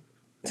know.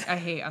 I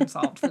hate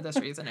Unsolved for this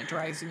reason. It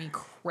drives me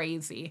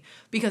crazy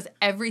because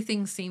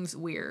everything seems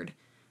weird.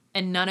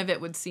 And none of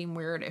it would seem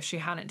weird if she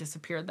hadn't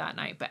disappeared that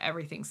night, but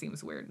everything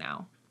seems weird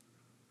now.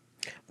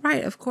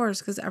 Right, of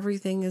course, because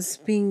everything is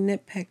being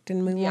nitpicked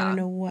and we want to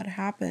know what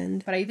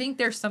happened. But I think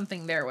there's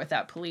something there with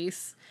that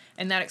police,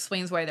 and that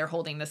explains why they're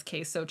holding this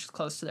case so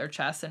close to their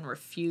chest and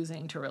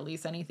refusing to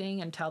release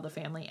anything and tell the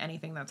family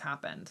anything that's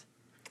happened.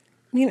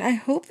 I mean, I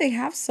hope they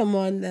have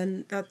someone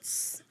then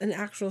that's an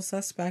actual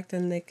suspect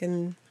and they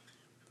can...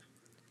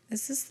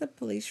 Is this the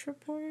police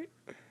report?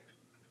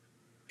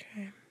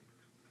 Okay.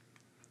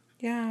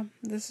 Yeah,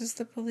 this is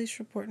the police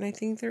report, and I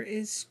think there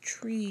is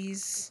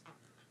trees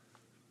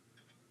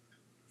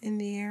in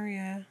the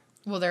area.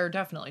 Well, there are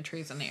definitely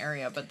trees in the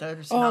area, but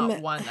there's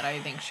not one that I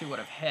think she would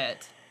have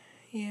hit.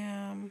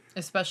 Yeah.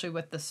 Especially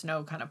with the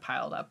snow kind of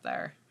piled up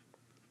there.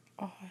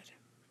 Odd.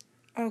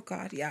 Oh,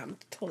 God. Yeah, I'm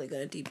totally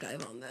going to deep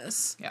dive on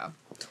this. Yeah.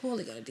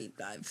 Totally going to deep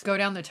dive. Go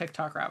down the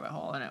TikTok rabbit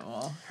hole and it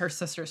will. Her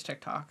sister's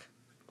TikTok.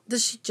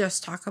 Does she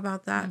just talk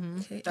about that?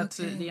 Okay, that's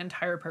the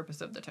entire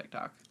purpose of the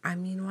TikTok. I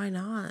mean, why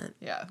not?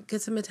 Yeah.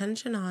 Get some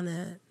attention on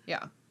it.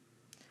 Yeah.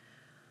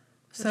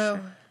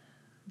 So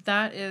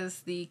that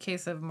is the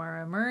case of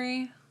Mara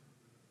Murray.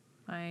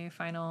 My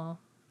final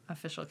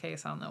official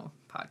case on the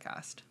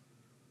podcast.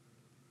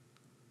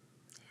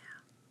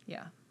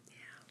 Yeah.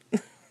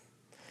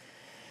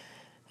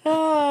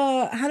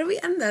 Oh, how do we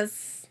end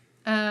this?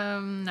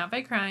 Not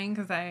by crying,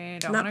 because I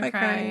don't want to cry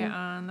crying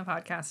on the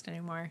podcast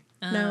anymore.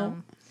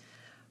 No.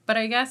 But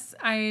I guess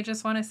I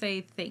just want to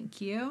say thank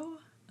you.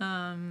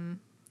 I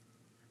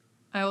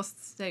will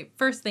say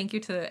first thank you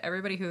to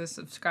everybody who has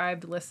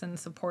subscribed, listened,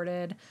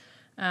 supported,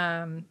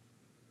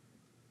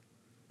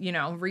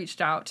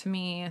 reached out to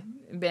me,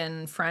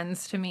 been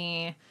friends to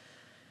me,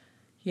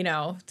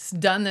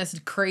 done this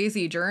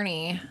crazy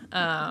journey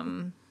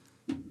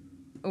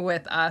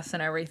with us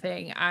and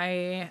everything.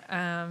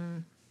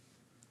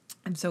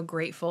 I'm so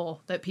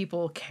grateful that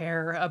people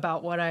care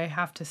about what I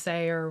have to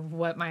say or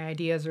what my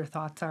ideas or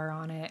thoughts are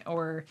on it,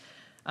 or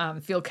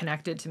feel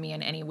connected to me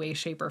in any way,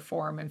 shape, or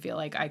form, and feel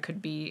like I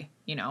could be,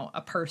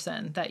 a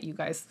person that you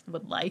guys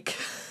would like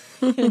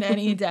in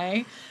any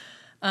day.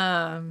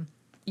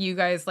 You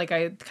guys, like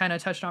I kind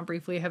of touched on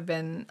briefly,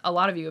 a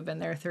lot of you have been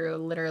there through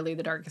literally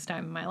the darkest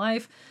time in my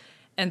life.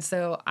 And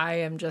so I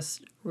am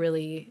just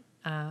really,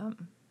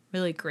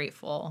 really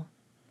grateful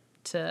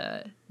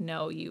to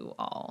know you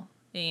all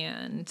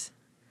and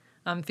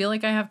feel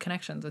like I have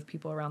connections with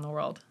people around the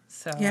world.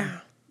 So yeah,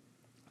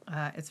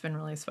 it's been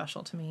really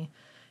special to me.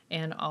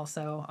 And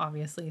also,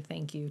 obviously,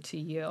 thank you to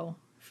you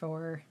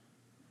for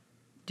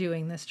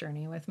doing this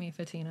journey with me,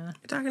 Fatina.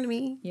 You're talking to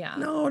me? Yeah.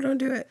 No, don't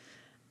do it.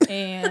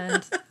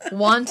 And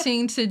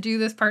wanting to do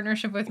this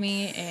partnership with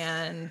me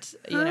and,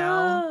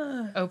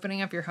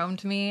 opening up your home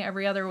to me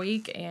every other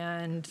week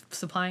and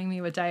supplying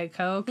me with Diet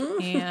Coke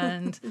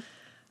and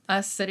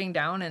us sitting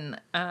down and,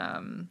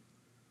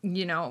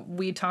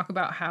 we talk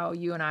about how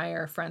you and I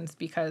are friends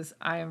because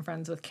I am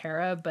friends with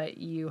Kara, but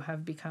you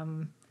have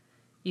become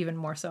even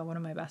more so one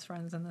of my best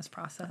friends in this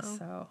process. Oh.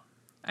 So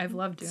I've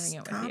loved doing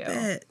it with you. Stop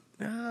it.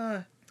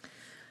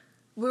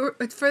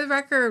 For the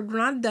record, we're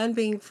not done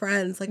being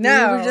friends. Like,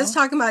 no. We were just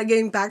talking about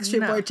getting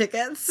Backstreet Boy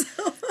tickets.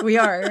 We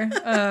are.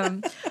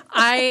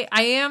 I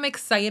am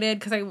excited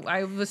because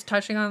I was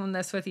touching on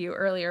this with you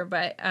earlier,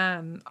 but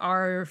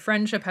our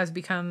friendship has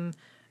become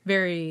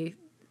very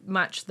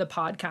much the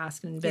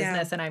podcast and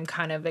business, and I'm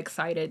kind of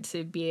excited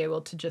to be able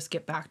to just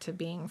get back to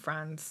being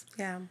friends.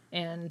 Yeah.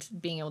 And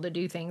being able to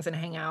do things and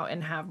hang out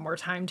and have more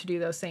time to do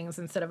those things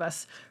instead of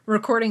us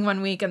recording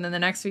one week and then the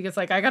next week it's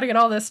like, I got to get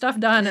all this stuff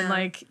done. Yeah.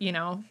 And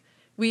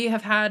we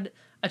have had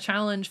a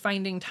challenge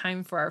finding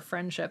time for our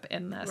friendship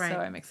in this. Right. So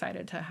I'm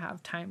excited to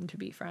have time to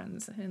be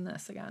friends in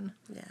this again.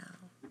 Yeah.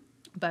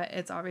 But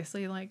it's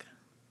obviously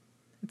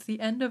it's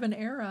the end of an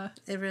era.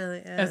 It really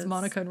is. As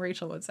Monica and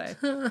Rachel would say.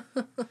 Oh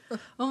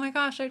my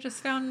gosh, I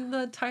just found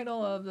the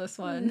title of this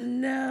one.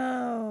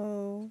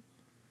 No.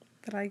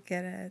 But I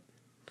get it.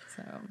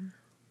 So.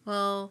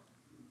 Well,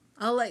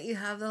 I'll let you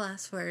have the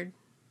last word.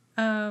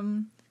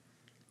 I'm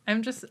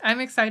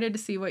excited to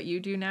see what you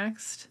do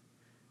next.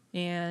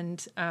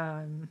 And,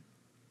 I'm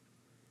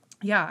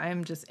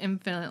just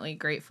infinitely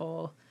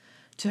grateful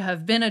to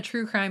have been a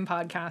true crime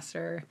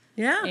podcaster.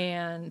 Yeah.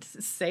 And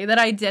say that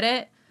I did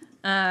it.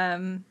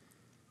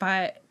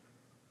 But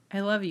I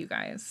love you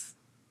guys.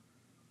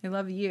 I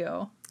love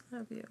you.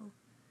 Love you.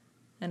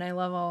 And I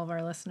love all of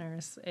our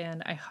listeners.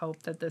 And I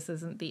hope that this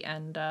isn't the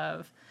end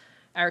of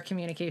our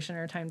communication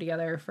or time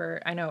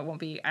together I know it won't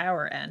be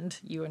our end,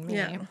 you and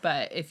me,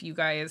 but if you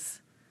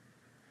guys,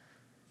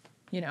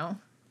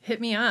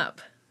 hit me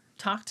up,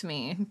 talk to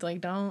me,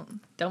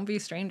 don't be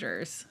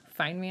strangers.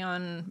 Find me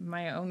on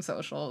my own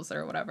socials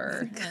or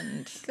whatever.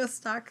 And go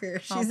stalk her.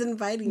 She's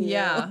inviting you.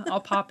 Yeah,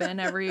 I'll pop in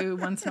every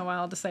once in a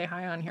while to say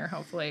hi on here,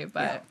 hopefully.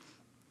 But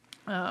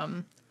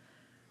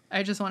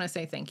I just want to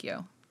say thank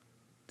you.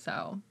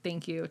 So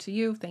thank you to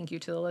you. Thank you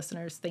to the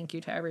listeners. Thank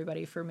you to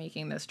everybody for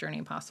making this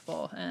journey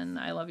possible. And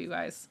I love you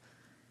guys.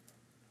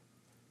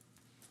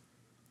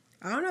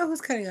 I don't know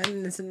who's cutting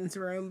onions in this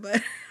room,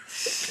 but...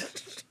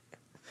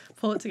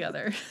 Pull it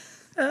together.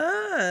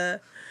 Okay.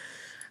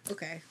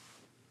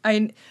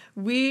 I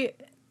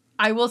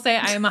will say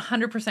I am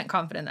 100%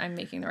 confident I'm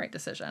making the right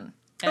decision.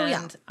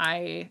 And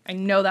I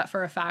know that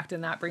for a fact,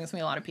 and that brings me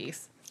a lot of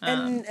peace.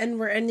 And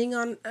we're ending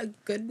on a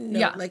good note.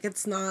 Yeah. Like,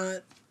 it's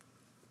not,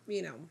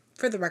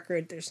 for the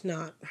record, there's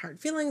not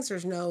hard feelings.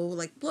 There's no,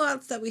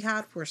 blowouts that we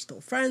had. We're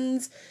still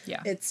friends.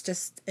 Yeah. It's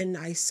just, and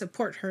I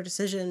support her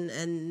decision,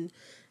 and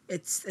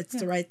it's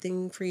the right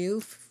thing for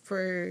you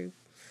for...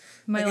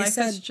 My life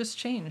has just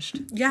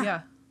changed. Yeah.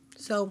 Yeah.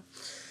 So,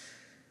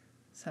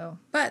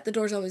 but the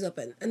door's always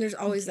open, and there's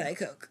always Diet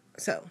Coke.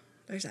 So,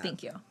 There's that.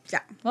 Thank you. Yeah.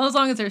 Well, as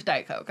long as there's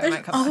Diet Coke, I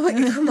might come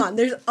back. Come on.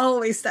 There's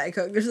always Diet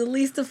Coke. There's at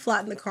least a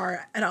flat in the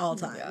car at all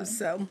times. Yeah.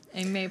 So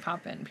I may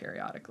pop in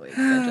periodically. 'Cause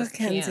I just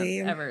Kenzie.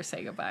 can't ever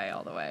say goodbye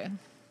all the way.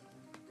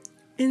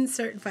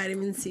 insert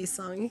vitamin C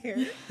song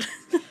here.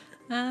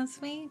 As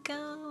we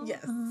go.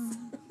 Yes.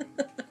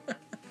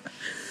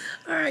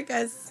 All right,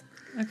 guys.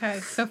 Okay,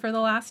 so for the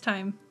last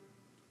time.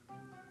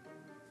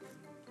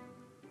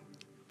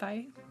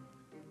 Bye.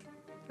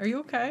 Are you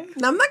okay?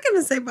 I'm not going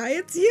to say bye.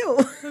 It's you.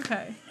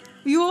 Okay.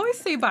 You always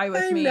say bye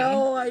with me.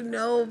 I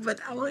know, but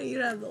I want you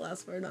to have the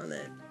last word on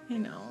it. I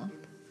know.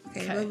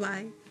 Okay, Okay.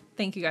 bye-bye.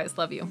 Thank you guys.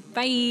 Love you.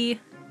 Bye.